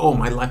excuse, like, oh,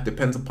 my life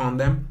depends upon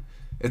them.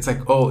 It's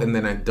like, oh, and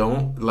then I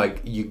don't.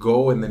 Like, you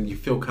go and then you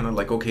feel kind of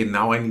like, okay,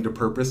 now I need a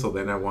purpose. So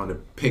then I want to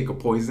pick a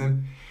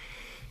poison.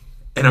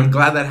 And I'm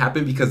glad that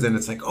happened, because then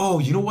it's like, oh,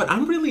 you know what?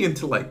 I'm really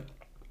into, like,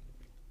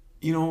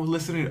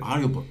 listening to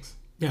audiobooks.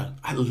 Yeah.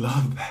 I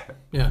love that.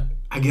 Yeah.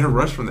 I get a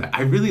rush from that.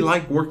 I really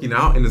like working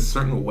out in a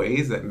certain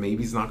ways that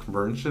maybe is not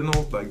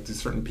conventional, like to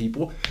certain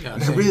people. Yeah,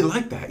 and I really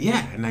like that.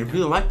 Yeah. And I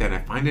really like that. And I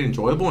find it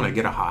enjoyable, and I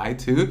get a high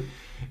too.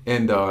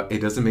 And it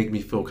doesn't make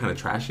me feel kind of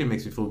trashy. It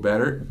makes me feel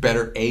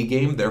better A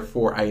game.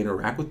 Therefore, I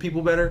interact with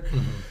people better.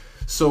 Mm-hmm.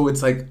 So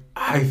it's like,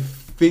 I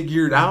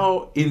figured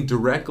out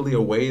indirectly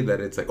a way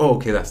that it's like, oh,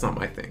 okay, that's not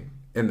my thing.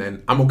 And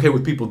then I'm okay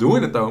with people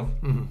doing it though.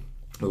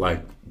 Mm-hmm.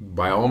 Like,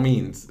 by all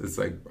means, it's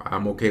like,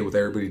 I'm okay with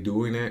everybody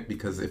doing it,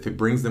 because if it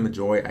brings them a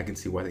joy, I can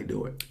see why they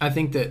do it. I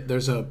think that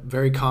there's a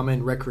very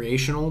common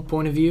recreational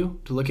point of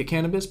view to look at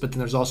cannabis, but then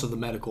there's also the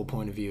medical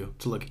point of view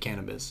to look at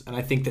cannabis. And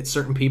I think that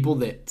certain people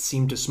that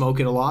seem to smoke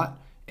it a lot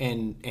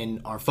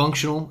and are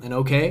functional and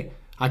okay,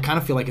 I kind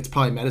of feel like it's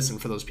probably medicine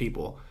for those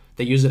people.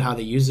 They use it how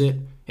they use it.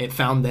 It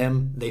found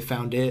them. They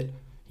found it,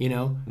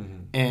 Mm-hmm.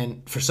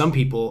 And for some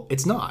people,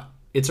 it's not.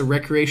 It's a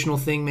recreational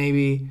thing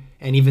maybe,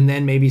 and even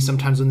then maybe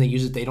sometimes when they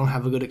use it they don't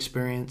have a good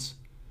experience,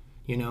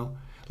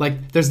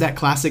 Like, there's that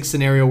classic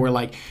scenario where,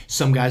 like,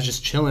 some guy's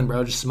just chilling,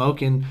 bro, just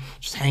smoking,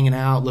 just hanging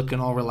out,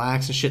 looking all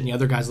relaxed and shit. And the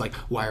other guy's like,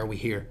 why are we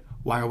here?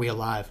 Why are we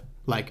alive?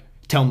 Like,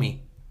 tell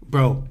me.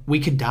 Bro, we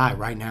could die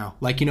right now.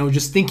 Like, you know,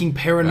 just thinking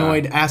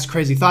paranoid, ass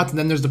crazy thoughts. And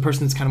then there's the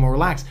person that's kind of more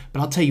relaxed. But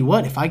I'll tell you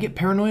what, if I get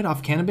paranoid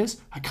off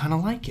cannabis, I kind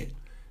of like it.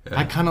 Yeah.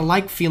 I kind of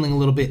like feeling a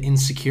little bit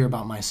insecure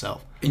about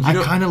myself. I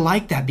kind of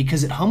like that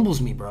because it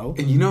humbles me, bro.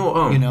 And you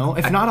know,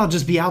 if not, I'll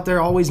just be out there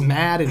always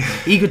mad and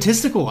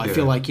egotistical. I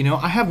feel like, you know,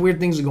 I have weird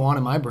things that go on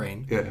in my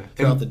brain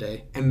throughout the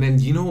day. And then,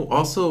 you know,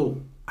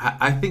 also,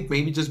 I think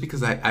maybe just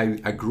because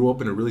I grew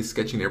up in a really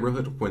sketchy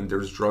neighborhood when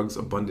there's drugs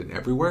abundant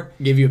everywhere.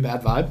 Gave you a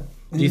bad vibe,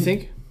 do you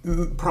think?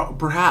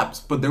 Perhaps,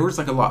 but there was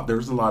a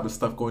lot of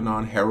stuff going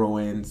on.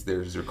 Heroines,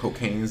 there's your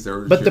cocaines,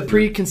 But the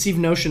preconceived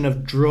notion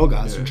of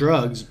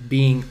drugs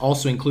being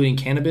also including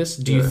cannabis,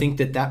 do you think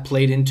that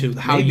played into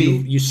how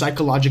you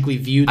psychologically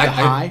viewed the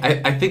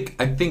high? I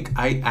think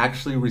I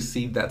actually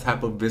received that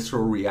type of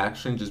visceral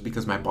reaction just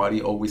because my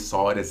body always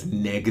saw it as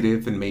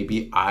negative, and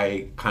maybe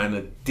I kind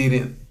of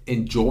didn't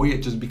enjoy it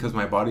just because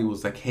my body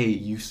was like, hey,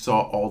 you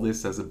saw all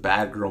this as a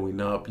bad growing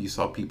up. You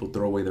saw people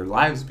throw away their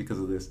lives because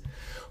of this.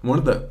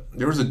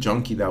 There was a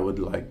junkie that would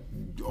like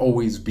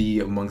always be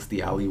amongst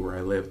the alley where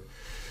I lived.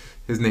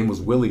 His name was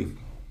Willie,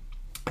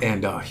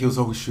 and he was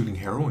always shooting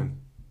heroin.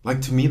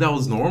 Like, to me, that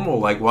was normal.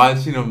 Like,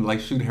 watch, you know, like,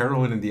 shoot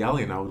heroin in the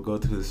alley, and I would go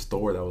to the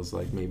store that was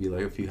like maybe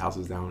like a few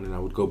houses down, and I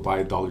would go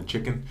buy $1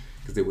 chicken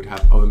because they would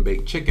have oven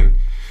baked chicken.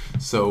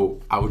 So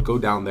I would go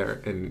down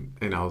there and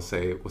I'll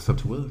say, what's up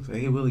to Willie? Say,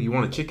 hey, Willie, you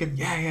want a chicken?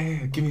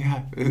 Yeah, give me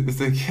half. It's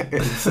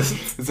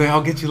like,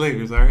 I'll get you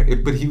later. It's all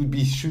right. But he would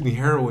be shooting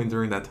heroin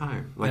during that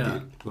time.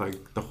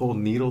 Like the whole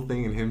needle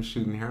thing and him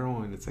shooting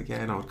heroin. It's like,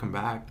 and I would come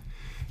back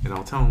and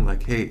I'll tell him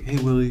like, hey,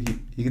 Willie,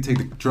 you can take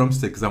the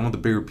drumstick because I want the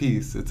bigger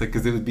piece. It's like,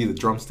 because it would be the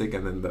drumstick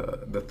and then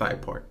the thigh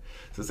part.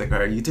 So it's like, all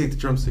right, you take the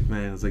drumstick,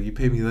 man. It's like, you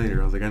pay me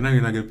later. I was like, I know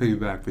you're not going to pay me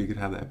back, but you can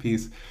have that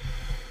piece.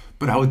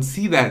 But I would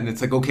see that and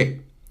it's like,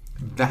 okay,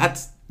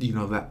 that's, you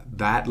know,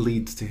 that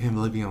leads to him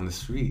living on the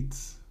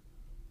streets.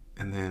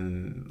 And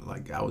then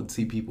like I would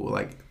see people,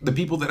 like the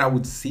people that I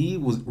would see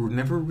were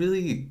never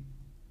really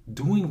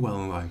doing well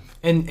in life.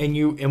 And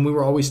we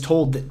were always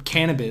told that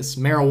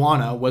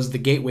marijuana was the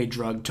gateway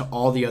drug to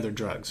all the other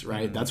drugs,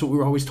 right? Mm-hmm. That's what we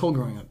were always told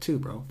growing up too,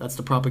 bro. That's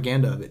the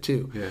propaganda of it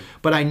too. Yeah.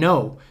 But I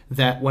know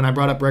that when I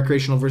brought up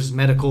recreational versus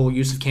medical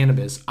use of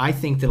cannabis, I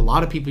think that a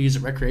lot of people use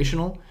it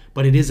recreational,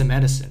 but it is a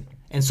medicine.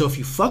 And so if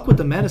you fuck with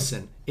the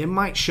medicine, it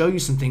might show you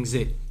some things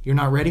that you're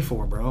not ready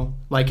for, bro.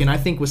 Like, and I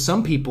think with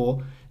some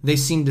people, they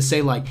seem to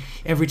say, like,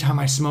 every time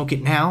I smoke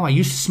it now, I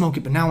used to smoke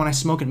it, but now when I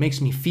smoke it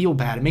makes me feel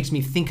bad. It makes me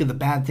think of the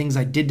bad things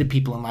I did to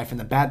people in life and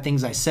the bad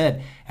things I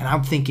said. And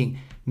I'm thinking,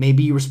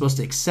 maybe you were supposed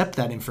to accept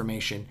that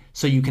information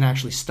so you can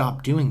actually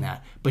stop doing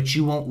that. But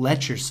you won't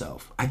let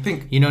yourself. I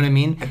think... You know what I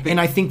mean?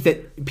 I think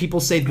that people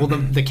say, well,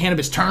 the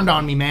cannabis turned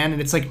on me, man. And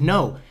it's like,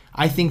 no.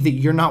 I think that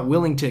you're not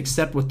willing to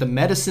accept what the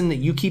medicine that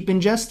you keep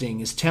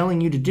ingesting is telling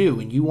you to do,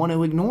 and you want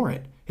to ignore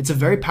it. It's a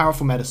very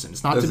powerful medicine.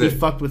 It's not to be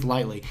fucked with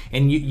lightly.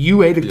 And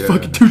you ate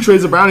fucking 2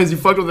 trays of brownies. You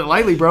fucked with it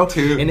lightly, bro.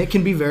 And it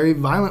can be very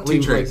violently.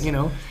 2 trays. Like, you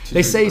know,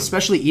 they say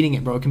especially eating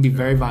it, bro, it can be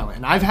very violent.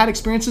 And I've had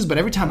experiences, but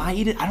every time I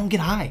eat it, I don't get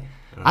high.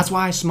 That's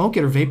why I smoke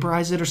it or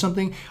vaporize it or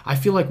something. I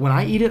feel like when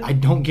I eat it, I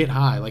don't get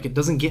high. Like, it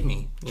doesn't get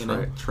me.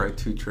 Try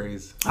 2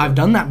 trays. I've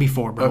done that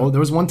before, bro. There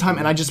was one time,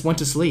 and I just went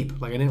to sleep.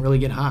 Like, I didn't really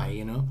get high,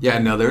 you know? Yeah,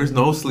 no, there's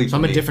no sleep so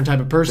for me. I'm a different type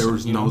of person. There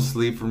was no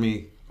sleep for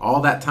me.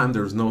 All that time,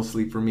 there was no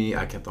sleep for me.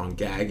 I kept on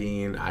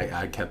gagging.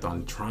 I kept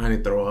on trying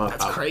to throw up.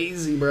 That's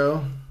crazy,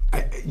 bro.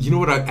 You know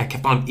what? I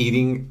kept on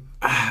eating.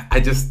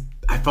 I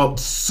felt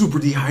super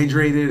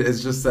dehydrated.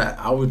 It's just that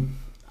I would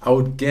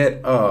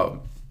get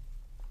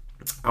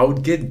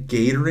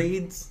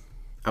Gatorades.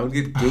 I would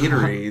get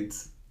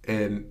Gatorades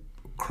and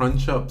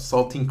crunch up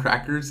saltine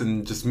crackers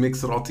and just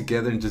mix it all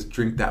together and just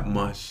drink that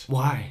mush.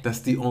 Why?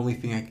 That's the only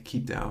thing I could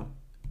keep down.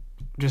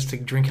 Just to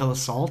drink hella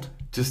salt?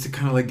 Just to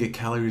kind of like get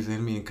calories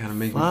in me and kind of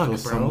make me feel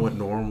somewhat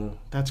normal.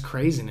 That's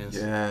craziness.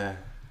 Yeah.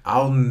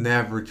 I'll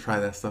never try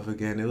that stuff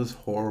again. It was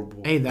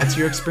horrible. Hey, that's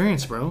your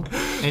experience, bro.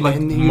 And, like,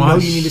 and you know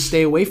you need to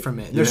stay away from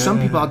it. There's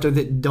some people out there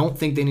that don't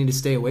think they need to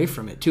stay away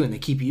from it, too, and they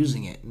keep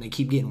using it, and they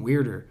keep getting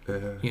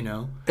weirder, you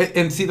know?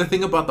 And see, the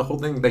thing about the whole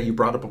thing that you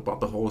brought up about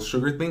the whole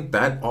sugar thing,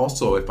 that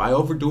also, if I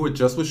overdo it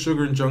just with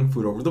sugar and junk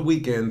food over the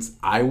weekends,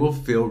 I will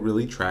feel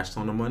really trashed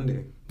on a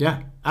Monday.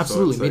 Yeah,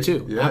 absolutely. So me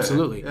too. Yeah,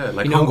 absolutely. Yeah,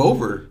 like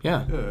hungover.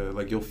 Yeah.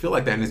 Like you'll feel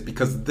like that, and it's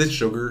because of this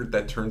sugar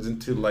that turns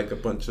into like a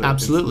bunch of...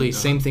 Absolutely.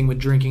 Same thing with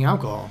drinking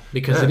alcohol,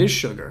 because it is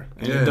sugar.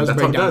 And it does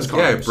break down carbs.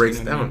 Yeah, it breaks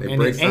down.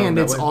 And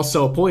it's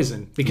also a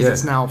poison, because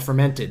it's now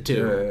fermented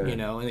too. You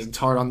know, and it's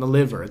hard on the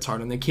liver. It's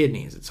hard on the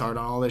kidneys. It's hard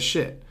on all this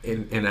shit.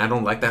 And I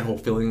don't like that whole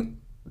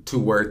feeling to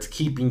where it's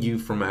keeping you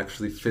from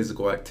actually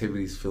physical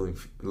activities feeling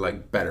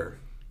like better.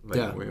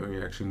 Like when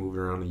you're actually moving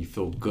around and you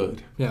feel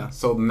good. Yeah.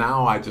 So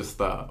now I just,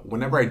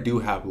 whenever I do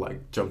have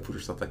like junk food or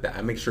stuff like that,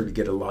 I make sure to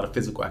get a lot of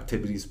physical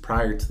activities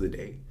prior to the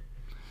day.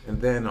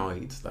 and then I'll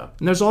eat stuff.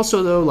 And there's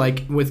also, though,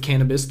 like with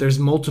cannabis, there's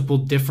multiple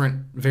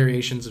different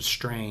variations of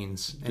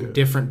strains and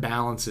different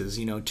balances,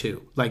 you know,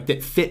 too. Like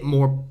that fit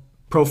more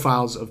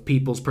profiles of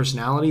people's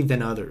personality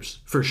than others,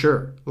 for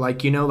sure.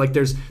 Like, you know, like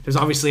there's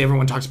obviously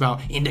everyone talks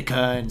about indica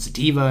and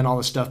sativa and all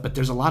this stuff, but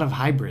there's a lot of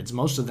hybrids.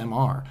 Most of them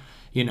are.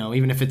 You know,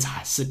 even if it's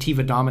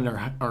sativa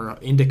dominant or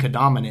indica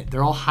dominant,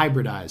 they're all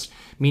hybridized,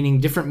 meaning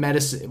different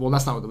medicine. Well,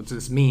 that's not what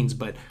this means,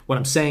 but what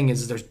I'm saying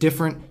is there's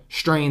different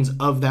strains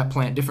of that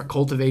plant, different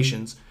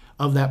cultivations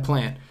of that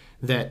plant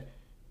that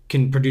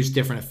can produce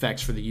different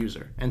effects for the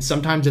user. And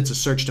sometimes it's a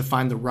search to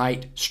find the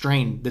right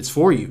strain that's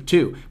for you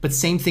too. But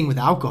same thing with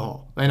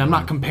alcohol. And I'm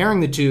not comparing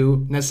the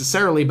two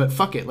necessarily, but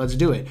fuck it, let's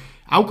do it.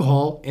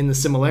 Alcohol, in the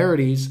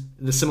similarities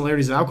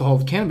of alcohol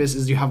with cannabis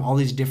is you have all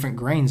these different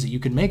grains that you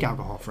can make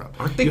alcohol from.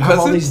 Aren't they you cousins?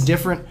 have all these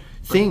different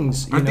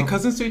things. Aren't they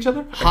cousins to each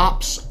other?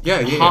 Hops.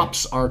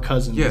 Hops are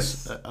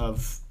cousins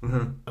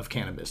of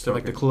cannabis. They're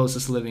like the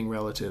closest living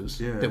relatives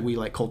that we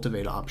like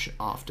cultivate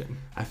often.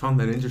 I found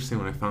that interesting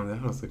when I found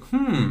that. I was like,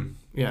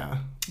 Yeah,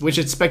 which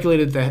it's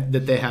speculated that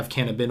they have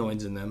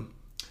cannabinoids in them.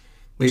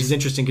 Which is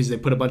interesting because they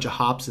put a bunch of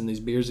hops in these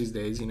beers these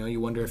days. You know, you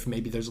wonder if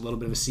maybe there's a little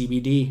bit of a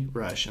CBD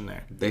rush in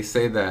there. They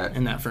say that.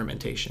 In that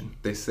fermentation.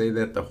 They say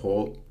that the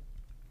whole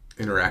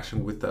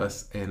interaction with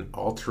us and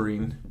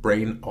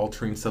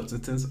brain-altering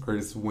substances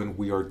is when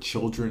we are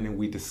children and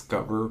we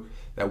discover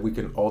that we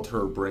can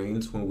alter our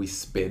brains when we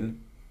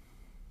spin.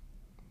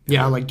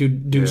 Yeah, like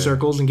do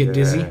circles and get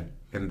dizzy.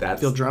 And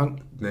that's... Feel drunk.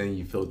 Then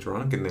you feel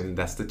drunk, and then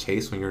that's the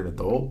chase when you're an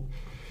adult.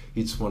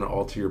 You just want to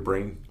alter your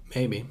brain.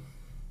 Maybe.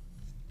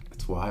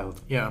 It's wild.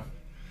 Yeah.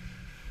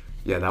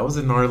 Yeah, that was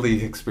a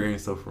gnarly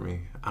experience though for me.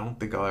 I don't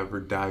think I'll ever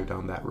dive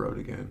down that road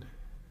again.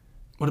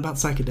 What about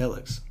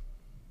psychedelics?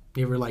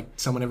 You ever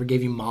someone ever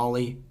gave you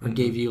Molly or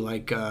gave you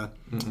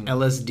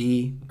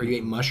LSD or you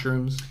ate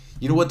mushrooms?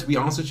 You know what? To be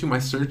honest with you, my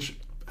search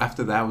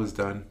after that was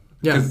done.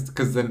 Yeah.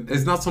 Because then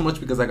it's not so much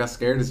because I got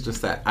scared. It's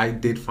just that I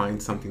did find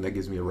something that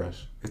gives me a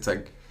rush. It's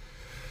like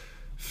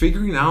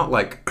figuring out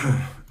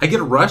I get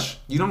a rush,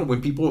 you know,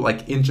 when people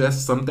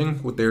ingest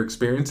something with their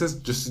experiences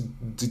just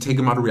to take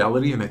them out of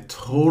reality, and I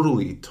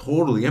totally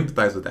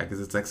empathize with that because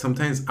it's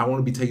sometimes I want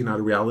to be taken out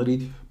of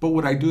reality, but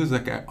what I do is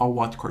I'll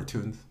watch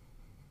cartoons,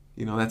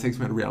 you know, that takes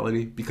me out of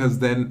reality because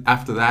then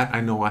after that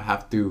I know I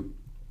have to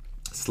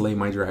slay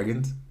my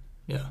dragons.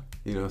 Yeah.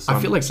 You know, so I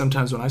feel like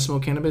sometimes when I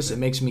smoke cannabis, it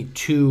makes me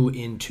too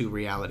into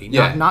reality,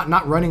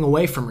 not running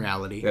away from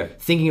reality,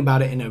 thinking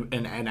about it in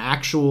an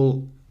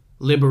actual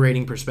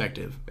liberating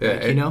perspective.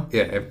 You know?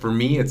 Yeah, and for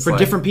me, it's for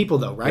different people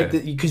though, right?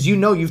 Because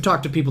you've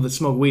talked to people that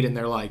smoke weed and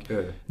they're like,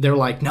 no,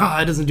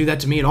 it doesn't do that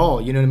to me at all.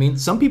 You know what I mean?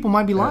 Some people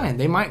might be lying.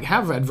 They might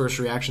have adverse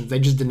reactions. They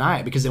just deny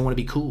it because they want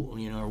to be cool,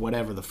 you know, or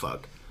whatever the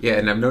fuck. Yeah,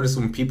 and I've noticed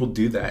when people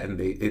do that and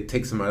it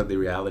takes them out of the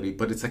reality,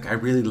 but it's I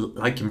really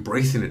like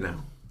embracing it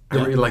now. I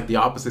really like the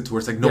opposite to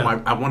where it's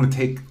I want to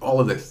take all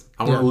of this.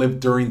 I want to live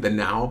during the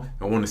now.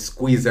 I want to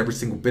squeeze every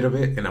single bit of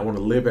it, and I want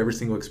to live every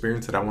single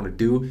experience that I want to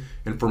do,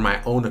 and for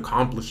my own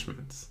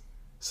accomplishments.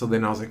 So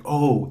then I was like,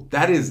 oh,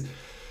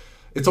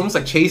 it's almost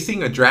like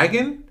chasing a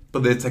dragon,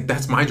 but it's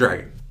that's my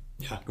dragon.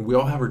 Yeah. And we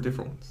all have our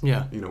different ones.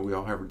 Yeah. You know, we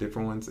all have our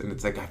different ones, and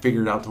it's I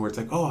figured out to where it's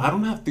oh, I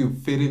don't have to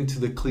fit into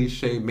the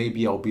cliche,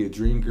 maybe I'll be a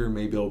drinker,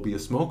 maybe I'll be a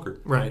smoker.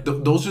 Right.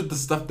 Those are the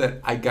stuff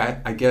that I got,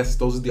 I guess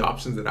those are the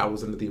options that I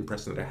was under the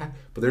impression that I had.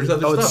 But there's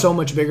other stuff. Oh, it's so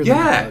much bigger than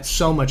that. It's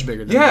so much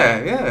bigger than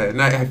that. Yeah.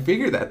 And I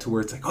figured that to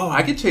where it's oh,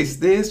 I could chase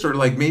this, or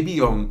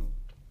maybe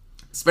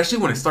especially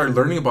when I started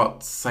learning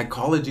about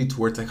psychology to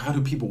where it's how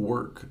do people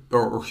work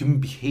or human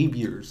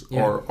behaviors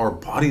or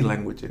body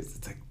languages.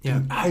 It's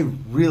dude, I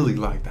really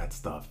like that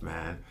stuff,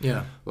 man.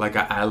 Yeah.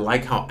 I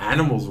like how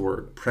animals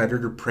work,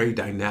 predator-prey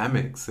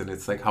dynamics, and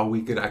it's how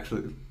we could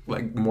actually,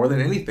 more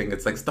than anything,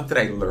 it's stuff that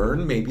I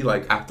learn maybe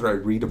after I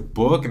read a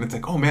book, and it's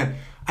oh man,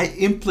 I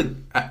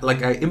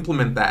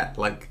implement that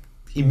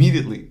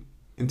immediately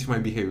into my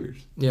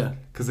behaviors. Yeah.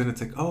 Because then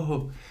it's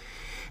oh.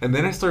 And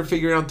then I started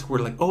figuring out to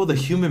where the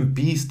human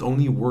beast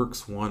only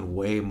works one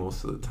way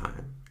most of the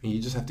time. And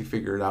you just have to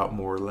figure it out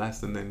more or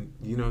less. And then,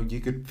 you know, you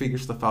could figure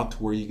stuff out to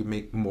where you can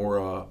make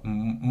more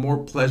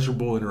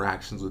pleasurable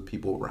interactions with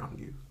people around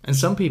you. And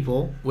some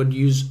people would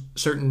use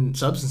certain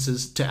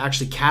substances to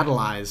actually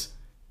catalyze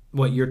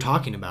what you're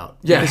talking about.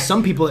 Yeah. Because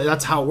some people,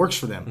 that's how it works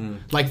for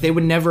them. They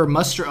would never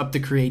muster up the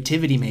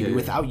creativity maybe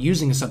without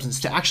using a substance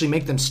to actually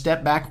make them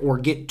step back or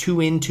get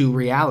too into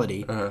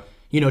reality,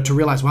 you know, to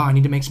realize, wow, I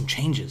need to make some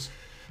changes.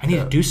 I need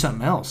to do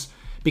something else,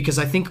 because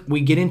I think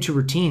we get into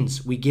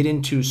routines, we get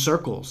into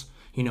circles,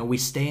 you know, we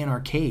stay in our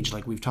cage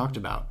like we've talked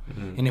about.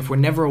 And if we're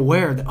never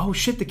aware that, oh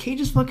shit, the cage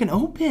is fucking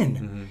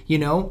open, you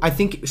know, I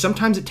think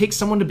sometimes it takes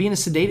someone to be in a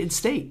sedated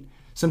state.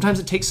 Sometimes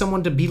it takes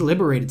someone to be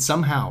liberated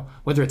somehow,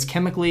 whether it's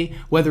chemically,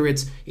 whether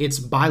it's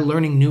by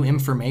learning new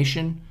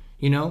information,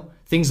 you know,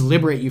 things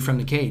liberate you from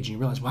the cage and you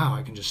realize, wow,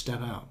 I can just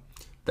step out.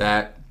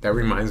 That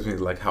reminds me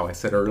how I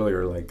said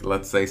earlier,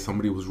 let's say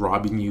somebody was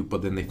robbing you,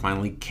 but then they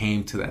finally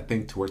came to that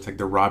thing to where it's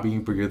they're robbing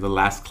you, but you're the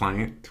last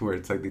client, to where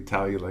it's they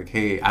tell you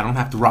hey, I don't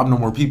have to rob no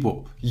more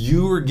people.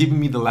 You are giving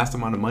me the last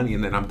amount of money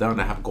and then I'm done.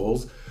 I have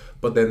goals.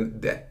 But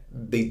then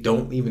they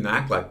don't even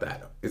act like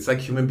that. It's like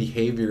human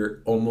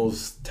behavior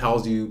almost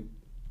tells you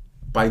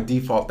by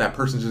default that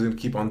person's just going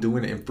to keep on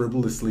doing it and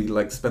frivolously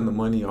like spend the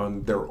money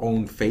on their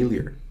own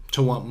failure.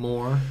 To want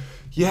more?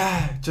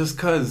 Yeah, just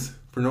cause.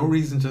 For no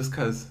reason, just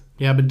cause.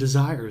 Yeah, but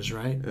desires,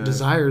 right? Yeah.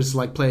 Desires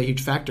like play a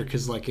huge factor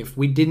because like if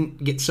we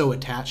didn't get so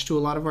attached to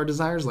a lot of our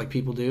desires like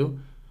people do,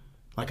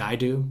 like I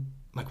do,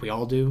 like we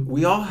all do.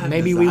 We all have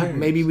desires.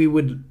 Maybe we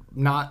would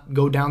not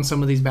go down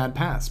some of these bad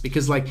paths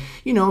because like,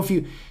 you know, if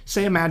you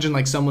say imagine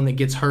like someone that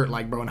gets hurt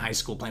like bro in high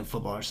school playing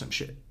football or some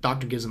shit,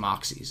 doctor gives them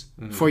oxys.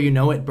 Before you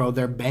know it, bro,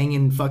 they're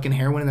banging fucking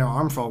heroin in their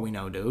arm for all we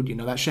know, dude. You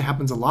know, that shit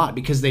happens a lot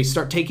because they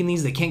start taking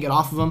these, they can't get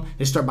off of them,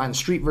 they start buying the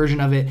street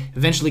version of it,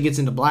 eventually gets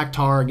into black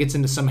tar, gets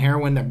into some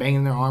heroin, they're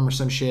banging their arm or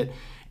some shit,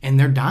 and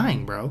they're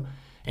dying, bro.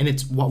 And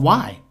it's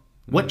why?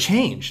 What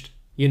changed?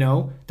 You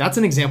know, that's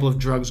an example of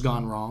drugs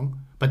gone wrong.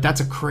 But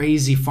that's a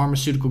crazy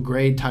pharmaceutical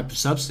grade type of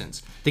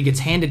substance that gets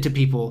handed to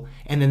people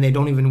and then they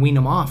don't even wean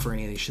them off or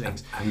any of these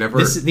things.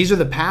 These are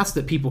the paths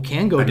that people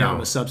can go down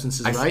with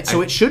substances, right?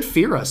 So it should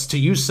fear us to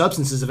use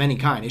substances of any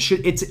kind.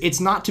 It's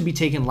not to be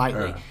taken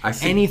lightly.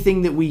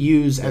 Anything that we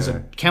use as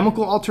a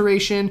chemical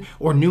alteration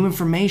or new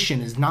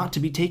information is not to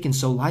be taken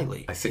so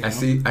lightly. I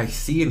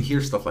see and hear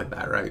stuff like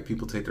that, right?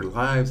 People take their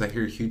lives. I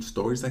hear huge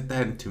stories like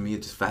that, and to me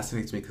it just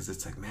fascinates me because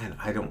it's like, man,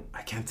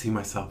 I can't see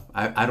myself.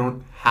 I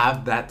don't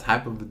have that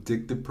type of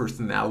addictive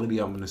personality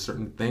on a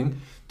certain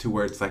thing to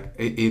where it's like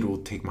it will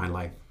take my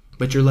life.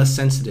 But you're less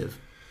sensitive.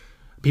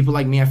 People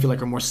like me, I feel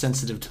like, are more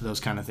sensitive to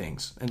those kind of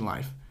things in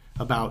life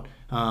about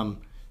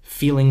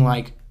feeling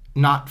like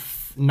not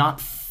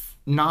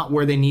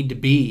where they need to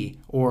be,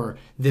 or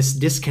this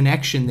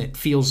disconnection that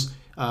feels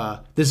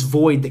this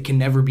void that can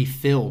never be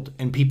filled,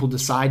 and people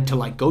decide to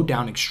like go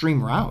down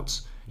extreme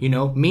routes. You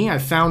know, me, I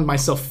found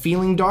myself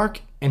feeling dark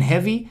and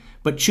heavy,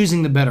 but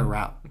choosing the better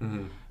route.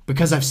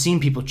 Because I've seen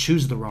people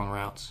choose the wrong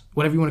routes,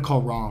 whatever you want to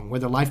call wrong, where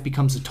their life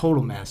becomes a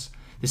total mess.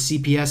 The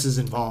CPS is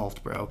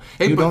involved, bro.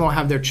 You don't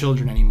have their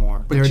children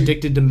anymore. They're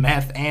addicted to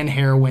meth and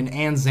heroin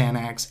and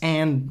Xanax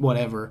and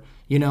whatever.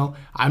 You know,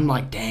 I'm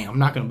like, dang, I'm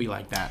not gonna be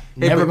like that.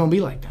 Never gonna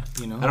be like that.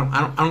 You know,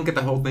 I don't get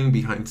the whole thing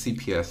behind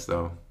CPS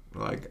though.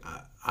 Like,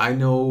 I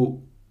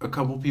know a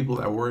couple people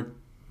that work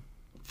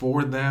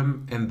for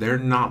them, and they're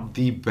not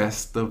the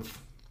best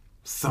of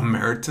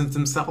Samaritans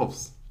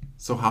themselves.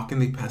 So how can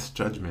they pass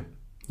judgment?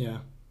 Yeah.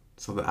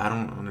 So that I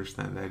don't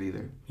understand that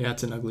either. Yeah,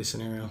 it's an ugly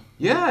scenario.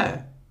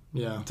 Yeah.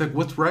 Yeah. It's like,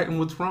 what's right and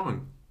what's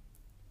wrong?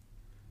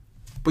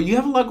 But you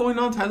have a lot going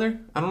on, Tyler.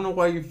 I don't know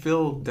why you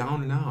feel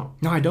down and out.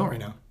 No, I don't right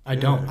now. I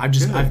don't.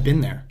 I've been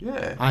there.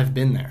 Yeah. I've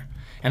been there.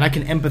 And I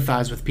can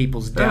empathize with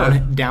people's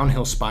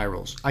downhill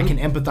spirals. I can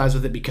empathize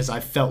with it because I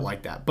felt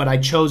like that. But I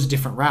chose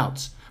different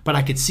routes. But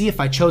I could see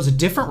if I chose a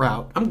different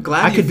route, I'm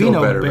glad you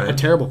feel better, man. A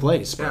terrible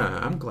place. Bro. Yeah,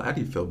 I'm glad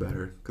you feel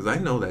better. Because I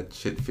know that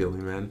shit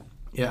feeling, man.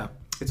 Yeah.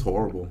 It's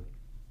horrible.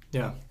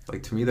 Yeah.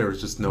 Like, to me, there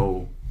was just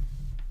no...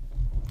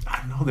 I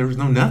don't know. There was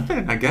no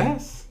nothing, I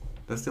guess.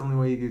 That's the only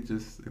way you could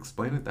just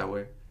explain it that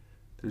way.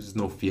 There's just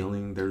no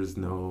feeling. There's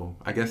no,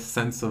 I guess,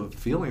 sense of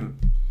feeling.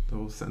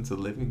 No sense of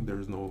living.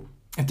 There's no...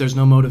 If there's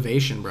no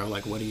motivation, bro,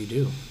 like, what do?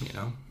 You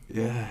know?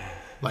 Yeah.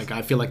 Like,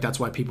 I feel like that's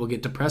why people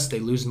get depressed. They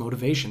lose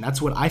motivation.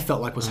 That's what I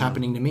felt like was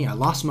happening to me. I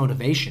lost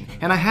motivation.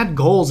 And I had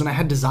goals and I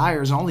had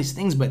desires and all these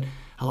things, but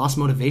I lost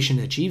motivation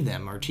to achieve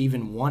them or to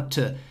even want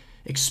to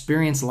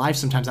experience life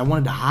sometimes. I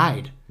wanted to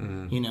hide,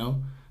 you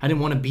know? I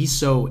didn't want to be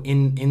so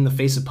in the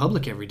face of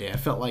public every day. I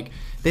felt like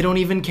they don't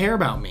even care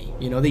about me.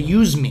 You know, they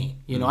use me.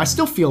 You know, I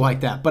still feel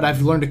like that, but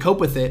I've learned to cope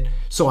with it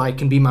so I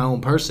can be my own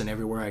person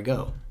everywhere I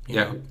go. You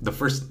know? The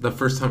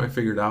first time I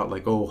figured out,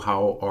 like, oh,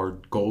 how are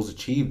goals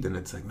achieved? And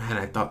it's like, man,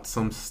 I thought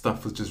some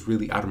stuff was just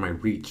really out of my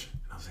reach.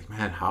 And I was like,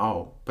 man,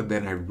 how? But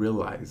then I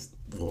realized,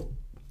 well,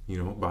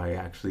 you know, by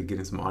actually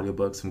getting some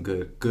audiobooks, some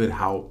good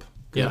help,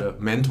 good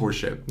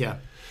mentorship. Yeah.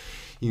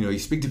 You know, you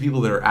speak to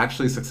people that are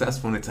actually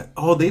successful, and it's like,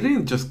 oh, they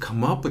didn't just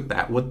come up with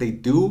that. What they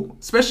do,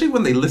 especially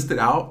when they list it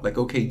out, like,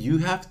 okay, you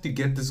have to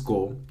get this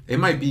goal. It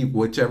might be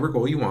whichever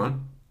goal you want,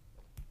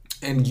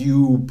 and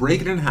you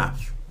break it in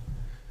half.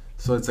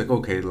 So it's like,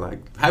 okay,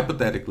 like,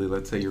 hypothetically,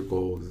 let's say your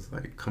goal is,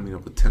 like, coming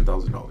up with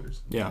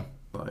 $10,000. Yeah.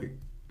 Like,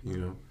 you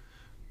know,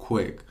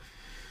 quick.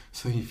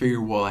 So you figure,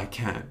 well, I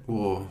can't.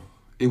 Well,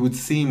 it would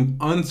seem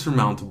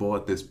unsurmountable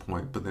at this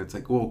point, but then it's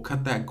like, well,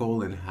 cut that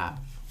goal in half.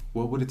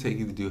 What would it take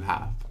you to do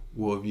half?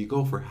 Well, if you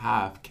go for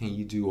half, can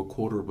you do a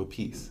quarter of a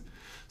piece?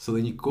 So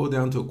then you go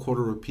down to a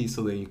quarter of a piece,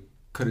 so then you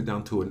cut it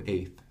down to an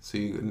eighth. So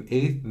an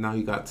eighth, now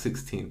you got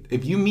 16th.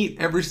 If you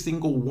meet every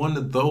single one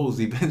of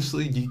those,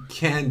 eventually you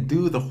can't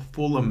do the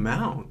full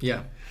amount.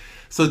 Yeah.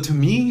 So to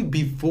me,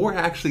 before I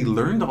actually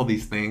learned all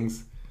these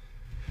things,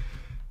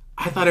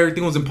 I thought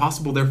everything was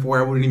impossible, therefore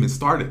I wouldn't even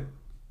start it.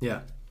 Yeah.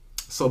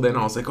 So then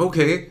I was like,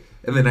 okay.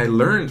 And then I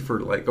learned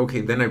for like,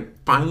 okay, then I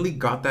finally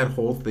got that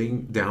whole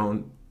thing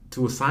down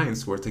to a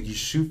science where it's like you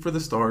shoot for the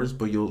stars,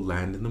 but you'll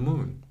land in the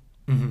moon.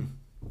 Mm-hmm.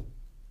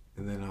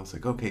 And then I was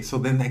like, okay, so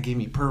then that gave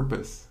me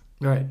purpose.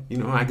 Right. You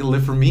know, I can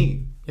live for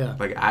me. Yeah.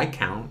 Like, I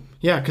count.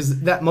 Yeah,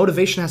 because that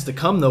motivation has to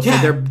come, though, for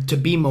there to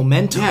be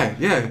momentum.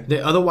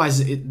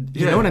 Otherwise,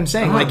 you know what I'm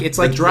saying? Like, it's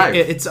like drive.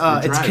 It's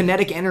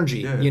kinetic energy.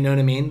 You know what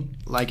I mean?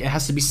 Like, it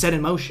has to be set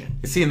in motion.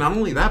 See, and not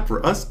only that,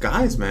 for us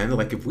guys, man,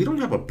 like, if we don't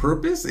have a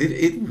purpose,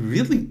 it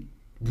really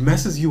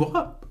messes you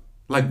up.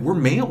 Like, we're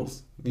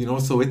males, you know,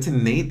 so it's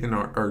innate in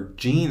our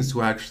genes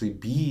to actually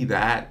be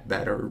that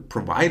are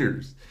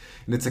providers.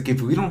 And it's like,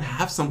 if we don't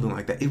have something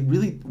like that, it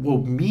really, well,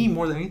 me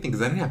more than anything,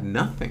 because I didn't have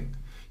nothing.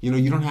 You know,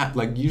 you don't have,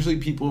 like, usually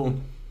people,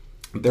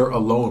 they're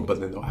alone, but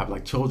then they'll have,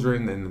 like,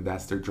 children, and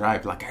that's their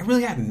drive. Like, I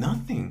really had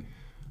nothing.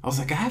 I was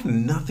like, I have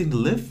nothing to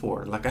live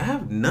for. Like, I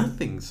have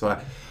nothing. So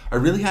I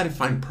really had to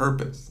find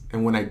purpose.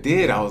 And when I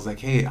did, I was like,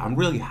 hey, I'm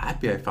really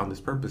happy I found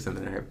this purpose. And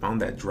then I found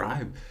that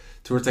drive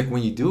to where it's like,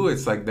 when you do it,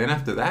 it's like, then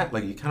after that,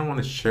 like, you kind of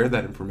want to share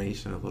that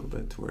information a little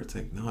bit to where it's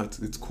like, no,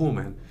 it's cool,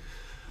 man.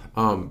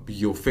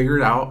 You'll figure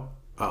it out.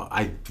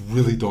 I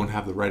really don't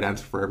have the right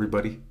answer for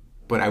everybody,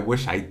 but I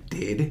wish I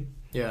did.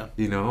 Yeah.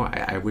 You know,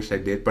 I wish I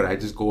did, but I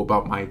just go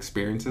about my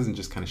experiences and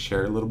just kind of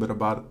share a little bit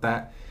about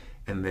that.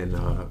 And then,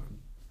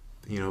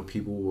 you know,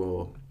 people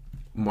will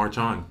march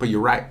on. But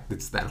you're right.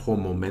 It's that whole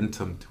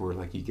momentum to where,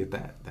 like, you get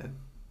that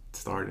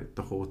started,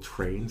 the whole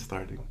train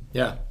starting.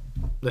 Yeah.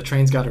 The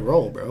train's got to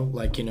roll, bro.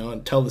 Like, you know,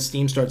 until the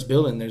steam starts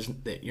building,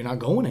 you're not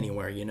going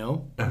anywhere, you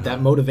know?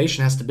 That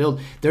motivation has to build.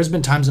 There's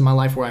been times in my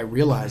life where I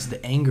realized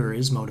that anger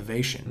is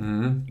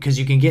motivation. Because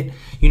you can get,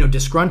 you know,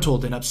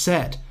 disgruntled and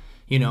upset,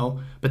 you know,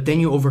 but then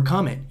you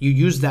overcome it. You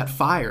use that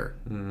fire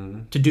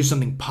to do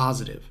something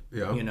positive,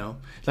 you know?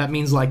 That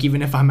means, like,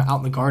 even if I'm out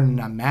in the garden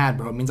and I'm mad,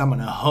 bro, it means I'm going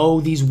to hoe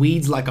these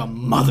weeds like a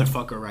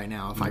motherfucker right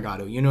now if I got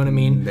to. You know what I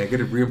mean?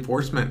 Negative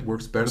reinforcement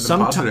works better than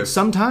positive.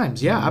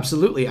 Sometimes, yeah,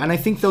 absolutely. And I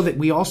think, though, that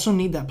we also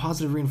need that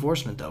positive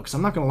reinforcement, though, because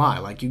I'm not going to lie.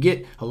 Like, you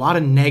get a lot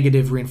of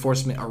negative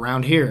reinforcement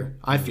around here,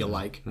 I feel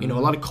like. You know, a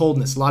lot of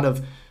coldness, a lot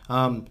of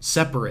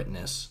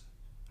separateness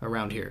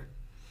around here.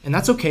 And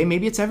that's okay.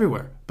 Maybe it's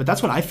everywhere. But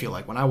that's what I feel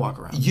like when I walk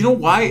around. You know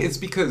why? It's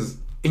because,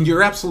 and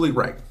you're absolutely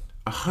right,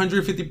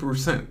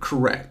 150%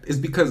 correct. It's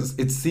because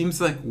it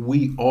seems like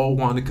we all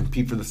want to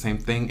compete for the same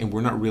thing, and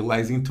we're not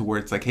realizing to where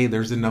it's like, hey,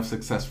 there's enough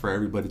success for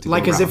everybody to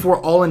like go as around. If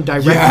we're all in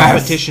direct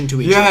competition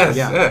to each other.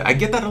 Yeah. I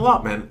get that a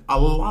lot, man. A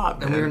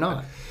lot, man. And we're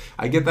not.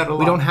 I get that a lot.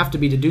 We don't have to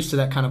be deduced to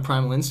that kind of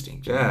primal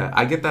instinct. Yeah,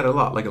 I get that a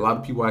lot. Like, a lot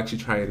of people actually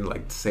try and,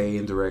 like, say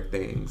indirect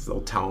things. They'll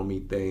tell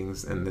me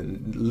things, and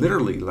then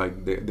literally,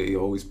 like, they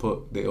always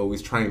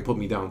try and put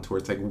me down to where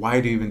it's like,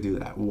 why do you even do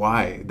that?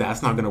 Why?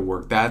 That's not gonna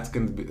work. That's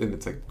gonna be, and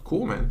it's like,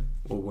 cool, man.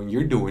 Well, when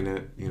you're doing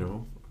it, you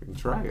know, you can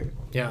try it.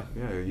 Yeah.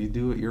 Yeah, you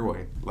do it your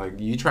way. Like,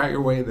 you try it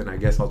your way, then I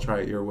guess I'll try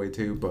it your way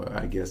too. But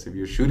I guess if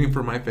you're shooting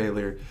for my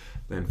failure,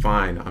 then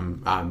fine.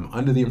 I'm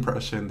under the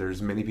impression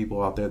there's many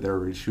people out there that are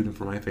already shooting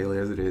for my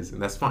failure as it is,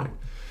 and that's fine,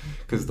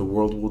 because the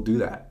world will do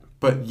that.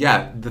 But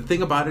yeah, the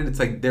thing about it, it's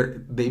like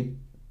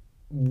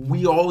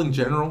we all in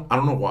general, I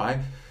don't know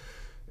why,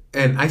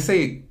 and I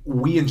say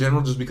we in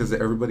general just because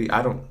everybody,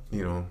 I don't,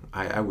 you know,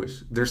 I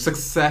wish their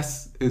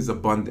success is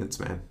abundance,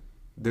 man.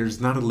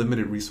 There's not a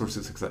limited resource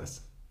of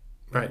success,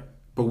 right?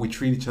 But we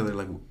treat each other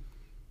like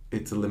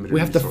it's a limited. We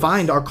have resource. to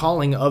find our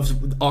calling of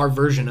our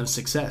version of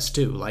success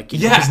too. Like, you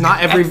know, because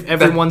not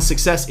everyone's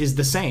success is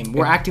the same.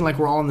 We're acting like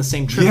we're all on the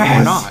same trip.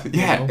 We're not.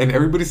 Yeah, you know? And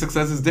everybody's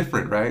success is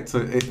different, right?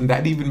 So and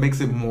that even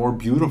makes it more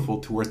beautiful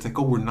to where it's like,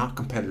 oh, we're not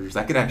competitors.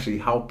 I could actually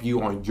help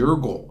you on your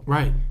goal,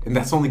 right? And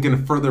that's only going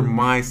to further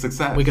my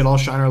success. We could all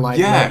shine our light.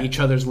 Let each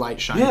other's light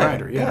shine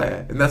brighter.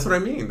 Yeah, and that's what I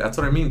mean. That's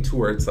what I mean to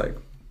where it's like,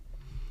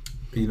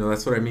 you know,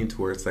 that's what I mean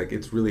to where it's like,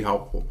 it's really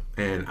helpful.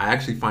 And I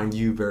actually find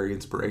you very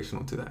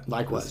inspirational to that.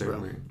 Likewise,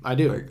 bro. I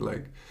do.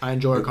 Like I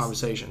enjoy our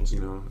conversations.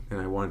 You know,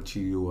 and I want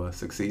you to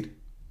succeed.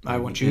 I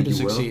want you to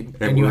succeed.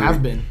 And you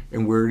have been.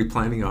 And we're already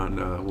planning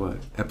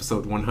on,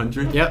 episode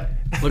 100? Yep.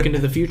 Look into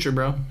the future,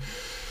 bro.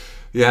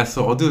 Yeah,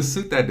 so I'll do a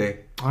suit that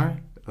day. All right.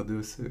 I'll do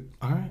a suit.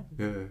 All right.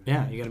 Yeah.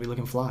 Yeah, you got to be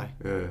looking fly.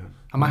 Yeah.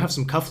 I might have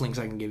some cufflinks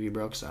I can give you,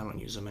 bro, because I don't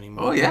use them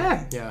anymore. Oh,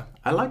 yeah. Yeah.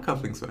 I like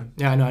cufflinks, man.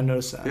 Yeah, I know. I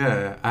noticed that.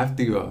 Yeah. I have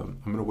to, I'm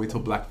going to wait till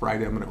Black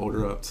Friday. I'm going to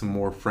order up some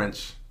more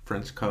French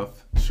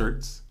cuff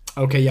shirts.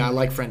 Okay, yeah, I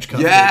like French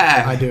cuffs.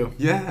 Yeah. I do.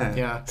 Yeah.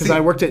 Yeah, because I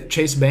worked at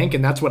Chase Bank,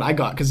 and that's what I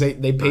got, because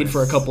they paid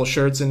for a couple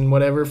shirts and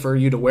whatever for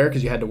you to wear,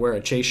 because you had to wear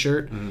a Chase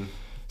shirt. Mm-hmm.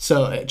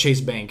 So, at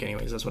Chase Bank,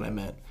 anyways, that's what I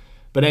meant.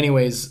 But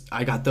anyways,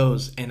 I got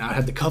those, and I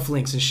had the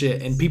cufflinks and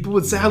shit, and people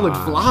would say I looked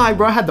fly,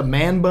 bro. I had the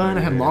man bun,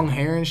 I had long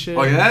hair and shit.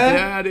 Oh yeah,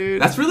 yeah, dude.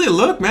 That's really a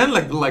look, man.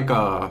 Like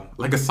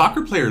a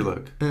soccer player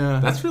look. Yeah,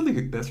 that's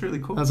really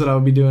cool. That's what I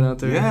would be doing out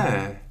there.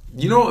 Yeah,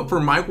 you know, for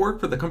my work,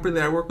 for the company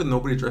that I work with,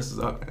 nobody dresses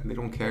up, and they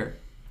don't care.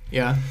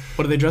 Yeah,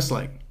 what do they dress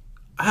like?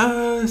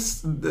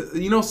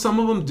 You know, some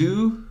of them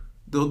do.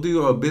 They'll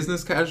do a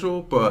business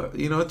casual, but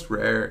you know, it's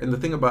rare. And the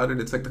thing about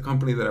it, it's like the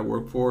company that I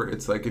work for.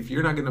 It's like if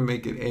you're not gonna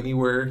make it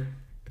anywhere.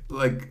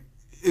 Like,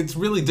 it's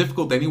really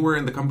difficult anywhere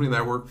in the company that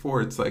I work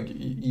for. It's like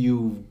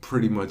you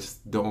pretty much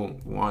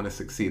don't want to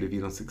succeed if you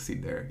don't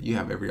succeed there. You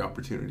have every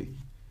opportunity.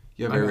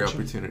 You have every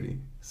opportunity.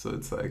 So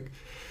it's like,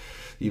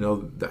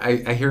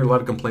 I hear a lot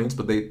of complaints,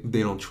 but they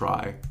don't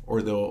try,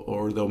 or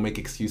they'll make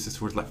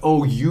excuses where it's like,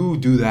 oh, you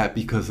do that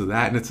because of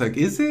that, and it's like,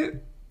 is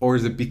it, or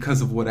is it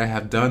because of what I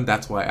have done?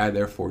 That's why I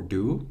therefore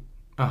do.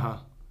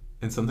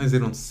 And sometimes they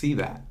don't see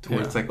that. To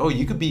where it's like, oh,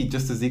 you could be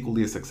just as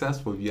equally as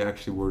successful if you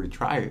actually were to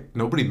try it.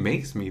 Nobody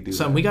makes me do that.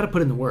 So we got to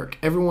put in the work.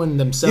 Everyone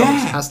themselves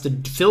has to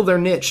fill their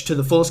niche to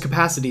the fullest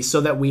capacity so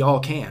that we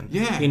all can.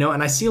 Yeah.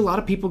 And I see a lot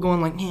of people going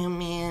like, yeah,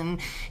 man,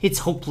 it's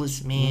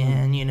hopeless,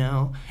 man,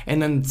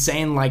 And then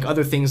saying like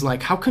other things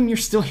like, how come you're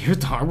still here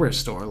at the hardware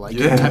store? Like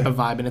that type of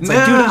vibe. And it's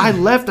like, dude, I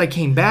left, I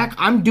came back.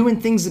 I'm doing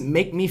things that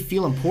make me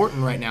feel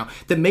important right now.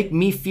 That make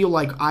me feel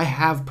like I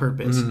have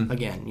purpose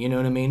again. You know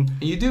what I mean?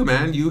 You do,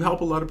 man. You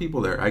help a lot of people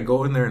there. I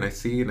go in there and I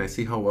see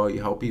how well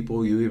you help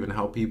people. You even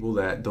help people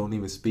that don't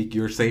even speak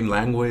your same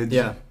language.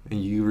 Yeah.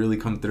 And you really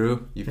come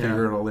through. You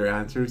figure out all their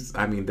answers.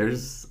 And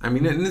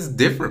it's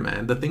different,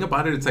 man. The thing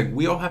about it, it's like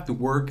we all have to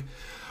work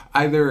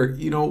either,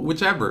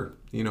 whichever,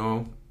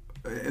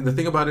 And the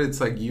thing about it, it's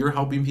like you're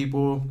helping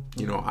people,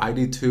 I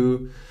do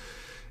too.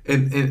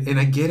 And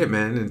I get it,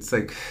 man. It's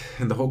like,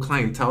 and the whole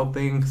clientele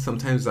thing,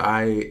 sometimes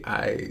I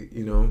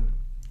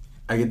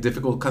get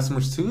difficult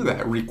customers too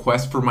that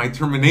request for my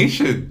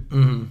termination,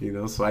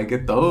 so I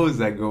get those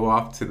that go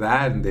off to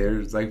that, and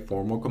there's like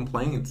formal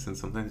complaints, and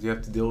sometimes you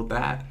have to deal with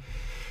that.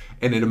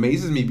 And it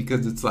amazes me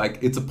because it's like,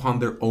 it's upon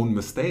their own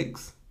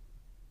mistakes,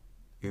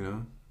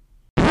 Dude,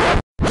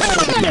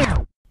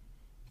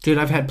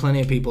 I've had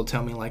plenty of people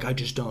tell me like, I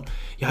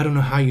don't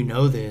know how you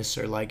know this,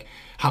 or like,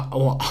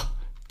 I'll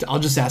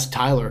just ask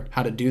Tyler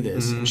how to do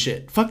this and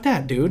shit. Fuck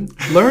that, dude.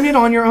 Learn it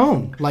on your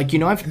own. Like,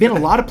 I've been a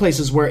lot of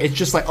places where it's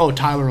just like, oh,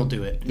 Tyler will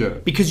do it. Yeah.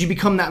 Because you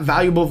become that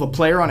valuable of a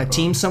player on a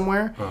team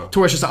somewhere to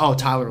where it's just like, oh,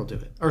 Tyler will do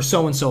it. Or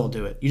so-and-so will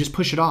do it. You just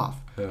push it off.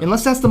 Yeah.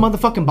 Unless that's the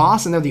motherfucking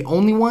boss and they're the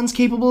only ones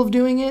capable of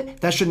doing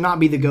it, that should not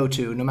be the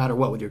go-to no matter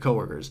what with your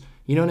coworkers.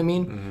 You know what I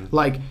mean?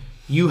 Like,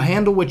 you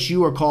handle what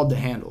you are called to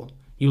handle.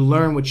 You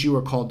learn what you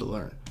are called to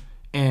learn.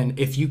 And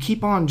if you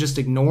keep on just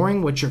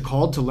ignoring what you're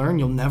called to learn,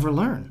 you'll never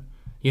learn.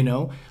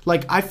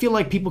 Like, I feel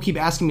like people keep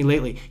asking me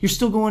lately, you're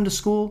still going to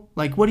school?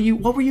 Like, what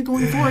were you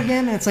going for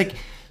again? And it's like,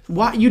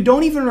 why? You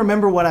don't even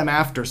remember what I'm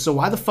after. So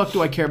why the fuck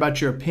do I care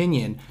about your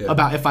opinion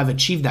about if I've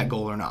achieved that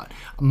goal or not?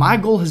 My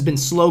goal has been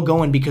slow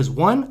going because,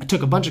 one, I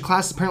took a bunch of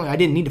classes apparently I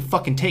didn't need to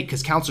fucking take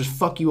because counselors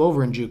fuck you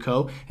over in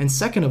JUCO. And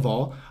second of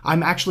all,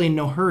 I'm actually in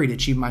no hurry to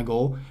achieve my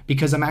goal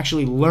because I'm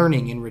actually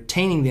learning and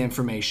retaining the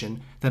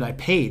information that I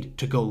paid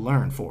to go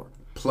learn for.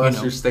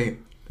 Plus, you're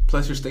staying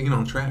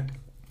on track.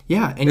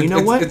 Yeah, and you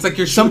know what? It's like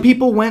some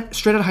people went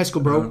straight out of high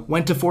school, bro.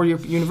 Went to 4-year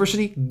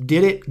university,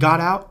 did it,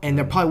 got out, and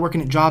they're probably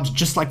working at jobs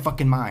just like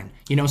fucking mine.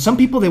 Some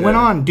people, they went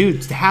on,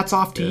 dude, hats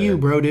off to you,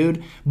 bro,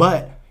 dude.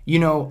 But, a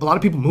lot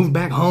of people moved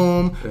back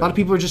home. A lot of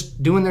people are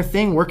just doing their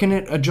thing, working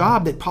at a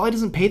job that probably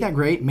doesn't pay that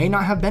great, may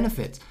not have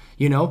benefits.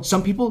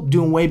 Some people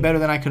doing way better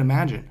than I could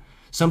imagine.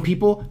 Some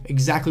people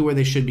exactly where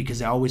they should because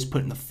they always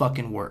put in the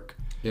fucking work.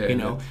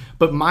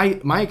 But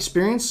my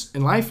experience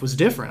in life was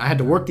different. I had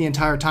to work the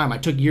entire time. I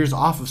took years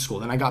off of school,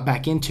 then I got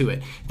back into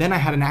it. Then I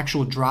had an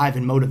actual drive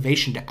and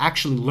motivation to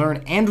actually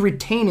learn and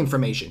retain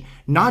information,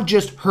 not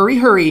just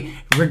hurry,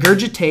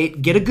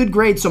 regurgitate, get a good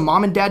grade so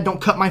mom and dad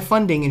don't cut my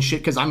funding and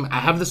shit because I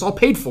have this all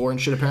paid for and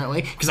shit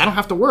apparently because I don't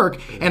have to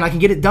work and I can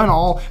get it done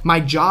all.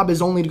 My job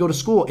is only to go to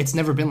school. It's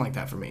never been like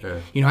that for me.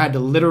 I had to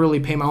literally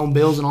pay my own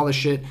bills and all this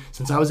shit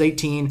since I was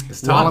 18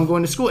 while I'm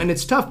going to school, and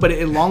it's tough, but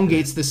it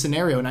elongates the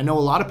scenario, and I know a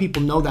lot of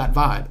people know that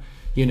vibe.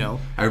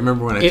 I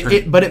remember when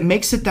I but it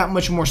makes it that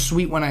much more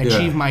sweet when I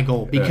achieve my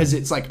goal because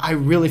it's like I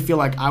really feel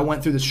like I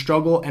went through the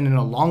struggle and an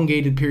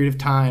elongated period of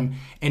time,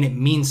 and it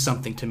means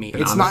something to me.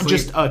 And it's honestly, not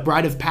just a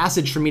rite of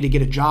passage for me to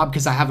get a job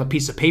because I have a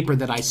piece of paper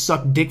that I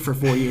sucked dick for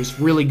 4 years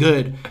really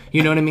good.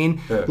 You know what I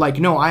mean? Like,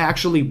 no, I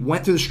actually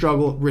went through the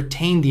struggle,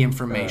 retained the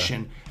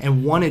information,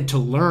 and wanted to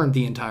learn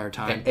the entire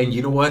time. And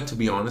you know what? To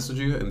be honest with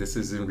you, and this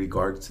is in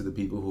regards to the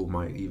people who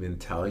might even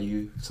tell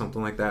you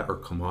something like that or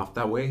come off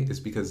that way, is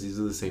because these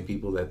are the same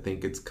people that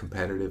think it's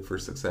competitive for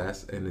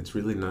success, and it's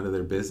really none of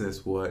their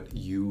business what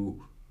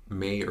you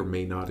may or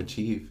may not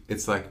achieve.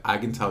 It's like, I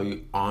can tell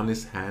you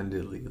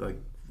honest-handedly, like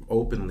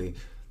openly,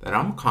 that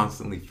I'm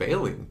constantly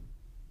failing,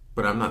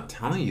 but I'm not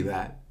telling you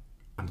that.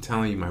 I'm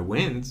telling you my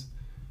wins.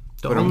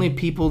 The only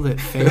people that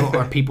fail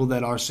are people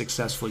that are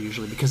successful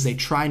usually because they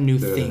try new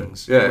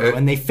things.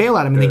 And they fail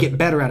at them and they get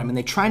better at them. And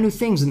they try new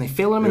things and they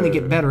fail at them and they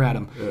get better at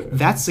them.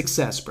 That's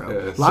success,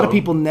 bro. A lot of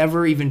people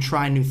never even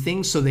try new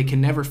things so they can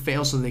never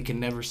fail, so they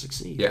can never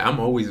succeed. Yeah, I'm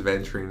always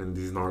venturing in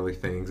these gnarly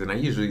things. And I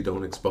usually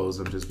don't expose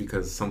them just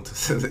because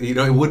sometimes,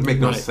 it would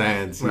make no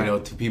sense.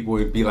 To people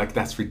it would be like,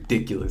 that's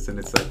ridiculous. And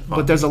it's like, fuck.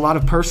 But there's a lot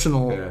of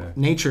personal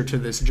nature to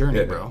this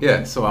journey, bro.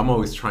 Yeah, so I'm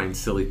always trying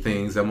silly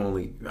things. I'm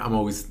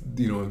always,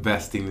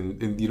 investing in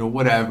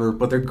whatever,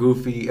 but they're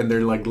goofy and they're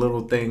like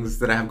little things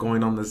that I have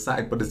going on the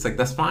side, but it's like,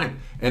 that's fine.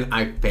 And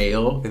I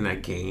fail and I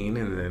gain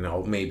and then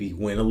I'll maybe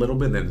win a little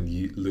bit and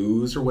then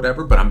lose or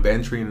whatever, but I'm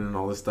venturing and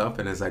all this stuff,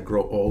 and as I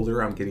grow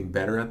older I'm getting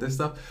better at this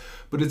stuff.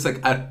 But it's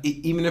like,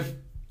 even if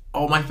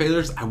all my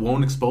failures, I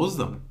won't expose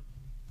them.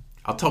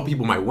 I'll tell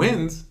people my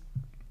wins,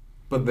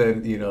 But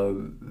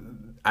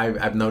then,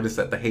 I've noticed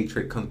that the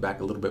hatred comes back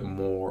a little bit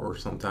more, or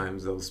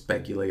sometimes they'll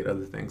speculate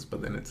other things,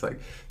 but then it's like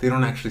they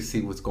don't actually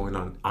see what's going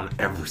on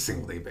every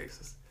single day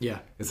basis. Yeah.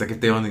 It's like if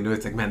they only knew,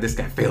 it's like, man, this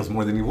guy fails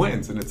more than he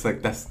wins. And it's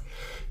like, that's,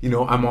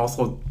 I'm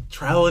also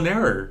trial and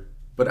error.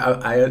 But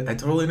I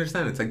totally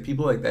understand. It's like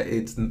people like that,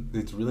 it's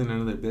really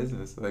none of their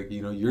business. Like,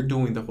 you're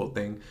doing the whole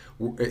thing.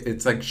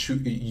 It's like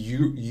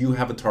you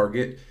have a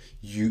target.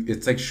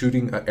 It's like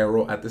shooting an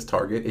arrow at this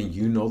target, and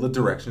the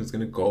direction it's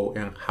going to go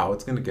and how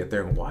it's going to get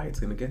there and why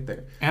it's going to get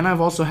there. And I've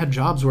also had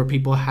jobs where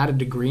people had a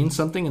degree in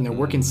something and they're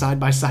working side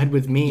by side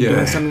with me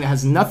doing something that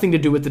has nothing to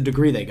do with the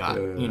degree they got,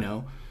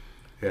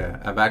 Yeah,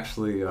 I've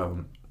actually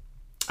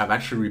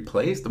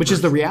replaced which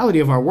is the reality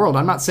of our world.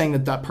 I'm not saying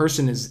that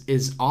person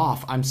is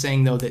off. I'm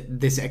saying, though, that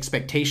this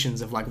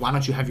expectations of, like, why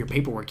don't you have your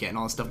paperwork yet and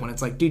all this stuff, when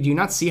it's like, dude, do you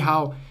not see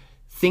how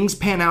things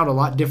pan out a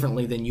lot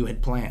differently than you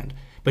had planned?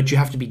 But you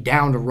have to be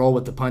down to roll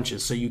with the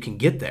punches so you can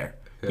get there.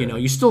 Yeah.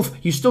 You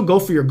still go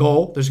for your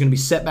goal. There's going to be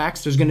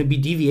setbacks. There's going to be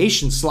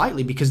deviations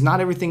slightly, because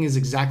not everything is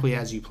exactly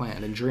as you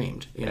planned and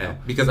dreamed. You know?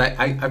 Because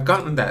I've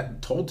gotten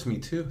that told to me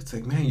too. It's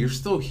like, man, you're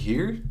still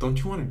here.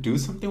 Don't you want to do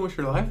something with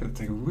your life? And it's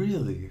like,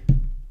 really?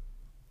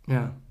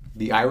 Yeah.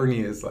 The irony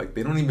is, like,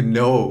 they don't even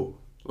know.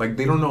 Like,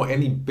 they don't know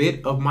any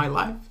bit of my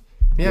life.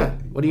 Yeah.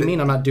 What do you mean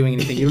I'm not doing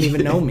anything? You don't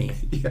even know me.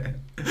 Yeah.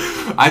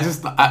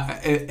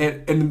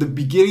 And in the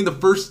beginning, the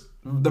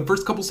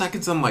first couple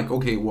seconds, I'm like,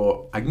 okay,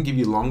 well, I can give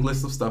you a long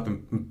list of stuff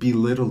and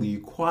belittle you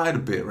quite a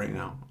bit right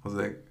now. I was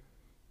like,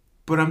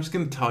 but I'm just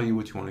going to tell you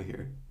what you want to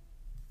hear.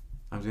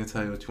 I'm just going to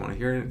tell you what you want to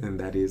hear. And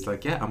that is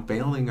like, yeah, I'm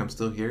failing. I'm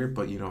still here.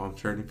 But, I'm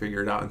trying to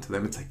figure it out. And to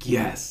them, it's like,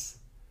 yes,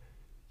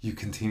 you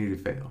continue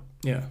to fail.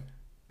 Yeah.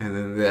 And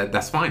then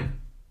that's fine.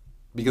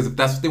 Because if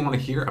that's what they want to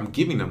hear, I'm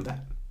giving them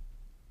that.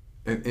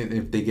 And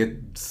if they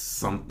get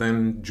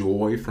something,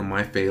 joy from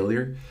my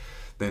failure,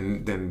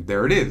 then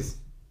there it is.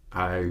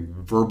 I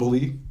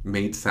verbally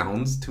made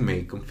sounds to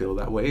make them feel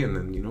that way, and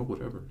then,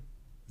 whatever.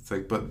 It's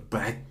like, but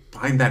I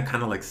find that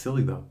kind of like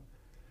silly, though.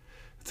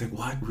 It's like,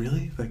 what,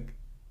 really? Like,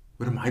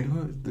 what am I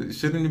doing?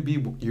 Shouldn't it be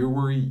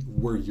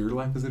where your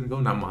life is going to go,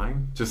 not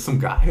mine? Just some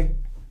guy?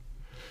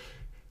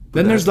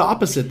 Then there's the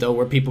opposite, though,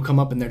 where people come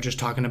up and they're just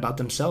talking about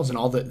themselves and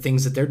all the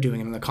things that they're doing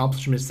and the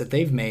accomplishments that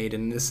they've made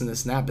and this and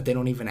that, but they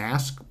don't even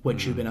ask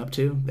what you've been up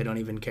to. They don't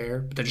even care.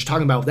 But they're just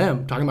talking about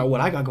them, talking about what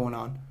I got going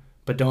on,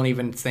 but don't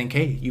even think,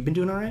 hey, you've been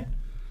doing all right?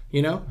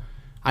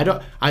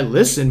 I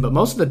listen, but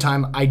most of the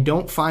time I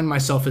don't find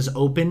myself as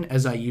open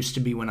as I used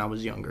to be when I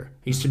was younger.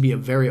 I used to be a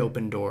very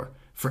open door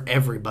for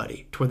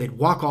everybody, to where they'd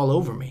walk all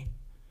over me.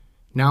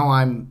 Now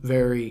I'm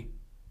very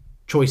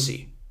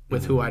choicey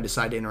with who I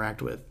decide to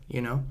interact with,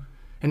 And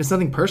it's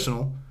nothing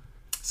personal.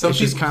 It's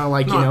just kind of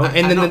like,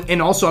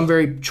 and also I'm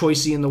very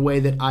choicey in the way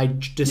that I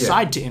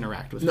decide to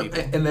interact with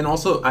people. And then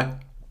also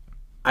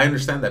I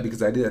understand that,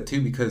 because I do that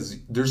too, because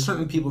there's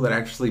certain people that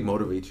actually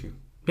motivate you.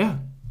 Yeah.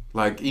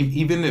 Like,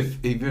 even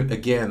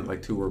again,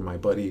 like, to where my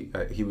buddy,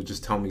 he would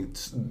just tell me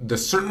the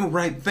certain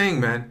right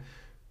thing, man.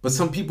 But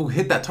some people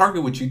hit that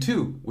target with you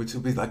too, which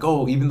will be like,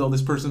 oh, even though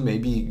this person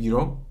maybe,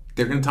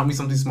 they're going to tell me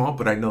something small,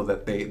 but I know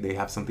that they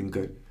have something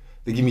good.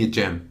 They give me a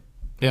gem.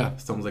 Yeah.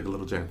 Someone's like a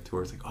little gem to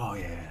where it's like, oh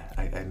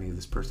yeah, I knew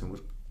this person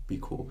would be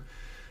cool.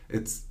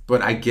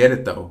 But I get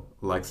it though.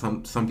 Like,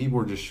 some people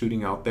are just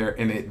shooting out there,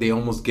 and they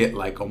almost get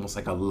like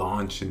a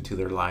launch into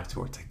their life to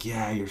where it's like,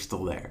 yeah, you're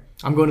still there.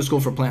 I'm going to school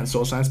for plant and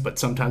soil science, but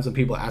sometimes when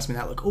people ask me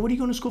that, like, oh, what are you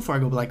going to school for? I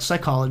go, like,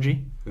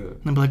 psychology. Yeah.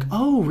 And I'm like,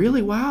 oh,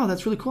 really? Wow,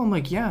 that's really cool. I'm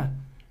like, yeah.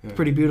 It's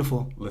pretty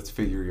beautiful. Let's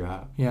figure you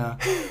out. Yeah.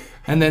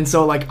 And then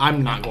so, like,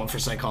 I'm not going for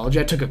psychology.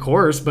 I took a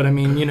course, but I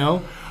mean,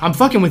 I'm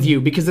fucking with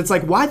you, because it's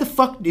like, why the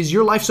fuck is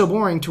your life so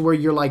boring to where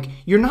you're like,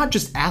 you're not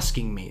just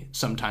asking me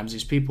sometimes,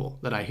 these people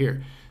that I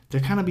hear. They're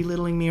kind of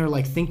belittling me, or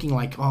like thinking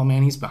like, oh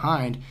man, he's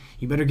behind.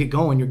 You better get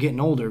going. You're getting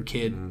older,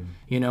 kid.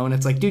 And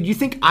it's like, dude, you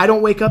think I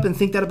don't wake up and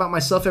think that about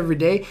myself every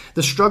day?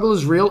 The struggle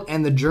is real,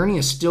 and the journey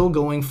is still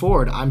going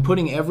forward. I'm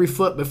putting every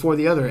foot before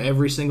the other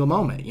every single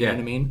moment. You know what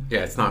I mean?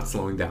 Yeah, it's not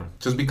slowing down.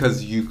 Just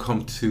because you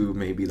come to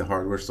maybe the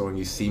hardware store and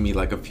you see me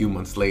like a few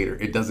months later,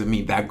 it doesn't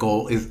mean that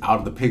goal is out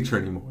of the picture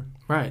anymore.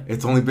 Right.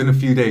 It's only been a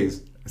few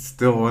days. It's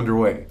still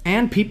underway.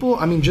 And people,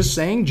 I mean, just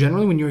saying,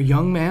 generally when you're a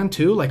young man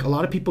too, like, a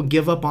lot of people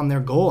give up on their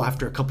goal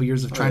after a couple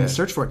years of trying to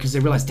search for it, because they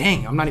realize,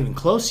 dang, I'm not even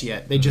close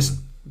yet. They just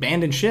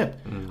abandon ship.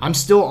 I'm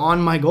still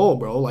on my goal,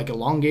 bro, like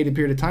elongated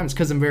period of time. It's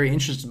because I'm very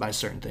interested by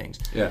certain things.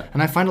 Yeah.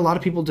 And I find a lot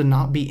of people to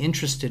not be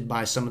interested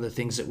by some of the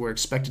things that we're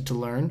expected to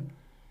learn.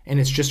 And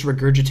it's just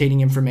regurgitating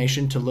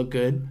information to look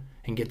good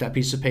and get that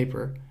piece of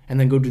paper, and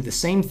then go do the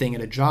same thing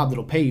at a job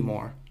that'll pay you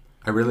more.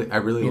 I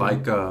really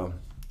like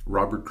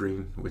Robert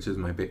Greene, which is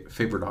my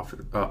favorite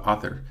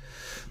author,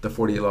 The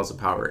 48 Laws of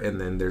Power. And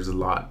then there's a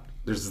lot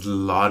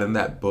in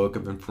that book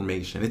of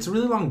information. It's a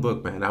really long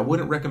book, man. I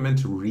wouldn't recommend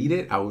to read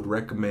it. I would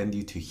recommend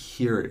you to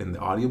hear it in the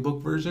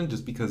audiobook version,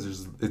 just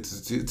because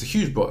it's a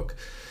huge book.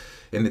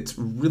 And it's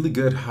really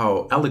good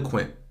how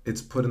eloquent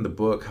it's put in the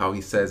book, how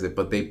he says it,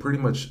 but they pretty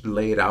much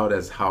lay it out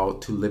as how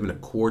to live in a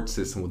court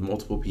system with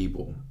multiple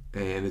people.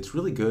 And it's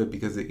really good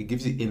because it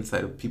gives you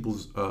insight of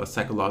people's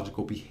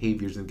psychological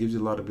behaviors and gives you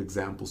a lot of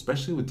examples,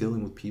 especially with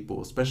dealing with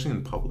people, especially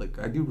in public.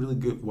 I do really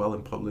well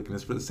in public, and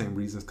it's for the same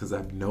reasons because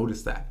I've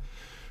noticed that.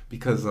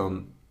 Because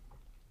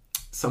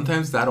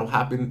sometimes that'll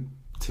happen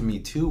to me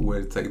too, where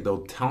it's like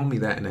they'll tell me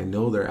that, and I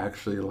know they're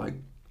actually like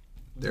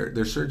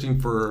they're searching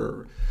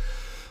for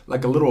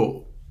like a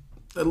little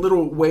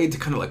way to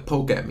kind of like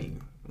poke at me,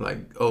 like,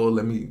 oh,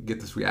 let me get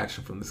this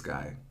reaction from this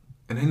guy.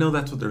 And I know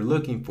that's what they're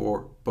looking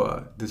for,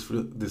 but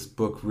this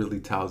book really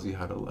tells you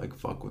how to like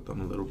fuck with them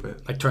a little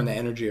bit, like turn the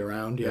energy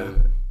around.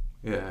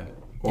 Yeah.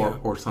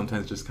 Or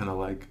sometimes just kind of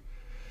like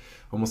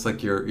almost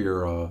like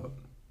you're a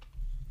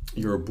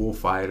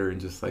bullfighter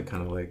and just like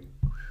kind of like,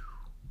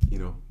 you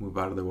know, move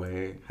out of their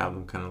way, have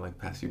them kind of like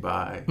pass you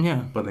by.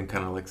 Yeah. But then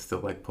kind of like still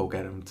like poke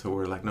at them to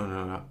where like,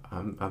 no,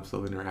 I'm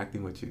still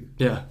interacting with you.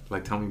 Yeah.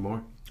 Like, tell me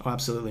more. Oh,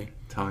 absolutely.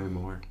 Tell me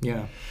more.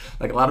 Yeah.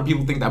 Like a lot of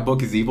people think that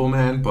book is evil,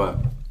 man, but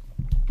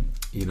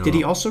you know. Did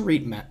he also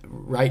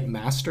write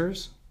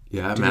Masters?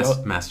 Yeah,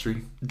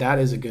 Mastery. That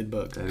is a good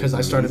book because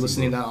I started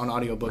listening to that on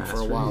audiobook for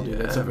a while, dude.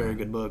 It's a very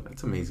good book.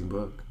 That's an amazing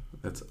book.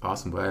 That's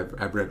awesome.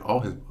 But I've read all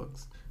his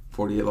books.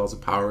 48 Laws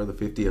of Power, The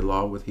 50th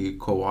Law, he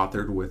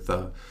co-authored with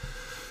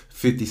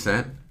 50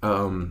 Cent.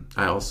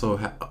 I also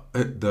have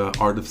The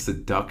Art of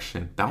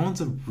Seduction. That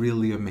one's a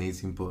really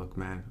amazing book,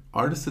 man.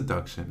 Art of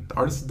Seduction. The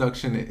Art of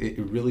Seduction, it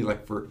really,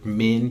 like, for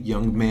men,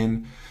 young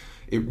men,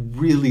 it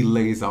really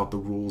lays out the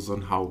rules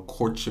on how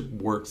courtship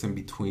works in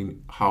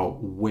between how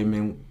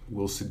women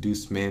will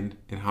seduce men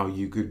and how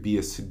you could be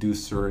a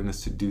seducer and a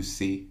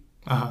seducee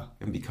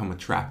and become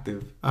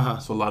attractive.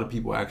 So a lot of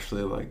people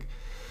actually, like,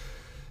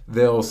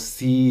 they'll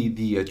see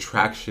the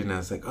attraction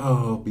as like,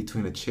 oh,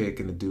 between a chick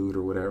and a dude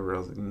or whatever. I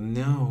was like,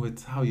 no,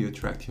 it's how you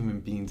attract human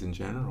beings in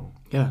general.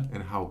 Yeah.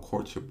 And how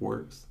courtship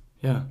works.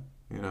 Yeah.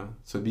 You know?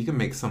 So if you can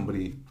make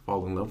somebody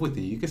fall in love with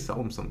you, you can sell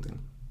them something.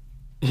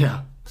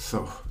 Yeah.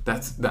 So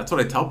that's what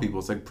I tell people.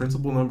 It's like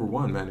principle number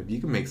one, man. If you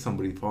can make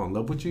somebody fall in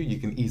love with you, you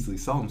can easily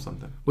sell them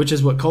something. Which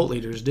is what cult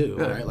leaders do,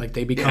 Yeah. right? Like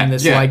they become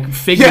this like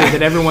figure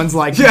that everyone's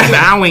like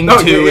bowing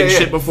to and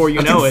shit before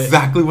you know it. That's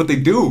exactly what they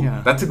do.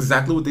 Yeah. That's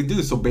exactly what they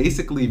do. So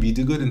basically, if you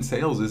do good in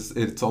sales,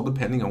 it's all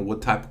depending on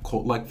what type of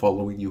cult-like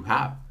following you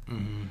have.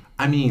 Mm-hmm.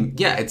 I mean,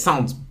 yeah, it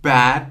sounds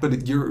bad, but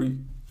it's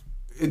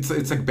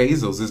like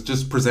Bezos. It's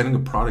just presenting a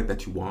product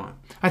that you want.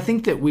 I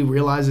think that we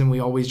realize and we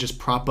always just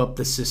prop up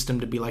the system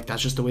to be like,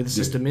 that's just the way the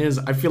system is.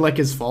 I feel like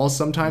it's false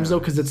sometimes though,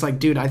 because it's like,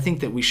 dude, I think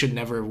that we should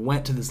never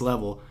went to this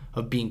level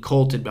of being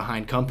culted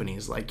behind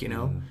companies. Like, you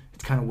know,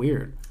 it's kind of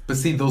weird. But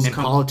see, those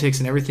politics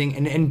and everything.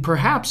 And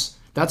perhaps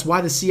that's why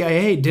the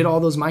CIA did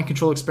all those mind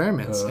control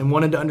experiments and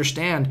wanted to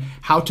understand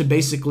how to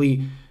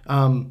basically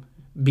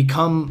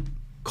become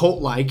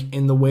cult-like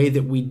in the way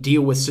that we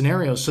deal with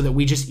scenarios so that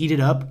we just eat it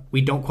up.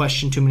 We don't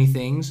question too many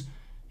things,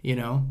 you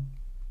know?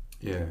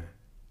 Yeah.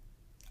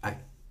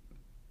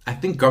 I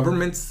think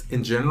governments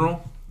in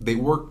general, they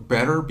work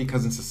better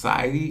because in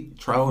society,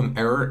 trial and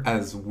error,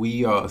 as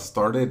we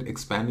started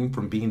expanding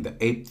from being the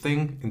ape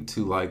thing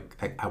into like,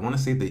 I want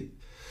to say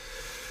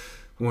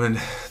when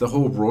the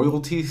whole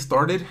royalty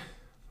started,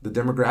 the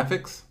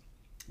demographics,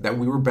 that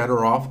we were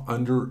better off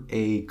under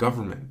a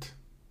government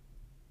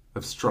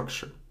of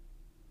structure.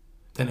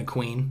 Than a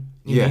queen?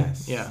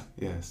 Yes. Yeah.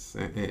 Yes.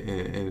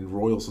 And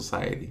royal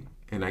society.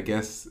 And I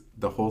guess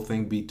the whole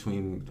thing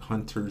between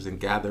hunters and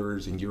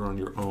gatherers and you're on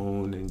your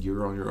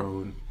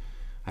own,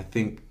 I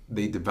think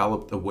they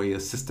developed a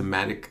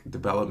systematic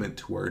development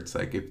to where it's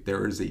like if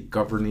there is a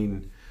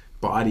governing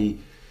body,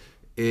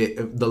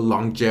 the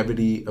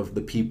longevity of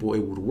the people, it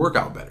would work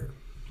out better.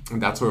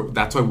 And that's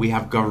why we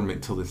have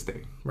government till this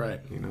day. Right.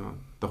 You know,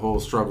 the whole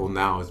struggle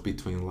now is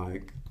between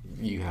like,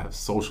 you have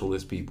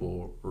socialist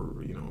people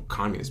or, you know,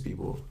 communist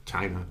people,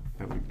 China,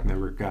 that we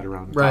never got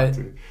around to talk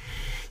to.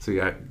 So you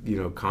got, you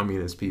know,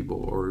 communist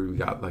people, or we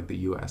got like the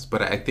U.S.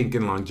 But I think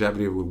in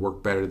longevity it would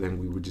work better than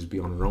we would just be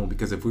on our own.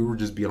 Because if we were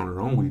just be on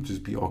our own, we'd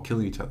just be all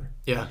killing each other.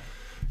 Yeah.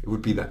 It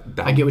would be that.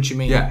 I get what you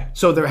mean. Yeah.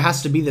 So there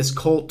has to be this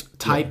cult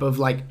type of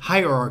like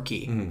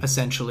hierarchy,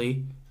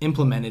 essentially,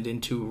 implemented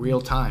into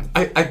real time.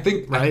 I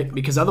think. Right?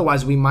 Because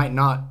otherwise we might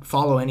not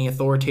follow any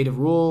authoritative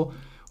rule.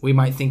 We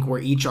might think we're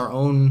each our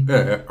own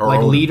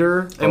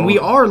leader. And we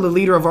are the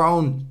leader of our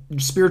own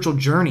spiritual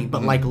journey,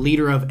 but like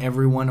leader of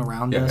everyone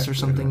around us or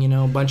something, you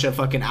know? A bunch of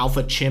fucking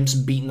alpha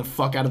chimps beating the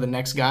fuck out of the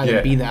next guy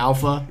to be the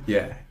alpha.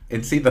 Yeah.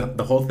 And see,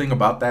 the whole thing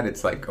about that,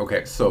 it's like,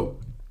 okay, so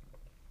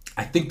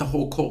I think the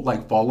whole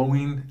cult-like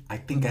following, I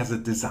think as a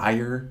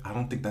desire, I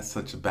don't think that's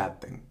such a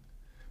bad thing.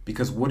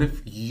 Because what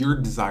if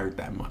you're desired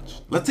that much?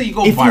 Let's say you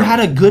go viral. If you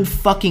had a good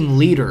fucking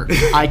leader,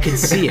 I could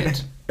see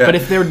it. But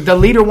if the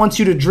leader wants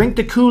you to drink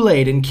the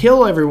Kool-Aid and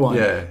kill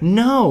everyone,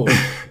 no.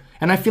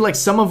 And I feel like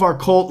some of our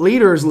cult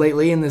leaders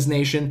lately in this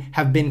nation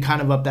have been kind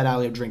of up that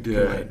alley of drink the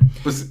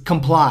Kool-Aid.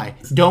 Comply.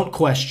 Don't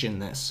question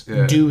this.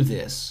 Do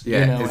this.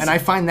 You know? And I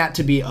find that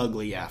to be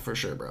ugly, for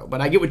sure, bro. But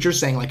I get what you're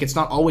saying. Like, it's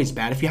not always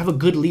bad. If you have a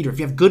good leader, if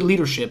you have good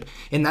leadership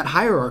in that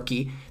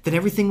hierarchy, then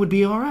everything would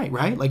be all right,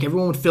 right? Like,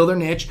 everyone would fill their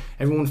niche.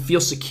 Everyone would feel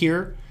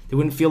secure. They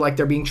wouldn't feel like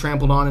they're being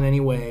trampled on in any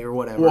way or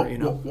whatever, you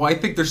know? Well, I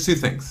think there's two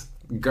things.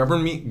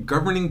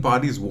 Governing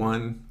bodies,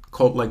 one,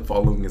 cult-like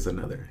following is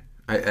another.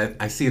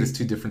 I see it as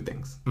two different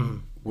things.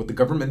 What the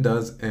government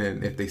does,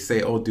 and if they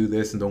say, oh, do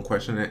this and don't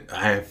question it,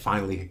 I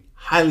finally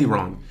highly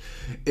wrong.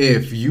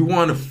 If you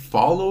want to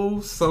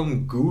follow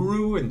some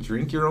guru and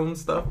drink your own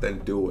stuff, then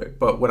do it.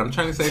 But what I'm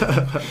trying to say...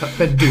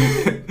 Then do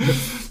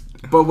it.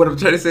 But what I'm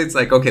trying to say, it's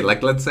like, okay,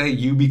 like let's say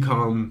you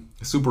become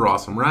super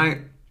awesome, right?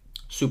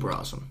 Super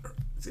awesome.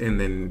 And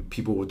then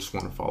people will just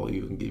want to follow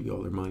you and give you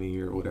all their money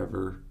or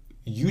whatever.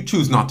 You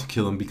choose not to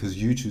kill them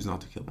because you choose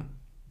not to kill them.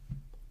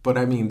 But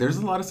I mean, there's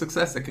a lot of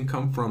success that can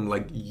come from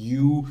like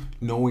you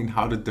knowing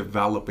how to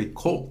develop a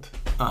cult.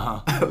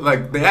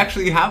 Like they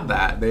actually have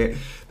that. They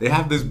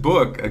have this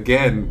book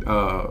again.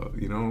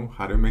 You know,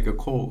 how to make a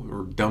cult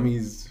or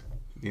dummies.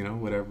 You know,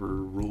 whatever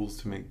rules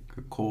to make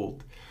a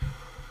cult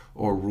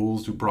or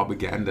rules to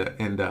propaganda,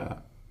 and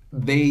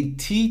they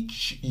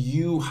teach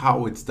you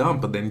how it's done.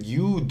 But then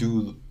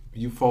you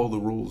follow the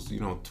rules. You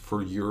know,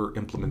 for your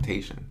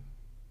implementation.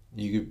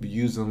 You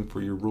use them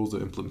for your rules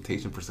of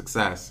implementation for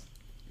success.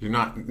 You're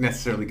not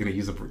necessarily going to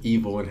use them for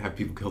evil and have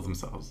people kill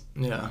themselves.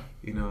 Yeah.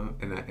 You know,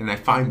 and I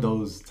find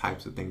those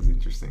types of things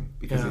interesting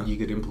because then you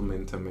could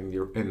implement them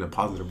in a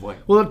positive way.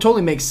 Well, it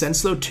totally makes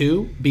sense though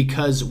too,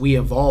 because we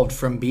evolved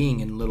from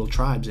being in little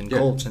tribes and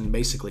cults and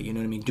basically, you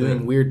know what I mean,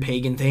 doing weird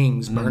pagan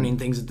things, burning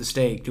things at the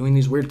stake, doing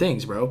these weird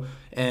things, bro.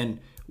 And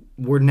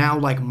we're now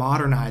like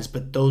modernized,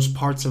 but those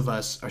parts of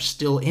us are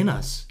still in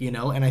us, you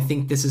know? And I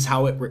think this is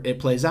how it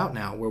plays out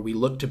now, where we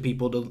look to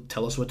people to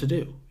tell us what to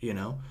do, you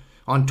know?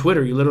 On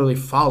Twitter, you literally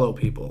follow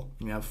people.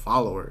 You have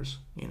followers,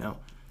 you know?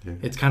 Yeah.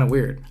 It's kind of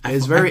weird.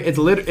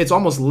 It's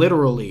almost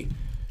literally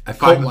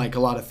cult-like a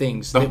lot of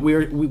things. That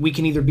we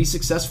can either be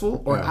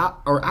successful or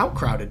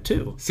outcrowded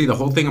too. See, the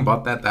whole thing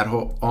about that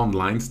whole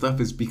online stuff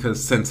is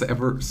because since I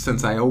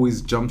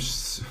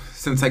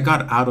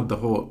got out of the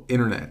whole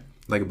internet,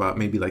 like about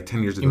maybe like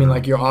 10 years ago. You mean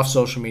like you're off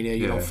social media,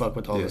 you don't fuck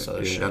with all this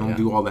other shit. I don't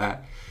do all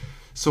that.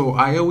 So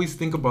I always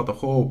think about the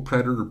whole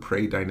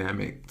predator-prey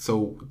dynamic.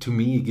 So to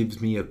me, it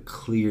gives me a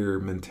clear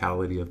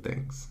mentality of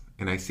things.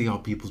 And I see how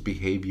people's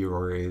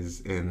behavior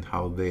is and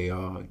how they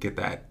get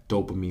that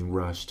dopamine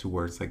rush to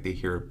where it's like they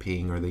hear a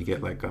ping or they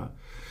get like a,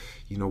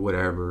 you know,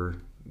 whatever.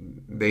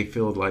 They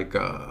feel like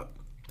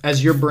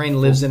as your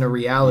brain lives in a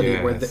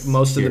reality where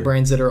most of the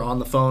brains that are on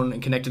the phone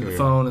and connected to the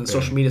phone and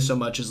social media so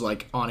much is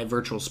like on a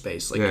virtual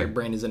space. Like your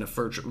brain is in a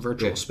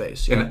virtual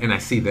space. Yeah. And I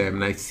see them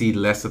and I see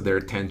less of their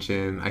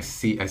attention. I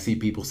see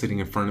people sitting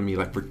in front of me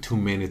like for 2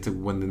 minutes,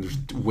 and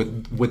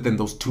within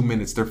those 2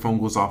 minutes their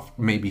phone goes off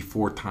maybe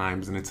 4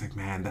 times, and it's like,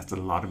 man, that's a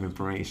lot of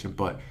information.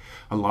 But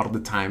a lot of the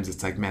times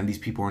it's like, man, these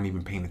people aren't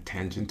even paying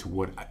attention to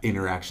what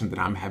interaction that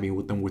I'm having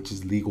with them, which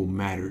is legal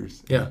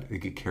matters. Yeah. They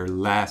could care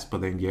less,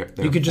 but then you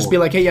could just be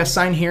like, hey,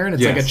 sign here, and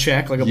it's like a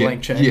check, like a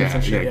blank check.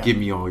 Give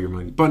me all your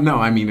money. But no,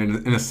 I mean,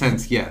 in a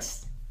sense,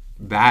 yes.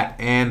 That,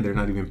 and they're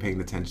not even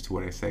paying attention to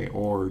what I say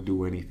or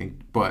do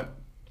anything. But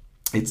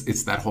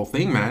it's that whole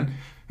thing, man. And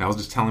I was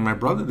just telling my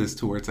brother this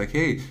too, where it's like,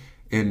 hey,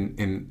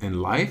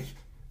 in life,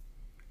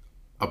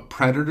 a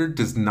predator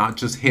does not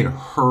just hit a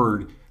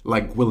herd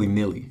like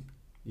willy-nilly,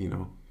 you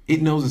know.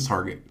 It knows its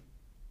target.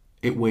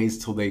 It waits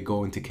till they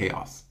go into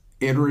chaos.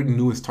 It already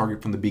knew its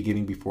target from the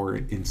beginning before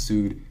it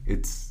ensued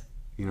its,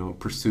 you know,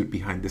 pursuit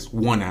behind this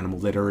one animal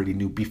that already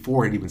knew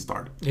before it even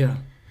started. Yeah.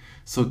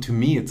 So to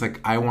me, it's like,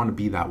 I want to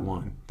be that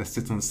one that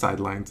sits on the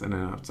sidelines, and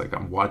then it's like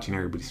I'm watching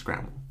everybody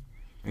scramble.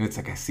 And it's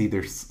like I see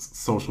their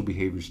social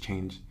behaviors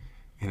change,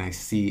 and I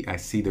see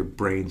their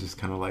brains just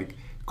kind of like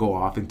go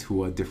off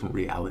into a different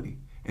reality.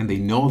 And they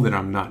know that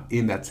I'm not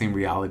in that same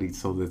reality,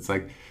 so that's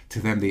like, to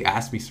them, they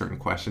ask me certain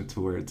questions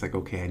to where it's like,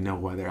 okay, I know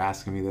why they're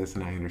asking me this,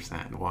 and I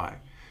understand why.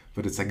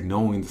 But it's like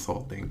knowing this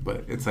whole thing.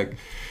 But it's like,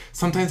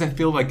 sometimes I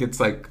feel like it's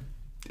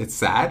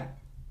sad,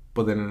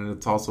 but then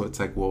it's also, it's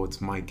like, well, it's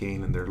my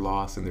gain and their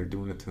loss, and they're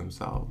doing it to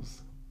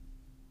themselves.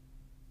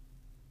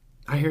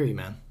 I hear you,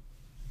 man.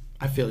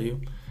 I feel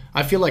you.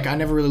 I feel like I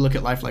never really look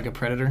at life like a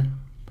predator.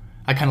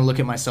 I kind of look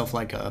at myself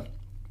like a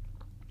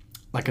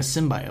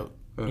symbiote,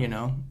 you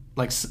know?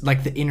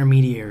 Like the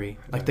intermediary,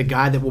 like the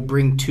guy that will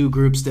bring two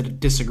groups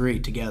that disagree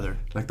together.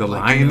 Like the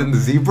lion and the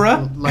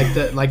zebra? Like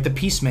the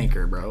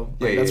peacemaker, bro.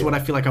 That's what I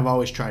feel like I've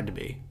always tried to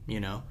be, you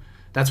know?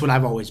 That's what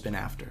I've always been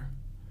after.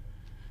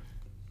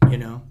 You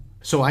know?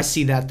 So I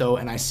see that, though,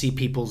 and I see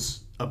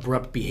people's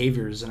abrupt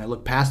behaviors, and I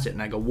look past it,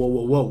 and I go,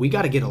 whoa, we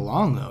got to get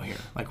along, though, here.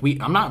 Like,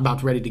 I'm not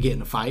about ready to get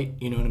in a fight,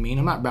 you know what I mean?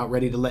 I'm not about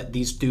ready to let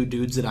these two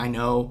dudes that I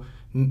know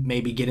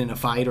maybe get in a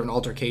fight or an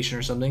altercation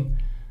or something.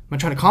 I'm going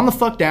to try to calm the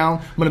fuck down.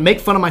 I'm going to make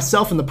fun of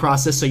myself in the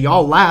process so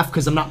y'all laugh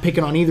because I'm not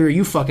picking on either of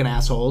you fucking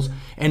assholes,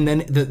 and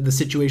then the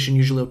situation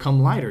usually will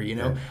come lighter, you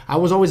know? Yeah. I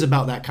was always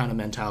about that kind of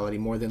mentality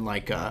more than,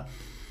 like,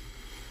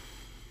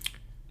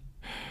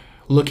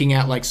 looking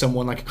at like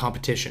someone like a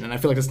competition. And I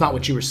feel like that's not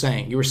what you were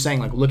saying. You were saying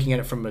like looking at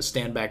it from a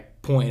stand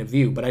back point of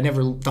view, but I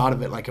never thought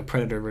of it like a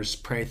predator versus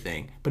prey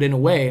thing. But in a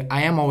way,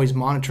 I am always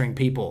monitoring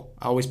people.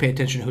 I always pay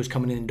attention to who's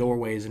coming in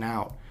doorways and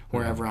out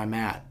wherever I'm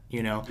at,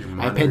 You know, You're I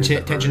pay monitoring the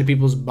attention to herd.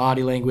 people's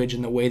body language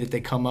and the way that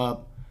they come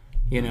up.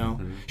 You know,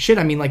 shit.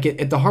 I mean, like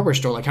at the hardware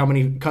store, like how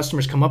many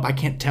customers come up, I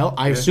can't tell.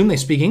 I assume they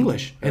speak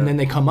English, and then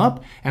they come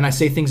up and I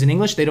say things in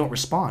English, they don't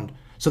respond.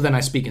 So then I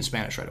speak in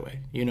Spanish right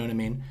away. You know what I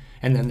mean?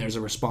 And then there's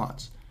a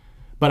response.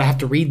 But I have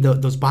to read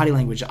those body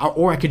language,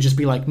 or I could just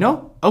be like,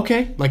 no,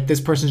 okay, like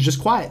this person's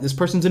just quiet. This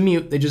person's a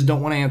mute. They just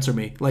don't want to answer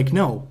me. Like,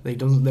 no, they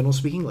don't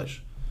speak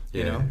English.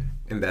 Yeah, You know?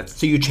 and that's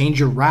So you change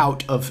your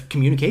route of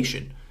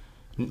communication.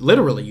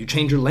 Literally, you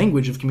change your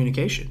language of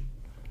communication.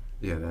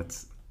 yeah,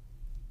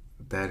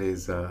 that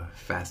is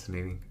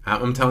fascinating.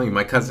 I'm telling you,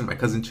 my cousin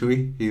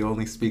Chuy, he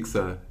only speaks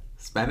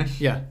Spanish.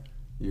 Yeah,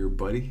 Your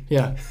buddy,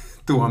 yeah,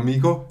 tu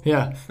amigo.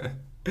 yeah.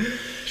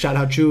 Shout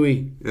out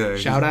Chewy. Yeah,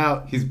 Shout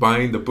out. He's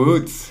buying the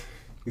boots.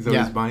 He's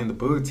always Yeah. buying the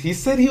boots. He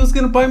said he was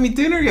gonna buy me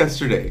dinner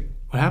yesterday.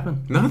 What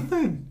happened?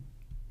 Nothing.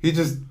 He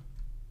just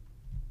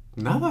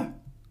nada.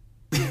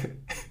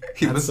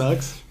 He That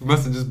sucks. He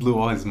must have just blew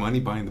all his money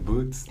buying the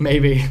boots.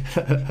 Maybe.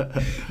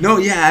 No,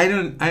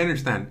 yeah, I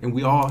understand, and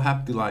we all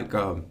have to like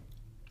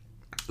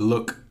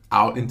look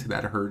out into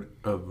that herd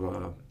of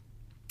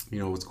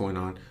what's going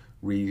on.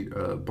 Read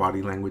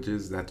body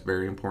languages. That's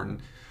very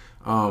important.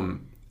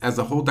 As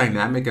a whole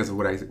dynamic, as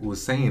what I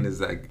was saying, is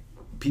like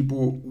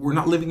we're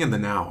not living in the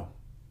now.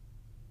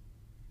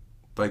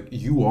 Like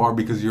you are,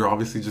 because you're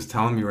obviously just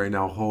telling me right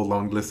now a whole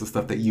long list of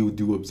stuff that you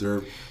do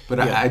observe. But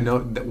Yeah. I know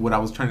that what I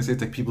was trying to say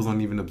is like people don't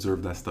even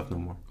observe that stuff no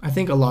more. I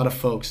think a lot of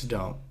folks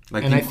don't.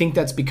 Like and I people- think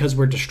that's because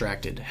we're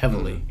distracted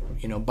heavily,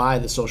 by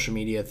the social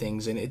media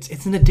things. And it's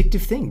an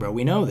addictive thing, bro.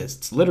 We know this.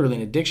 It's literally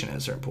an addiction at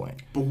a certain point.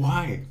 But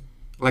why?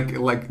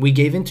 Like We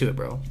gave into it,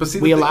 bro. But see,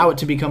 we the allow thing- it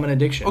to become an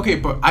addiction. okay,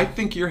 but I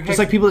think you're It's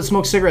like people that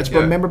smoke cigarettes, bro.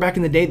 Yeah. Remember back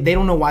in the day, they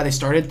don't know why they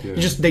started.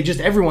 Yeah. They just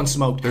everyone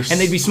smoked, and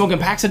they'd be smoking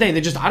packs a day.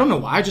 I don't know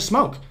why, I just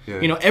smoke.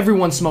 Yeah.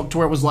 Everyone smoked to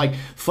where it was like,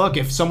 fuck,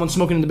 if someone's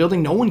smoking in the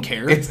building, no one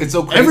cared. It's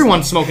so crazy.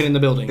 Everyone's smoking in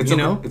the building.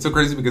 It's so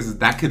crazy because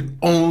that could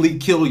only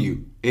kill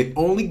you. It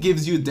only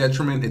gives you a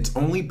detriment. It's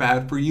only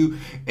bad for you.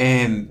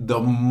 And the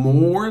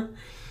more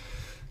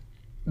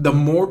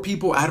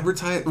people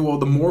advertise,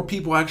 the more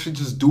people actually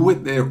just do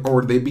it,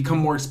 or they become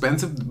more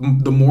expensive,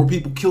 the more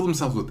people kill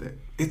themselves with it.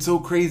 It's so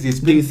crazy.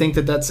 Do you think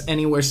that that's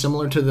anywhere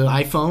similar to the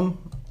iPhone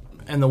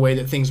and the way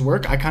that things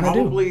work? I kind of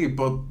do. Probably,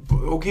 but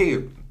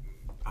okay.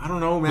 I don't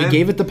know, man. We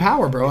gave it the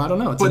power, bro. I don't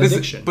know. It's an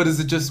addiction. But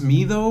is it just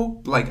me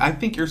though? Like, I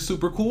think you're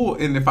super cool,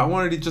 and if I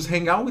wanted to just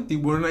hang out with you,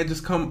 wouldn't I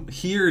just come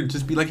here and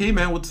just be like, "Hey,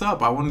 man, what's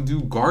up? I want to do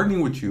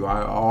gardening with you.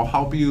 I'll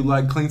help you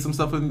like clean some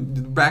stuff in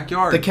the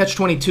backyard." The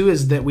catch-22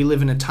 is that we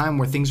live in a time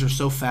where things are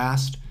so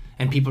fast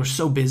and people are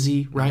so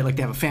busy, right? Like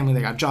they have a family,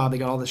 they got a job, they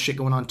got all this shit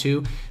going on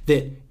too,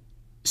 that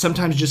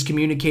sometimes just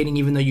communicating,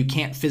 even though you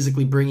can't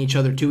physically bring each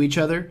other to each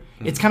other,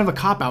 it's kind of a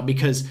cop-out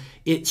because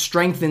it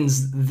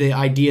strengthens the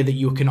idea that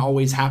you can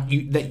always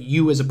that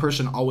you as a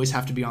person always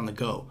have to be on the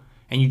go,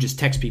 and you just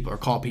text people or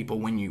call people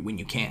when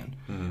you can,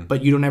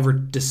 but you don't ever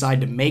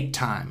decide to make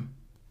time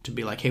to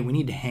be like, hey, we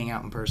need to hang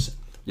out in person.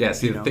 Yeah,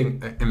 see, the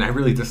thing, and I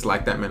really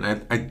dislike that,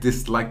 man. I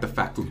dislike the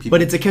fact when people.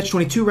 But it's a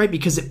catch-22, right?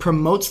 Because it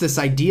promotes this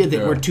idea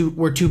that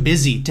we're too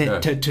busy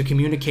to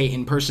communicate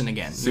in person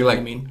again. See, you know like,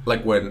 what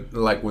I mean?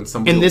 like when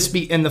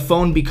somebody. And the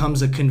phone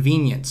becomes a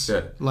convenience,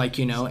 Yeah.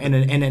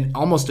 and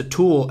almost a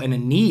tool and a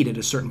need at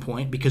a certain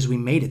point because we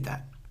made it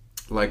that.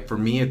 Like for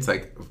me, it's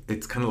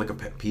kind of like a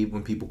pet peeve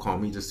when people call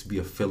me just to be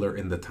a filler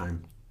in the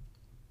time.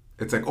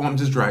 It's like, oh, I'm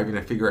just driving.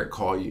 I figure I'd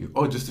call you.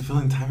 Oh, just to fill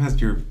in time as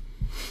you're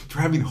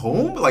driving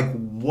home? Like,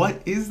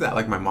 what is that?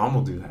 Like, my mom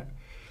will do that.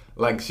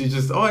 Like, she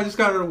just, I just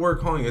got out of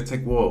work calling. It's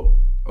like, whoa,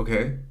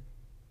 okay.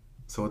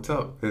 So what's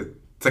up?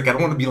 It's like, I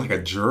don't want to be like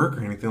a jerk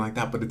or anything like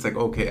that, but it's like,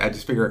 okay, I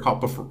just figure I call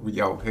before,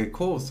 okay,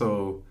 cool.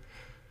 So,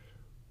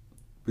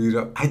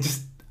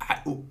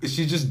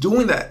 she's just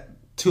doing that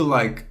to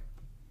like.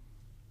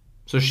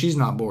 So she's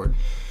not bored.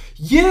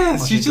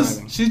 Yes, she's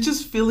driving. she's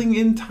just filling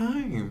in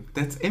time.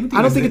 That's empty.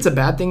 I don't think it's a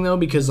bad thing though,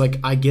 because like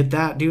I get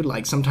that, dude.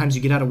 Like sometimes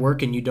you get out of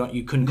work and you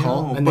couldn't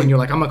call, and then you're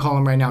like, I'm gonna call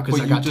him right now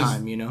because I got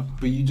time,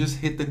 But you just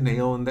hit the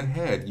nail on the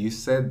head. You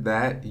said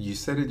that. You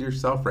said it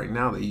yourself right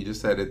now. That you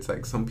just said it's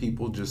like some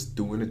people just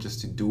doing it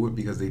just to do it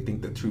because they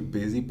think they're too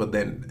busy. But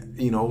then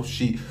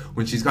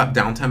when she's got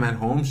downtime at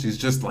home, she's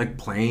just like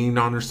playing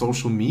on her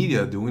social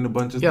media, doing a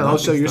bunch of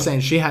So you're stuff. saying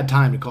she had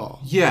time to call?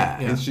 Yeah,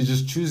 and she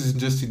just chooses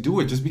just to do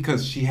it just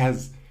because she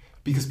has.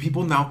 Because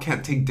people now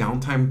can't take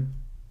downtime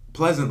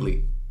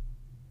pleasantly.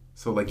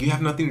 So, like, you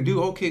have nothing to do.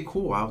 Okay,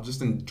 cool. I'll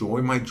just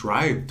enjoy my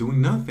drive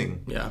doing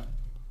nothing. Yeah.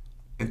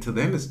 And to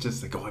them, it's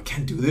just like, I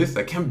can't do this.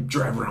 I can't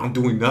drive around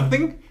doing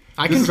nothing.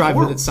 I can drive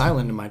with it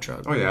silent in my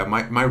truck. Oh, yeah.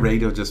 My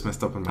radio just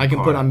messed up in my car. I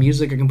can put on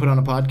music. I can put on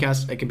a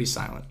podcast. It can be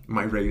silent.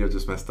 My radio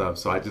just messed up,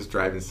 so I just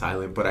drive in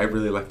silent. But I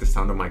really like the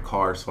sound of my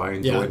car, so I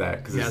enjoy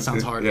that. Yeah, it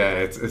sounds hard. Yeah,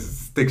 it's a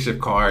stick shift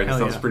car, and it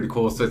sounds yeah. pretty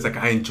cool. So it's like,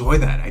 I enjoy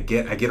that. I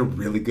get a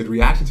really good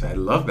reaction to it. I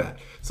love that.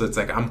 So it's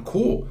like, I'm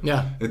cool.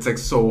 Yeah. It's like,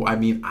 so, I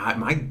mean,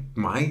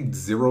 my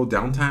zero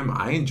downtime,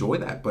 I enjoy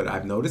that. But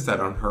I've noticed that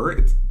on her,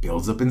 it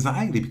builds up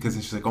anxiety because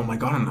she's like, oh my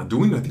God, I'm not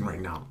doing nothing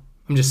right now.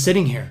 I'm just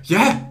sitting here.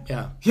 Yeah.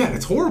 Yeah. Yeah,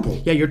 it's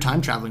horrible. Yeah, you're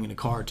time traveling in a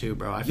car too,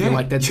 bro. I feel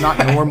like that's not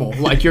normal.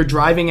 Like you're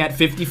driving at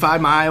 55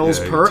 miles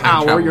per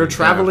hour. You're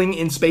traveling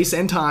in space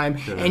and time,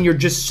 and you're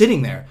just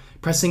sitting there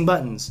pressing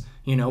buttons,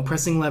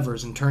 pressing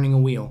levers and turning a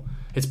wheel.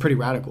 It's pretty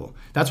radical.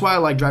 That's why I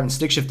like driving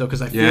stick shift though,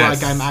 because I feel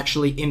like I'm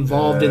actually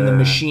involved in the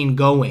machine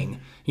going.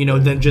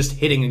 Than just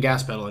hitting a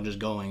gas pedal and just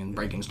going and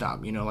braking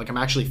stop. Like I'm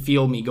actually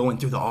feel me going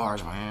through the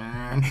R's.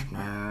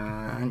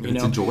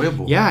 It's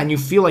enjoyable. Yeah, and you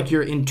feel like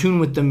you're in tune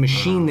with the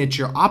machine that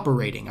you're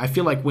operating. I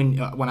feel like when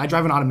I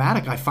drive an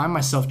automatic, I find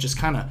myself just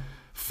kind of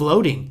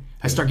floating.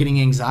 I start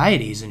getting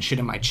anxieties and shit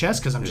in my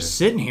chest because I'm just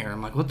sitting here.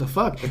 I'm like, what the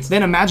fuck?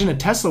 Then imagine a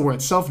Tesla where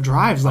it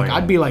self-drives. Like,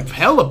 I'd be like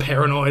hella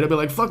paranoid. I'd be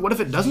like, fuck, what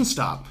if it doesn't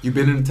stop? You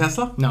been in a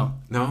Tesla? No.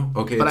 No?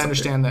 Okay. But I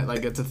understand that,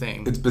 like, it's a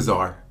thing. It's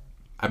bizarre.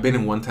 I've been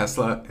in one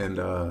Tesla, and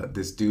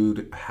this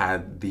dude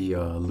had the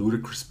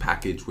ludicrous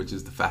package, which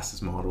is the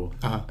fastest model,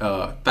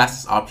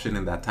 fastest option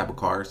in that type of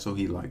car. So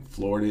he like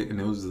floored it, and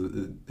it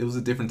was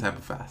a different type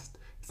of fast.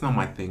 It's not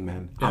my thing,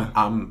 man. Yeah.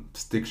 I'm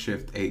stick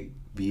shift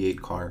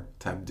V8 car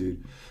type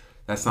dude.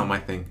 That's not my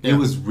thing. Yeah. It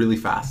was really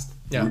fast.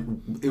 Yeah.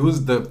 It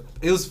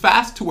was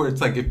fast to where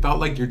it's like it felt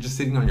like you're just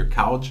sitting on your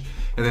couch,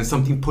 and then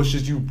something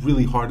pushes you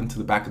really hard into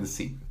the back of the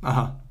seat.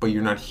 But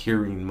you're not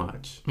hearing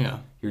much.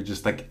 Yeah. You're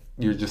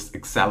just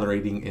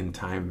accelerating in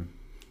time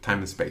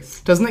and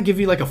space. Doesn't that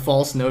give you like a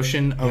false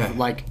notion of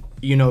like,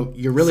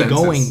 you're really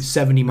going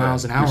 70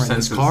 miles an hour in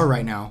this car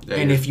right now. Yeah,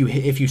 and if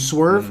you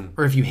swerve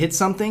or if you hit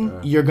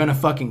something, you're going to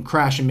fucking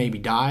crash and maybe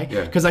die.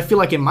 Because I feel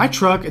like in my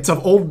truck, it's an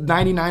old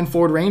 99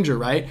 Ford Ranger,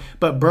 right?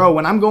 But bro,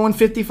 when I'm going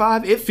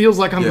 55, it feels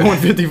like I'm going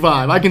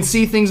 55. I can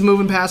see things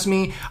moving past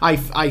me.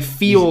 I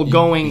feel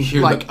going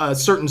like a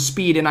certain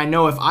speed. And I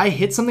know if I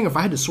hit something, if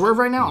I had to swerve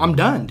right now, I'm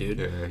done,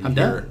 dude. I'm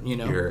done,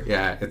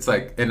 Yeah, it's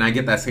like, and I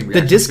get that same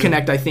reaction. The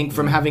disconnect, I think,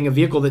 from having a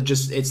vehicle that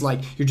it's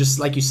like, you're just,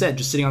 like you said,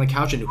 just sitting on the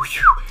couch and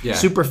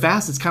super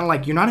fast. It's kind of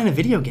like you're not in a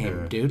video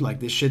game, dude. Like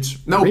this shit's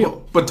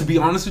real. But to be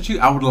honest with you,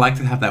 I would like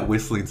to have that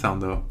whistling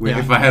sound though.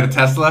 If I had a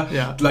Tesla,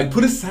 like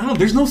put a sound.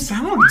 There's no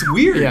sound. It's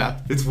weird. Yeah,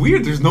 it's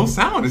weird. There's no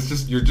sound. It's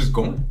just you're just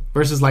going.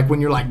 Versus like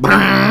when you're like.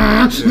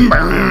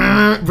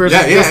 Versus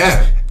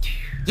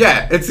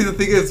yeah. And see the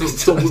thing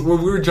is, so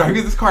when we were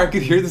driving this car, I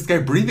could hear this guy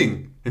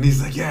breathing. And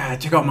he's like, yeah,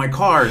 check out my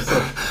car. So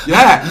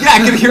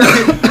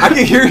I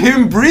can hear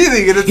him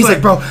breathing, and he's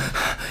like, bro,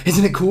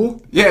 isn't it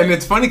cool? Yeah, and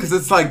it's funny because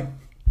it's like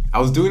I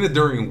was doing it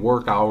during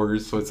work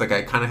hours, so it's like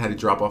I kind of had to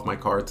drop off my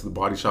car to the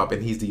body shop,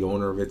 and he's the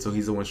owner of it, so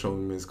he's the one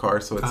showing me his car.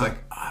 So it's like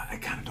I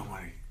kind of don't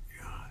want to.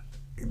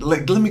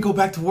 Like, let me go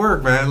back to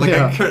work, man. Like,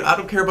 I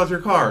don't care about your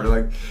car.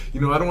 Like, I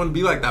don't want to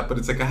be like that. But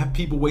it's like I have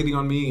people waiting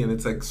on me, and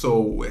it's like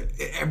so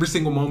every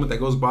single moment that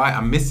goes by,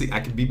 I'm missing. I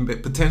could be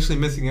potentially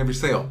missing every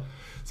sale.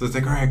 So it's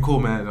like, all right,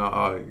 cool, man.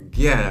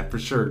 Yeah, for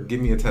sure.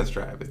 Give me a test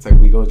drive. It's like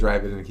we go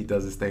drive it, and he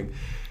does his thing.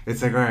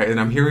 It's like, all right, and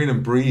I'm hearing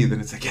him breathe,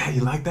 and it's like, yeah,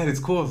 you like that?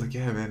 It's cool. I was like,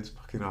 yeah, man, it's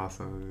fucking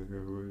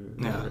awesome.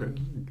 Yeah.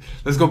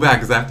 Let's go back,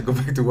 because I have to go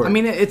back to work. I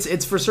mean,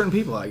 it's for certain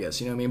people, I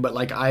guess, you know what I mean? But,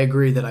 like, I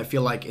agree that I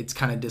feel like it's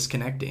kind of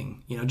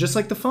disconnecting, just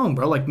like the phone,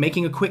 bro, like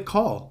making a quick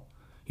call,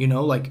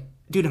 like,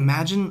 dude,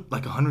 imagine,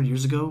 like, 100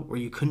 years ago where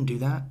you couldn't do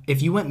that.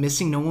 If you went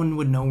missing, no one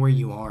would know where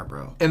you are,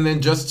 bro. And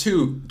then just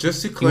to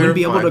clarify. You wouldn't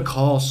be able to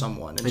call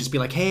someone and just be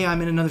like, hey,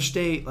 I'm in another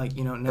state. Like,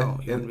 no,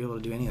 you wouldn't be able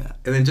to do any of that.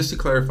 And then just to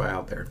clarify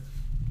out there.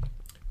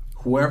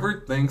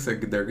 Whoever thinks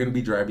that they're going to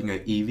be driving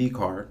an EV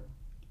car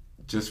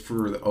just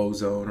for the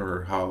ozone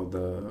or how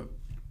the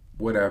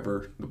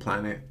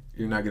planet,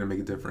 you're not going to make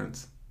a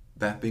difference.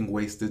 That thing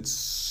wasted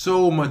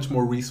so much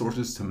more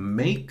resources to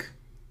make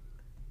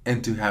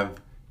and to have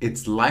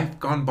its life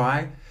gone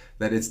by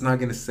that it's not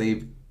going to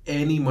save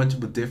any much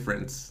of a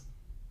difference.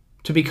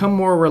 To become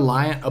more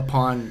reliant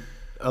upon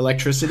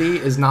electricity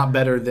is not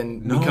better than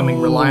becoming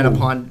reliant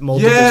upon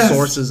multiple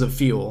sources of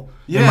fuel.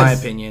 In my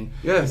opinion,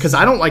 because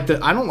I don't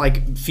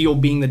like fuel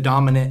being the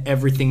dominant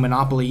everything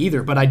monopoly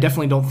either. But I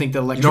definitely don't think that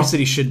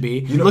electricity should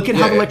be. Look at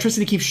how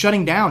electricity keeps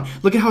shutting down.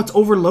 Look at how it's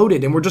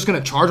overloaded, and we're just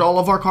going to charge all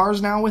of our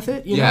cars now with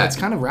it. It's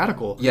kind of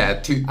radical.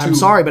 Yeah, I'm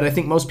sorry, but I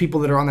think most people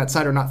that are on that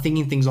side are not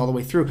thinking things all the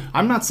way through.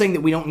 I'm not saying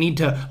that we don't need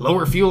to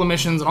lower fuel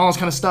emissions and all this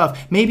kind of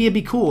stuff. Maybe it'd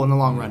be cool in the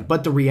long run,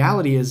 but the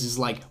reality is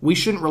like we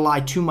shouldn't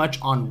rely too much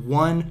on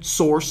one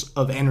source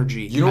of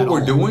energy. You know what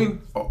we're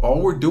doing?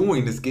 All we're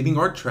doing is getting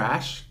our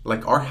trash,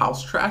 like our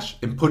house trash,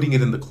 and putting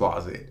it in the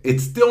closet.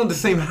 It's still in the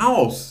same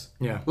house.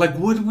 Yeah. Like,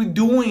 what are we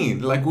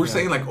doing? Like, we're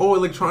saying, like,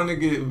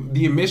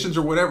 the emissions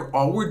or whatever.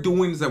 All we're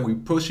doing is that we're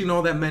pushing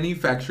all that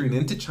manufacturing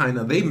into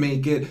China. They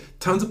make it,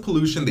 tons of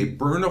pollution. They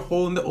burn a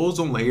hole in the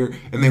ozone layer.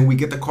 And then we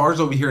get the cars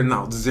over here and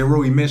now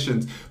zero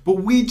emissions. But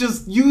we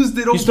just used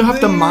it over there. You still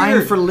have to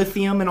mine for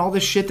lithium and all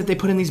this shit that they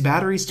put in these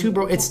batteries, too,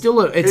 bro. It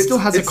still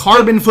has a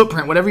carbon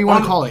footprint, whatever you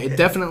want to call it. It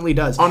definitely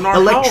does.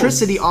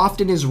 Electricity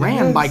often is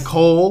ran by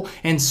coal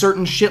and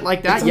certain shit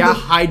like that.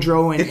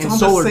 Hydro and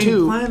solar,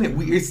 too.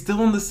 It's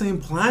still on the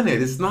same planet.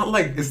 It's not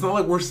like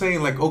we're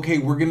saying like, okay,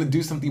 we're gonna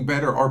do something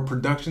better. Our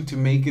production to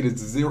make it is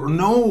zero.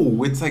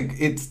 No, it's like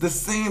it's the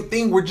same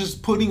thing. We're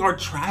just putting our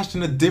trash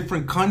in a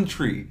different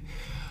country.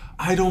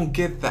 I don't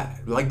get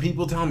that. Like,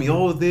 people tell me,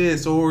 oh,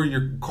 this, or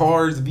your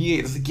car's V8.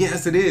 It's like,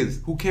 yes, it is.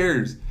 Who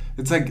cares?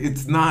 It's like,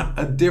 it's not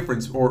a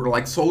difference. Or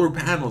like solar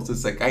panels.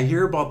 It's like, I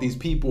hear about these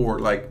people, or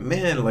like,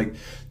 man, like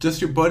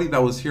just your buddy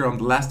that was here on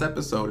the last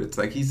episode. It's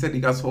like, he said he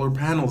got solar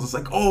panels. It's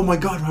like, oh my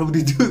God, why would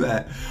he do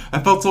that? I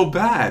felt so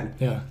bad.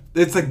 Yeah.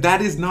 It's like,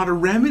 that is not a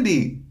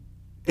remedy.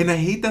 And I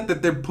hate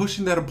that they're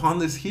pushing that upon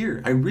us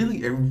here. I really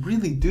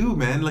do,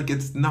 man. Like,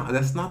 that's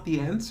not the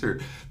answer.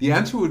 The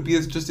answer would be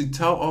is just to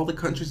tell all the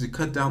countries to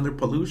cut down their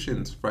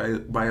pollutions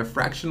by a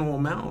fractional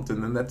amount,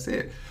 and then that's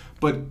it.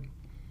 But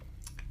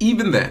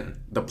even then,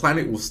 the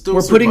planet will still We're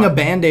survive. putting a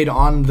Band-Aid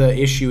on the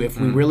issue if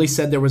we really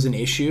said there was an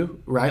issue,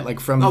 right? Like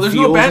from there's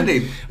fuels no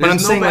Band-Aid. But I'm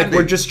saying Band-Aid. like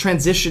we're just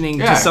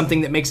transitioning to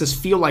something that makes us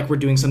feel like we're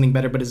doing something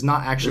better, but is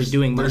not actually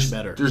doing much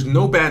better. There's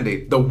no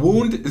Band-Aid. The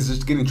wound is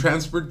just getting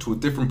transferred to a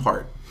different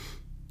part.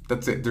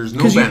 That's it. There's no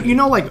Because Band-Aid. you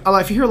know, like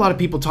if you hear a lot of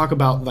people talk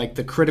about like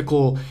the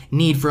critical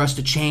need for us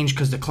to change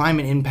because the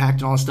climate impact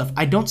and all this stuff,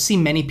 I don't see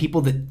many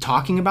people that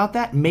talking about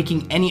that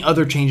making any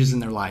other changes in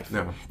their life.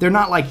 No. They're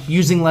not like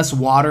using less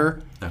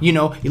water. No. You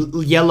know,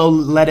 yellow,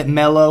 let it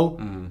mellow.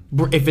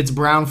 If it's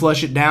brown,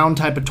 flush it down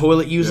type of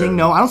toilet using. Yeah.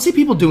 No, I don't see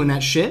people doing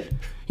that shit.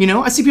 You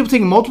know, I see people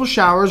taking multiple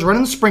showers,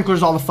 running the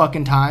sprinklers all the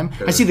fucking time.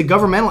 Yeah. I see the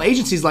governmental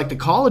agencies like the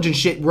college and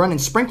shit running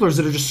sprinklers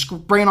that are just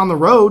spraying on the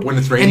road. When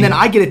it's raining. And then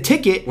I get a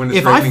ticket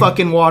if I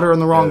fucking water on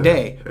the wrong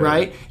day,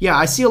 right? Yeah,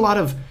 I see a lot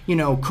of, you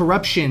know,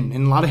 corruption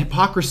and a lot of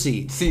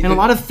hypocrisy and a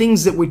lot of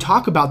things that we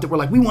talk about that we're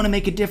like, we want to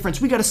make a difference.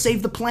 We got to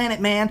save the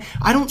planet, man.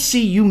 I don't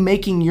see you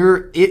making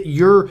your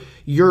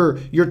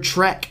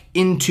trek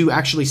into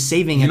actually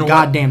saving a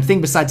goddamn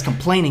thing besides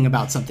complaining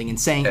about something and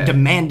saying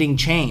demanding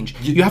change.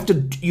 You have to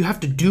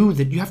do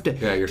that. You have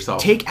to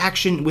yourself. Take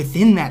action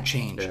within that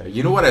change. Yeah.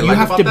 You know what I like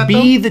about that, You have to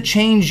be the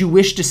change you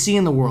wish to see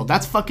in the world.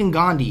 That's fucking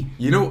Gandhi.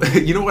 You know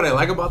what I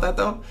like about that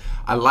though?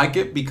 I like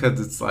it because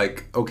it's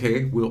like,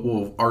 okay,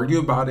 we'll argue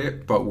about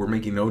it, but we're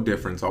making no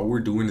difference. All we're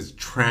doing is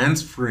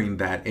transferring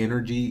that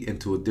energy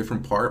into a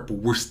different part, but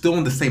we're still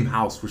in the same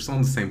house. We're still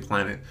on the same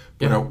planet.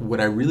 But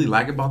what I really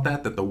like about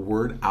that the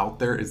word out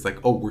there is like,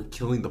 oh, we're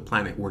killing the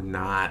planet. We're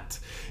not.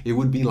 It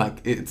would be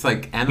like, it's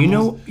like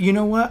animals. You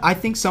know what? I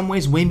think some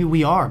ways maybe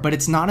we are, but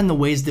it's not in the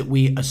ways that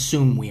we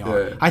assume we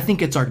are. Yeah. I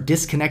think it's our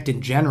disconnect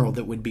in general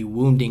that would be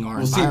wounding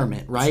our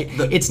environment, right?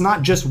 It's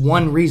not just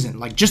one reason,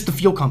 like just the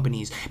fuel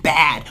companies,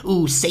 bad,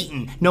 ooh,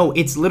 Satan. No,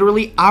 it's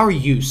literally our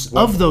use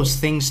of those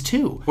things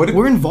too.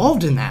 We're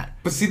involved in that.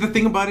 But see, the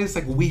thing about it is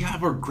like we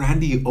have our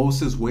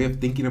grandiose way of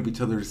thinking of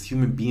each other as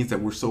human beings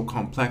that we're so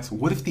complex.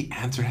 What if the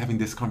ants are having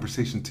this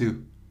conversation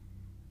too?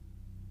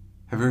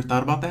 Have you ever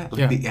thought about that?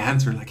 Like the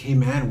ants are like, hey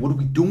man, what are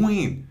we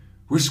doing?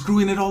 We're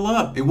screwing it all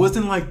up. It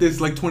wasn't like this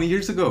like 20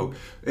 years ago.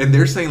 And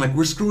they're saying like,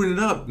 we're screwing it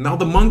up. Now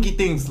the monkey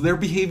things, they're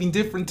behaving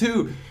different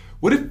too.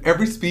 What if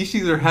every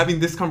species are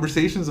having these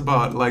conversations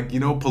about like, you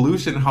know,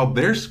 pollution, how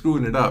they're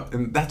screwing it up?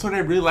 And that's what I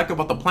really like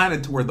about the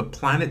planet, to where the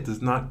planet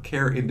does not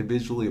care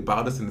individually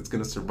about us and it's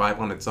going to survive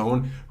on its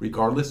own,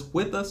 regardless,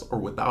 with us or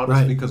without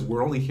us, because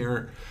we're only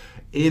here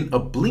in a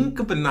blink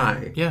of an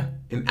eye. Yeah.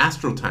 In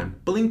astral time,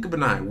 blink of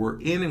an eye,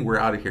 we're in and we're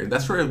out of here. And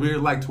that's where I really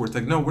like, to where it's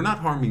like, no, we're not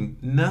harming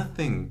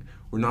nothing.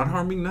 We're not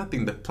harming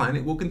nothing. The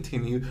planet will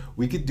continue.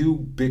 We could do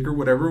bicker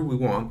whatever we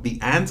want. The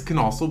ants can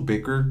also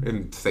bicker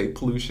and say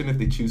pollution if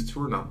they choose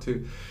to or not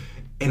to.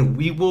 And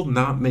we will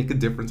not make a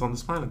difference on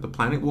this planet. The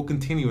planet will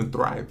continue and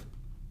thrive.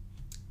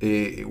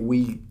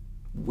 We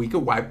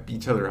could wipe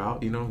each other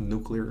out, you know,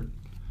 nuclear.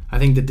 I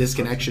think the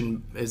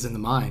disconnection is in the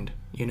mind,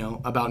 you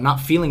know, about not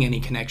feeling any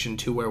connection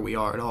to where we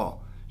are at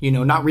all. You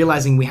know, not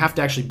realizing we have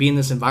to actually be in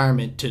this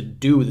environment to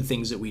do the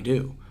things that we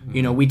do.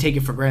 You know, we take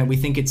it for granted. We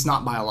think it's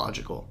not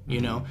biological,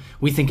 you know.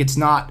 We think it's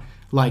not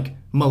like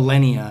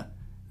millennia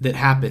that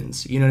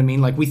happens, you know what I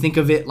mean? Like we think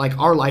of it like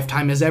our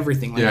lifetime is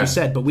everything, like you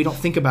said, but we don't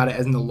think about it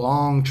as in the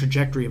long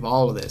trajectory of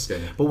all of this. Yeah.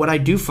 But what I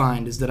do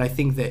find is that I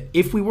think that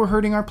if we were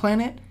hurting our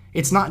planet,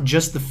 it's not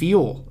just the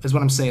fuel, is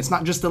what I'm saying. It's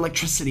not just the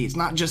electricity. It's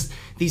not just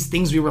these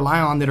things we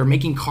rely on that are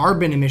making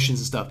carbon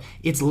emissions and stuff.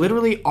 It's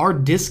literally our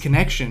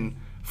disconnection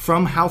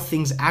from how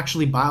things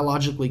actually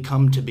biologically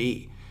come to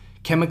be.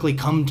 Chemically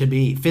come to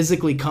be,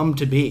 physically come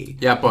to be.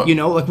 Yeah, but you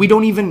know, like we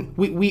don't even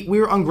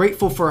we're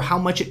ungrateful for how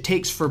much it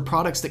takes for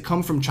products that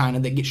come from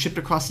China that get shipped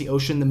across the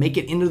ocean to make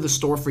it into the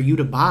store for you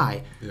to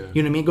buy. Yeah. You know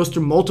what I mean? It goes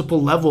through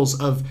multiple levels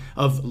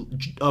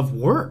of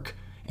work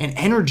and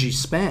energy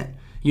spent.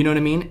 You know what I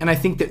mean? And I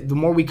think that the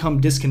more we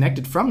come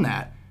disconnected from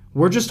that,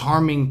 we're just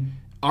harming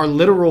our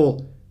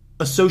literal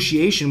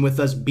association with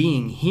us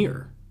being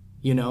here.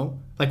 You know?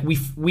 Like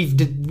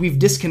we've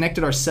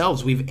disconnected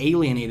ourselves. We've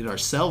alienated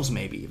ourselves,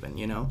 maybe even.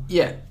 You know.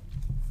 Yeah,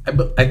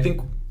 I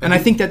think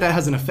that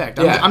has an effect.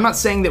 I'm not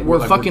saying that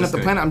we're fucking up the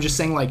planet. I'm just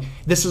saying like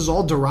this is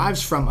all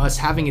derives from us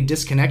having a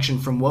disconnection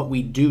from what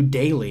we do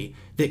daily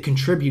that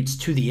contributes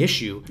to the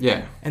issue.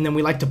 Yeah. And then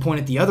we like to point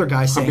at the other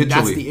guy saying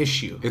that's the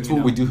issue. It's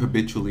what we do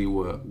habitually.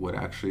 What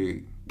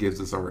actually gives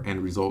us our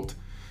end result.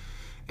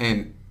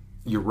 And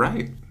you're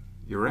right.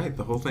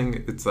 The whole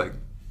thing. It's like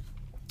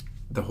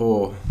the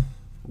whole.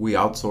 We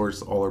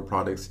outsource all our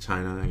products to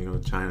China. You know,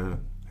 China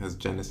has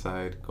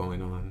genocide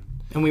going on.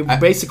 And we're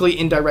basically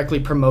indirectly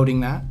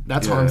promoting that.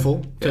 That's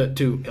harmful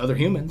to other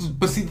humans.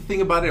 But see, the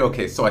thing about it,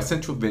 okay, so I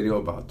sent you a video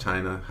about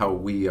China, how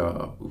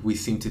we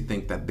seem to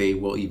think that they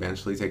will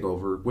eventually take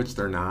over, which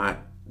they're not.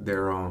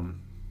 They're,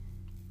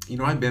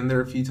 I've been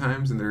there a few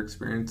times, and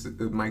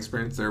my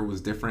experience there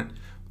was different.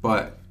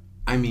 But,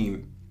 I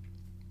mean,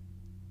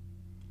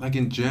 like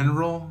in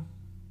general,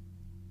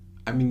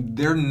 I mean,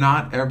 they're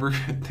not ever,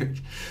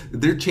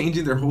 they're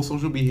changing their whole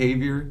social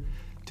behavior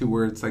to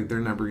where it's like they're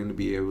never going to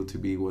be able to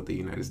be what the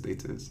United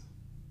States is.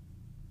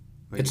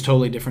 Like, it's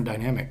totally different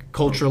dynamic.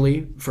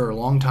 Culturally, for a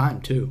long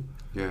time, too.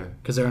 Yeah.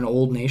 Because they're an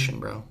old nation,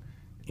 bro.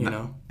 You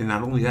know? And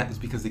not only that, it's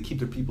because they keep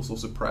their people so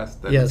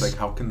suppressed that it's like,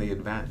 how can they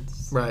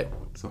advance? Right.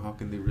 So how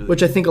can they really...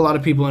 Which I think a lot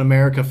of people in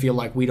America feel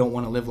like we don't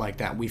want to live like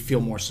that. We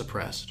feel more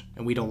suppressed,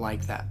 and we don't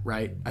like that,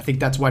 right? I think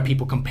that's why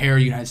people compare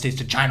the United States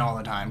to China all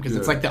the time, because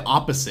it's like the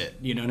opposite,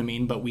 you know what I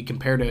mean? But we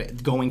compare to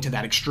going to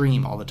that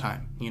extreme all the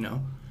time, you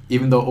know?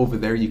 Even though over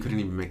there, you couldn't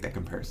even make that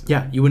comparison.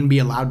 Yeah, you wouldn't be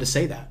allowed to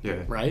say that,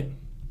 yeah, right?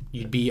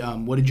 You'd be,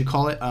 what did you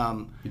call it?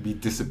 You'd be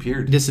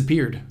disappeared.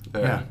 Disappeared,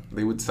 yeah.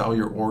 They would sell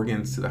your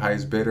organs to the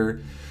highest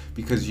bidder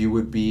because you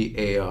would be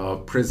a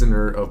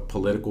prisoner of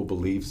political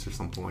beliefs or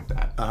something like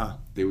that. Uh-huh.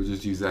 They would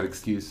just use that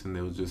excuse, and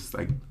they would just,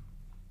 like,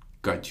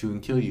 gut you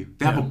and kill you.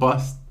 They have a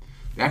bus.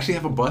 They actually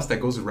have a bus that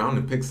goes around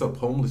and picks up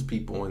homeless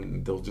people,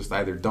 and they'll just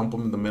either dump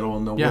them in the middle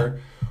of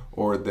nowhere,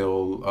 or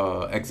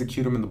they'll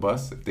execute them in the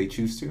bus if they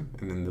choose to,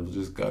 and then they'll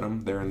just gut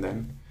them there and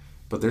then.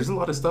 But there's a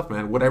lot of stuff,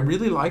 man. What I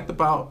really liked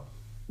about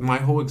my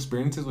whole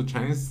experiences with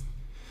China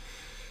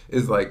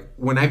is like,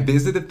 when I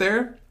visited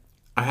there,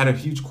 I had a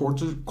huge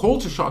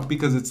culture shock,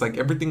 because it's like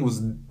everything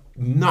was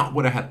not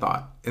what I had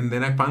thought. And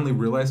then I finally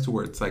realized to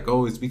where it's like,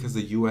 oh, it's because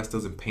the U.S.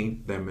 doesn't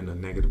paint them in a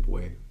negative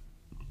way.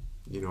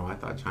 You know, I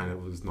thought China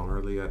was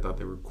gnarly. I thought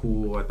they were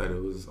cool. I thought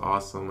it was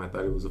awesome. I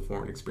thought it was a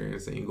foreign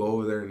experience. And you go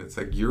over there and it's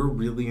like, you're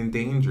really in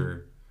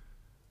danger.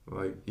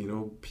 Like, you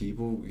know,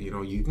 people, you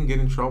know, you can get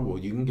in trouble.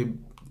 You can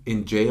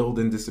get jailed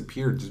and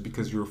disappeared just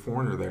because you're a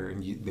foreigner there,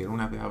 and they don't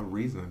have to have a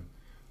reason.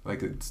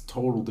 Like, it's a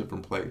total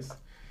different place.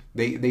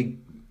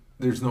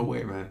 There's no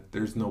way, man.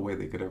 There's no way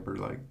they could ever,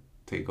 like,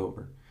 take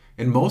over.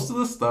 And most of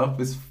the stuff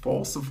is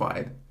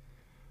falsified.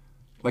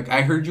 Like,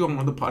 I heard you on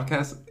one of the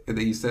podcasts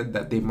that you said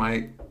that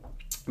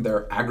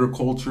their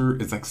agriculture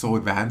is like so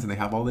advanced and they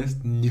have all this.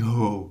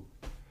 No,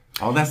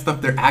 all that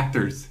stuff, they're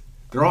actors.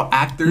 They're all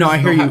actors. No, I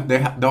hear you.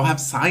 They'll have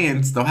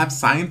science. They'll have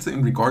science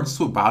in regards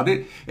to about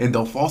it, and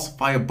they'll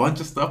falsify a bunch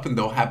of stuff, and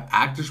they'll have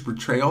actors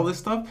portray all this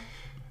stuff,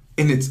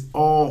 and it's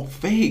all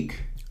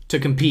fake. To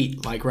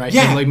compete, like, right?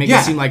 Yeah, to, like, make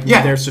it seem like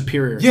they're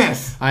superior.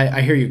 Yes.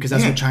 I hear you, because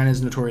that's what China is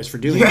notorious for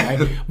doing,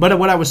 right? But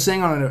what I was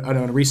saying on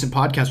a recent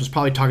podcast was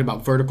probably talking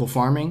about vertical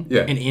farming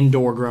and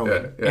indoor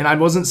growing. And I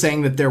wasn't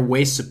saying that they're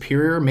way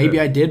superior.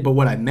 Maybe I did, but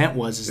what I meant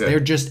was they're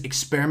just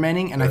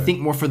experimenting, and I think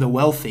more for the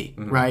wealthy,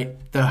 right?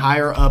 The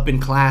higher up in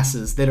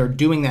classes that are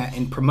doing that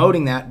and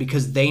promoting that,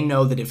 because they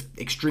know that if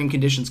extreme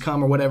conditions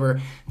come or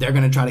whatever, they're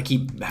going to try to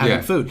keep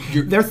having food.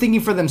 They're thinking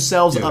for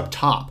themselves up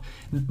top.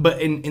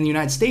 But in the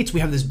United States,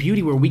 we have this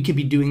beauty where we could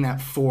be doing that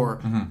for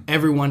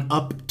everyone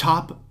up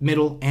top,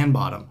 middle, and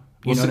bottom.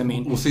 You know what I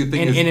mean? We'll see.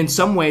 And in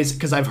some ways,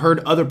 because I've heard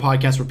other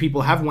podcasts where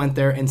people have went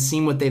there and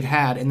seen what they've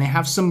had, and they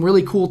have some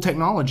really cool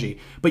technology.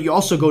 But you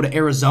also go to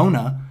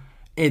Arizona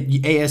at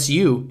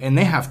ASU, and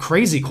they have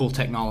crazy cool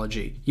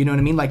technology. You know what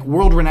I mean? Like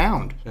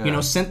world-renowned. Yeah. You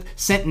know, sent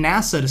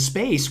NASA to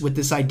space with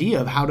this idea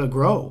of how to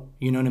grow.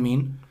 You know what I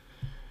mean?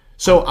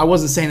 So I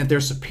wasn't saying that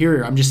they're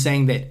superior. I'm just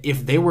saying that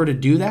if they were to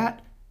do that,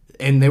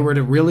 and they were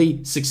to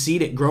really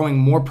succeed at growing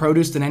more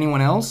produce than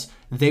anyone else,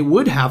 they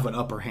would have an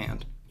upper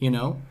hand, you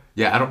know?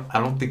 Yeah, I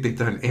don't think they've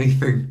done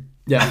anything.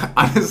 Yeah.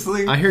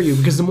 Honestly. I hear you,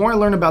 because the more I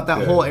learn about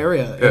that whole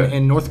area,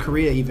 in North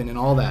Korea even, and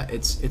all that,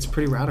 it's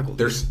pretty radical.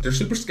 They're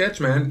super sketch,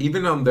 man.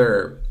 Even in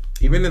their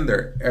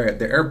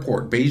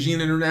airport,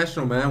 Beijing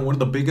International, man, one of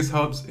the biggest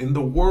hubs in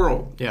the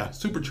world. Yeah.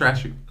 Super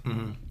trashy.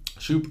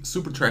 Mm-hmm.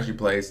 Super trashy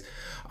place.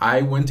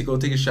 I went to go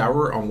take a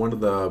shower on one of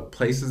the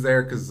places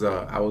there because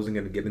I wasn't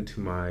going to get into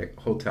my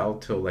hotel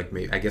till like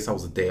maybe, I guess I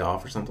was a day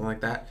off or something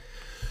like that.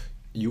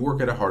 You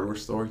work at a hardware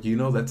store. You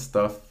know that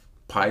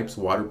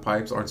water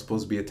pipes aren't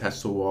supposed to be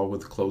attached to a wall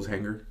with a clothes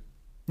hanger?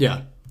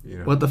 Yeah. You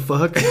know? What the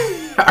fuck?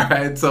 All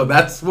right, so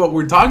that's what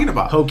we're talking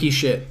about. Hokey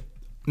shit.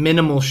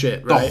 Minimal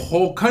shit, right? The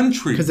whole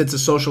country. Because it's a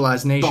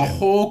socialized nation. The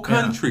whole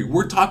country. Yeah.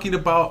 We're talking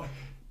about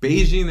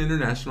Beijing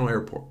International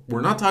Airport. We're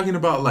not talking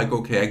about like,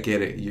 okay, I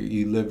get it.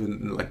 You live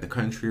in like the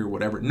country or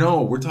whatever.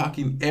 No, we're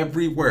talking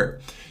everywhere.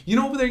 You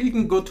know, over there you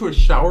can go to a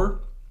shower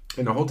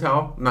in a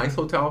hotel, nice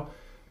hotel,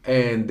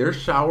 and their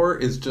shower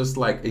is just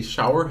like a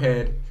shower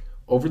head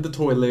over the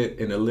toilet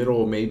in a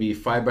little maybe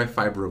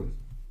 5x5 room.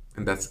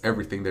 And that's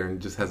everything there, and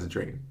it just has a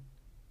drain.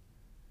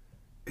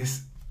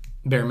 It's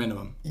bare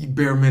minimum.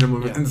 Bare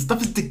minimum. Yeah. And the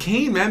stuff is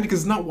decaying, man, because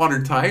it's not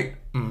watertight.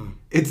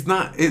 It's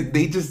not.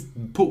 They just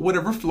put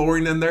whatever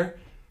flooring in there.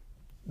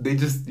 They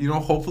just, you know,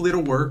 hopefully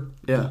it'll work.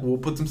 Yeah. We'll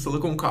put some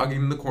silicone caulking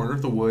in the corner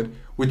of the wood.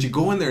 Which you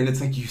go in there and it's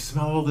like you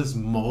smell all this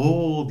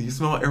mold. You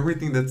smell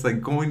everything that's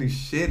like going to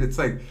shit. It's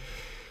like,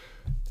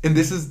 And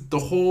this is the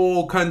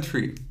whole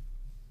country.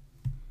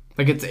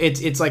 Like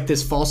it's like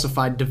this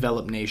falsified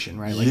developed nation,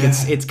 right? Like Yeah.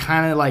 it's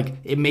kind of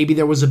like maybe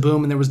there was a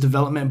boom and there was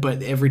development,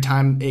 but every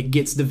time it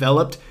gets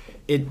developed,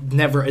 it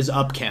never is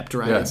upkept,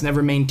 right? Yeah. It's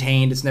never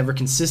maintained, it's never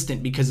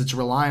consistent because it's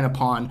relying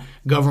upon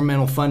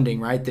governmental funding,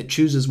 right? That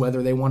chooses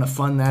whether they want to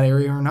fund that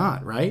area or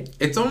not, right?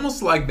 It's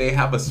almost like they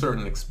have a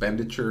certain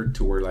expenditure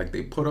to where like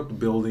they put up the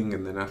building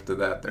and then after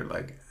that they're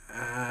like,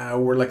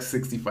 we're like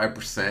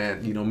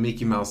 65%,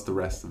 Mickey Mouse the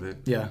rest of it.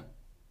 Yeah.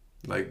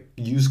 Like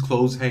use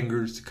clothes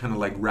hangers to kind of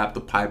like wrap the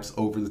pipes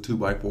over the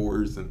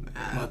 2x4s and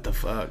What the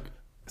fuck?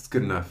 it's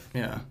good enough.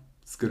 Yeah.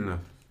 It's good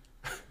enough.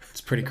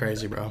 It's pretty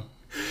crazy, bro.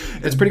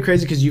 It's pretty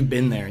crazy because you've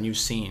been there and you've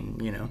seen,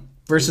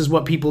 versus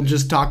what people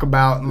just talk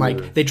about and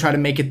like they try to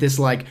make it this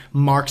like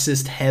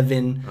Marxist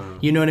heaven.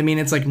 You know what I mean?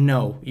 It's like,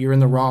 no, you're in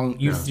the wrong.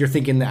 You're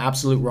thinking the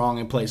absolute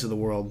wrong place of the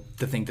world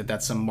to think that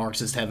that's some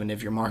Marxist heaven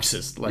if you're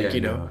Marxist. Like,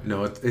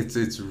 No,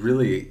 it's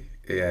really.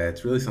 Yeah,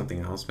 it's really something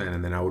else, man.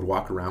 And then I would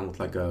walk around with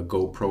like a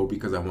GoPro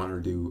because I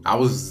wanted to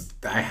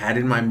I had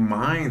in my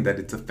mind that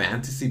it's a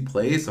fantasy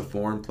place, a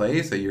foreign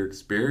place that you're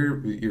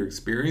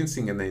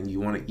experiencing, and then you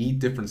want to eat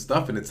different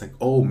stuff. And it's like,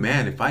 oh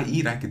man, if I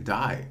eat, I could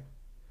die.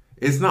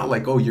 It's not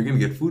like, oh, you're going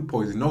to get food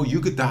poisoning. No, you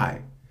could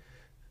die.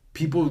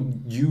 People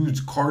use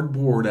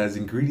cardboard as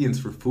ingredients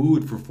for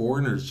food for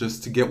foreigners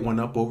just to get one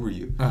up over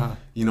you.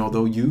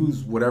 They'll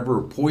use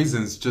whatever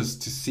poisons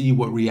just to see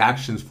what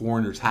reactions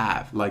foreigners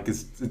have. Like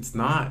it's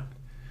not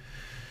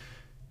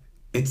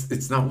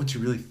what you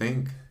really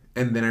think.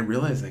 And then I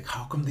realized, like,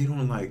 how come they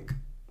don't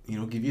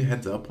give you a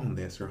heads up on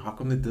this, or how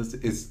come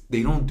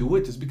they don't do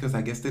it just because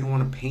I guess they don't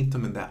want to paint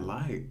them in that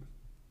light,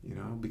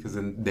 because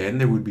then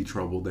there would be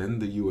trouble. Then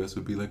the U.S.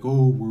 would be like,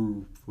 oh,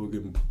 we're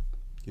fucking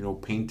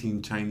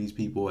painting Chinese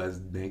people as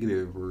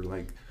negative, or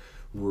like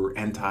we're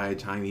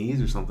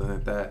anti-Chinese or something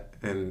like that.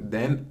 And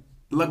then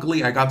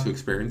luckily I got to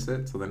experience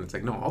it. So then it's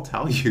like, no, I'll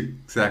tell you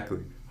exactly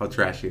how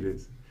trashy it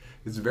is.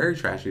 It's very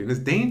trashy and it's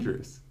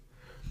dangerous.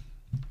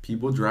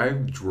 People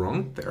drive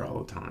drunk there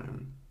all the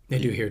time. They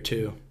do here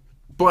too.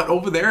 But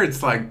over there,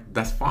 it's like,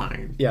 that's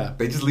fine. Yeah.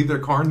 They just leave their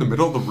car in the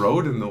middle of the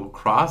road and they'll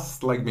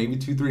cross like maybe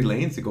 2-3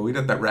 lanes to go eat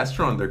at that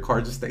restaurant. Their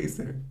car just stays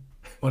there.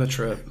 What a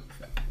trip.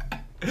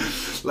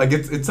 Like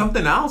it's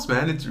something else,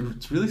 man.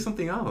 It's really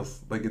something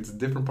else. Like it's a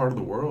different part of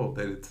the world.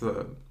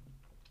 That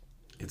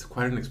it's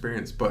quite an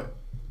experience. But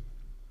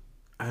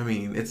I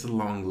mean, it's a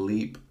long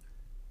leap.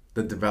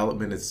 The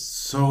development is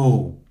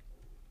so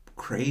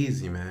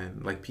crazy,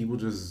 man. Like people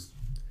just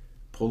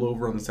pull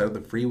over on the side of the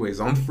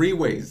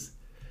freeways,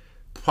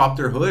 pop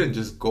their hood and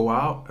just go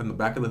out on the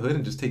back of the hood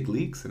and just take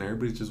leaks, and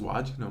everybody's just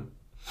watching them.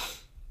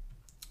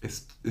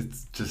 It's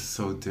just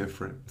so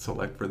different. So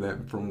like for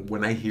them, from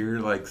when I hear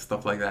like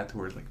stuff like that to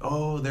where it's like,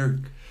 oh, they're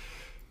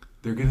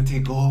gonna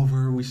take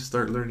over, we should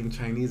start learning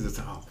Chinese. It's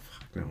oh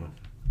fuck no.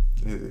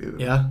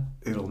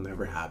 It'll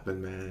never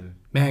happen, man.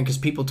 Man, because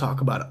people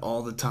talk about it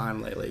all the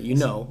time lately.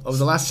 Over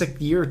the last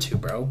year or two,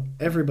 bro.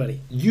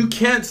 Everybody. You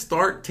can't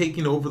start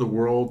taking over the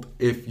world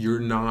if you're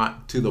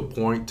not to the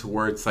point to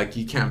where it's like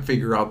you can't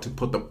figure out to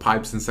put the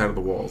pipes inside of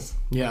the walls.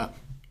 Yeah.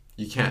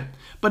 You can't.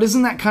 But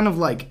isn't that kind of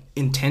like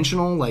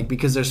intentional? Like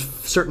because there's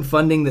certain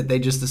funding that they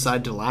just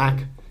decide to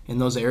lack in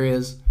those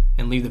areas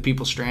and leave the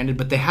people stranded.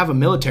 But they have a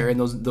military, and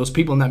those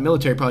people in that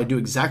military probably do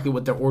exactly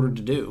what they're ordered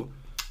to do.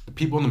 The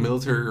people in the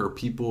military are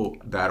people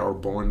that are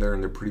born there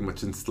and they're pretty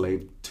much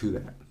enslaved to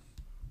that.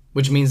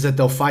 Which means that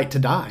they'll fight to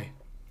die.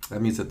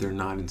 That means that they're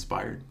not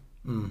inspired.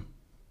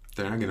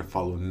 They're not going to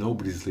follow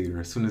nobody's leader.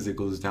 As soon as it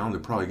goes down, they're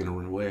probably going to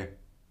run away.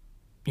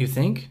 You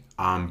think?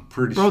 I'm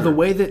pretty sure. Bro, the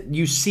way that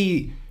you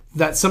see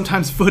that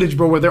sometimes footage,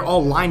 bro, where they're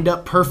all lined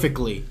up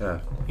perfectly.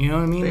 Yeah. You know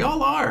what I mean? They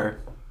all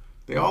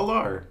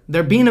are.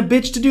 They're being a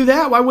bitch to do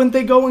that. Why wouldn't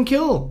they go and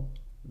kill?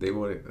 They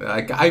wouldn't.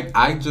 Like,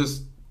 I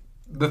just...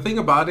 The thing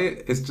about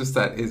it is just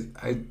that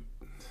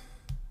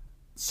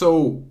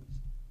so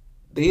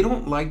they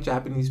don't like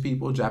Japanese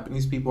people.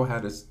 Japanese people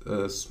had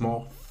a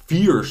small,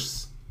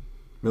 fierce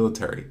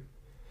military.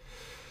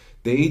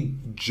 They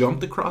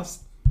jumped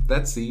across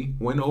that sea,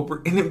 went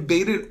over, and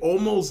invaded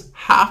almost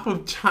half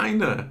of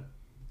China.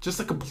 Just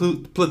like a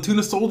platoon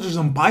of soldiers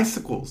on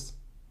bicycles.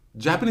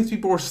 Japanese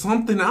people are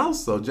something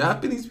else, though.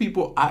 Japanese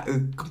people,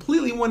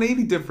 completely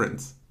 180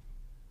 difference.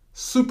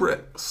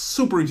 Super,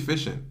 super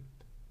efficient.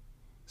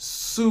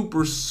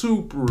 Super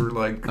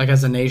like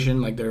as a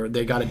nation, like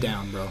they got it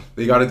down, bro.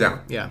 They got it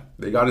down. Yeah,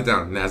 they got it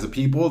down. And as a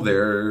people,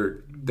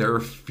 they're a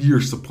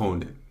fierce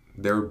opponent.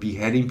 They're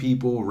beheading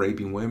people,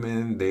 raping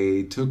women.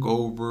 They took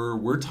over.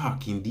 We're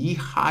talking the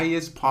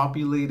highest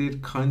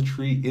populated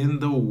country in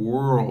the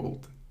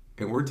world,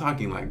 and we're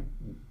talking like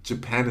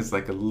Japan is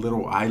like a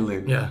little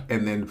island. Yeah,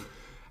 and then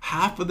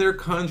half of their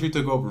country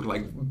took over,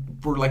 like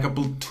for like a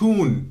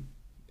platoon.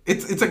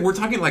 It's like we're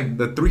talking like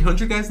the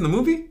 300 guys in the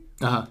movie.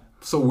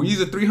 So we use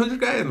a 300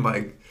 guy and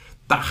like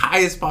the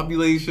highest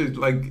population,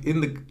 like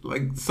in the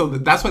like. So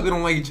that's why they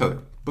don't like each other.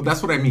 But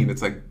that's what I mean.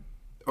 It's like,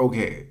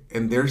 okay,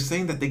 and they're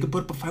saying that they could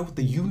put up a fight with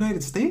the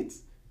United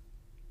States.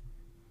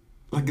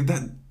 Like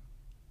that.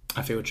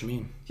 I feel what you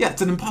mean. Yeah,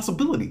 it's an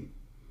impossibility.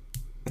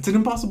 It's an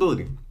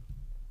impossibility.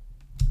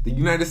 The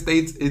United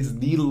States is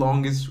the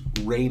longest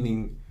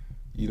reigning,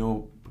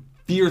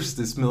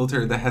 fiercest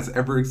military that has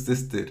ever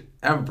existed.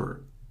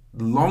 Ever.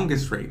 The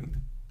longest reigning.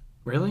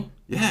 Really?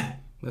 Yeah.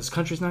 This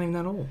country's not even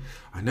that old.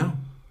 I know.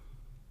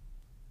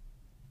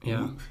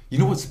 Yeah. You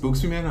know what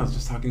spooks me, man? I was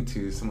just talking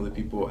to some of the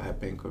people at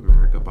Bank of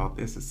America about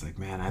this. It's like,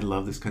 man, I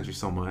love this country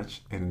so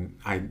much. And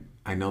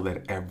I know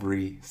that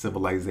every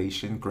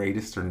civilization,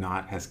 greatest or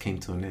not, has came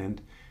to an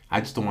end. I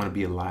just don't want to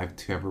be alive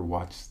to ever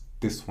watch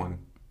this one.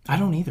 I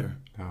don't either.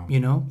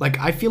 No. Like,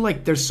 I feel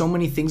like there's so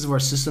many things of our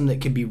system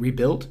that could be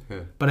rebuilt. Yeah.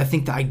 But I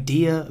think the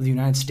idea of the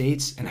United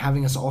States and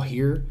having us all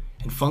here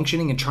and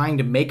functioning and trying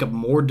to make a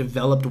more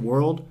developed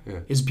world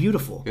is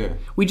beautiful. Yeah.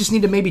 We just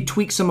need to maybe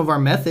tweak some of our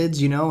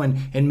methods,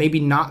 and maybe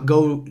not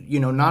go,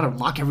 not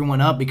lock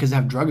everyone up because they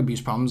have drug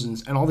abuse problems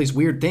and all these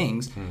weird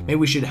things. Maybe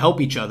we should help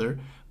each other.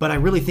 But I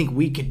really think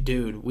we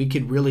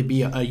could really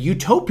be a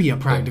utopia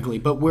practically.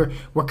 But we're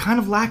kind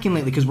of lacking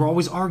lately because we're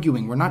always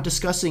arguing. We're not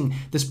discussing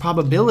this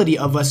probability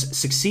of us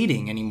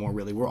succeeding anymore,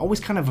 really. We're always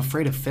kind of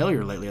afraid of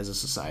failure lately as a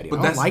society.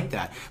 But I don't like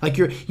that. Like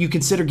you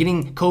consider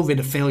getting COVID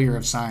a failure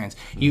of science.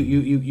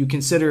 You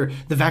consider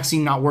the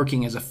vaccine not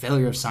working as a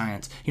failure of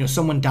science.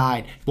 Someone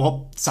died.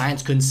 Well,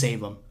 science couldn't save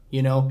them.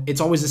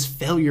 It's always this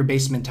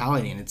failure-based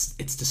mentality, and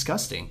it's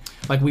disgusting.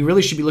 Like, we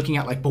really should be looking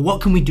at, like, but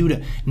what can we do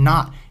to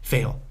not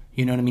fail?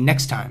 You know what I mean?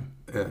 Next time.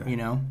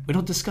 Yeah. We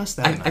don't discuss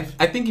that enough.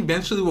 I think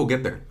eventually we'll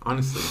get there,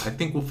 honestly. I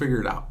think we'll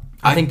figure it out.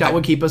 I think that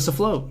would keep us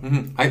afloat.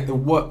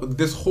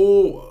 This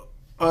whole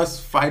us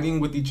fighting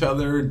with each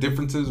other,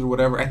 differences or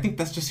whatever, I think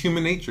that's just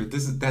human nature.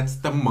 That's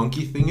the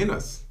monkey thing in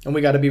us. And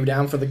we got to be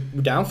down for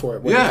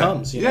it when it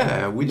comes. We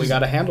got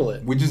to handle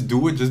it. We just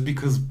do it just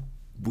because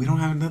we don't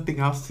have nothing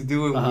else to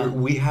do.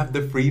 We have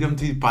the freedom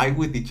to fight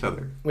with each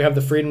other. We have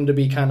the freedom to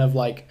be kind of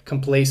like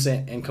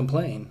complacent and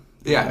complain.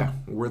 Yeah,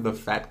 we're the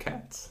fat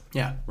cats.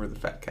 Yeah. We're the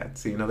fat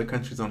cats. See, other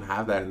countries don't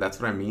have that, and that's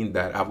what I mean,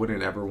 that I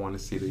wouldn't ever want to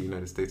see the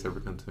United States ever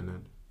come to an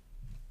end.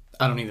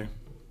 I don't either.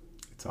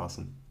 It's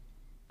awesome.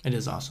 It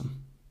is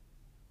awesome.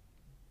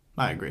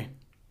 I agree.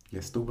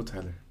 Yes, double,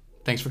 Tyler.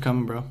 Thanks for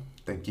coming, bro.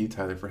 Thank you,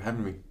 Tyler, for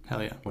having me.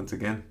 Hell yeah. Once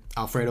again.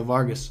 Alfredo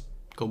Vargas.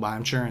 Go buy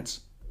insurance.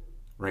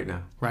 Right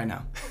now. Right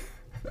now.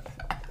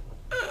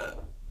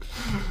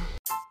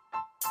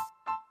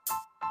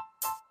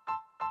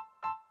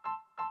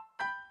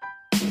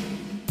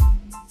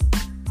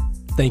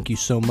 Thank you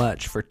so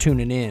much for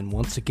tuning in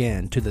once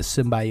again to the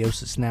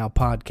Symbiosis Now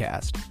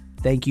podcast.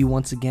 Thank you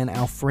once again,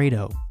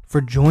 Alfredo,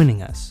 for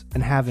joining us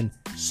and having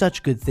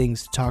such good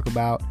things to talk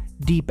about.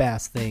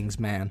 Deep-ass things,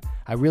 man.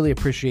 I really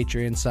appreciate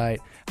your insight.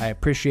 I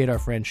appreciate our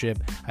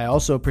friendship. I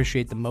also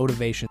appreciate the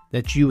motivation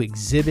that you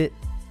exhibit.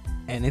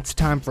 And it's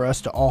time for us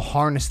to all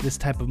harness this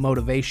type of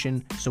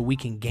motivation so we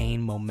can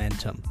gain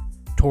momentum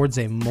towards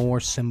a more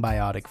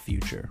symbiotic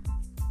future.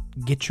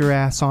 Get your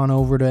ass on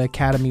over to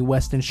Academy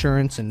West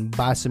Insurance and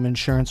buy some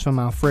insurance from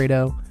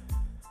Alfredo.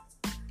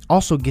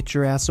 Also, get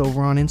your ass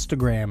over on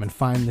Instagram and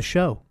find the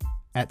show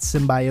at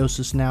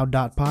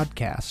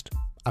symbiosisnow.podcast.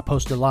 I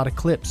post a lot of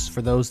clips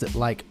for those that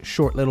like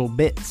short little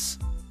bits.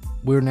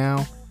 We're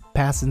now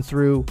passing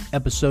through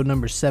episode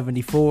number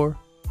 74,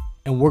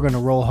 and we're going to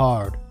roll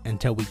hard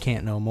until we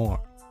can't no more.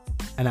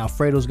 And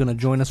Alfredo's going to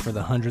join us for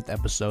the 100th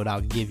episode,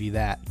 I'll give you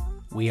that.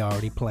 We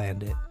already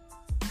planned it.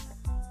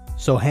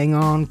 So hang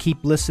on,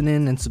 keep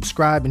listening, and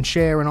subscribe and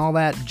share and all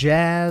that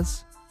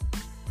jazz.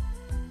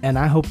 And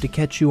I hope to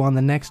catch you on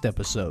the next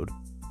episode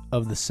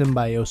of the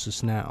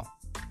Symbiosis Now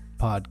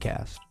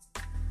podcast.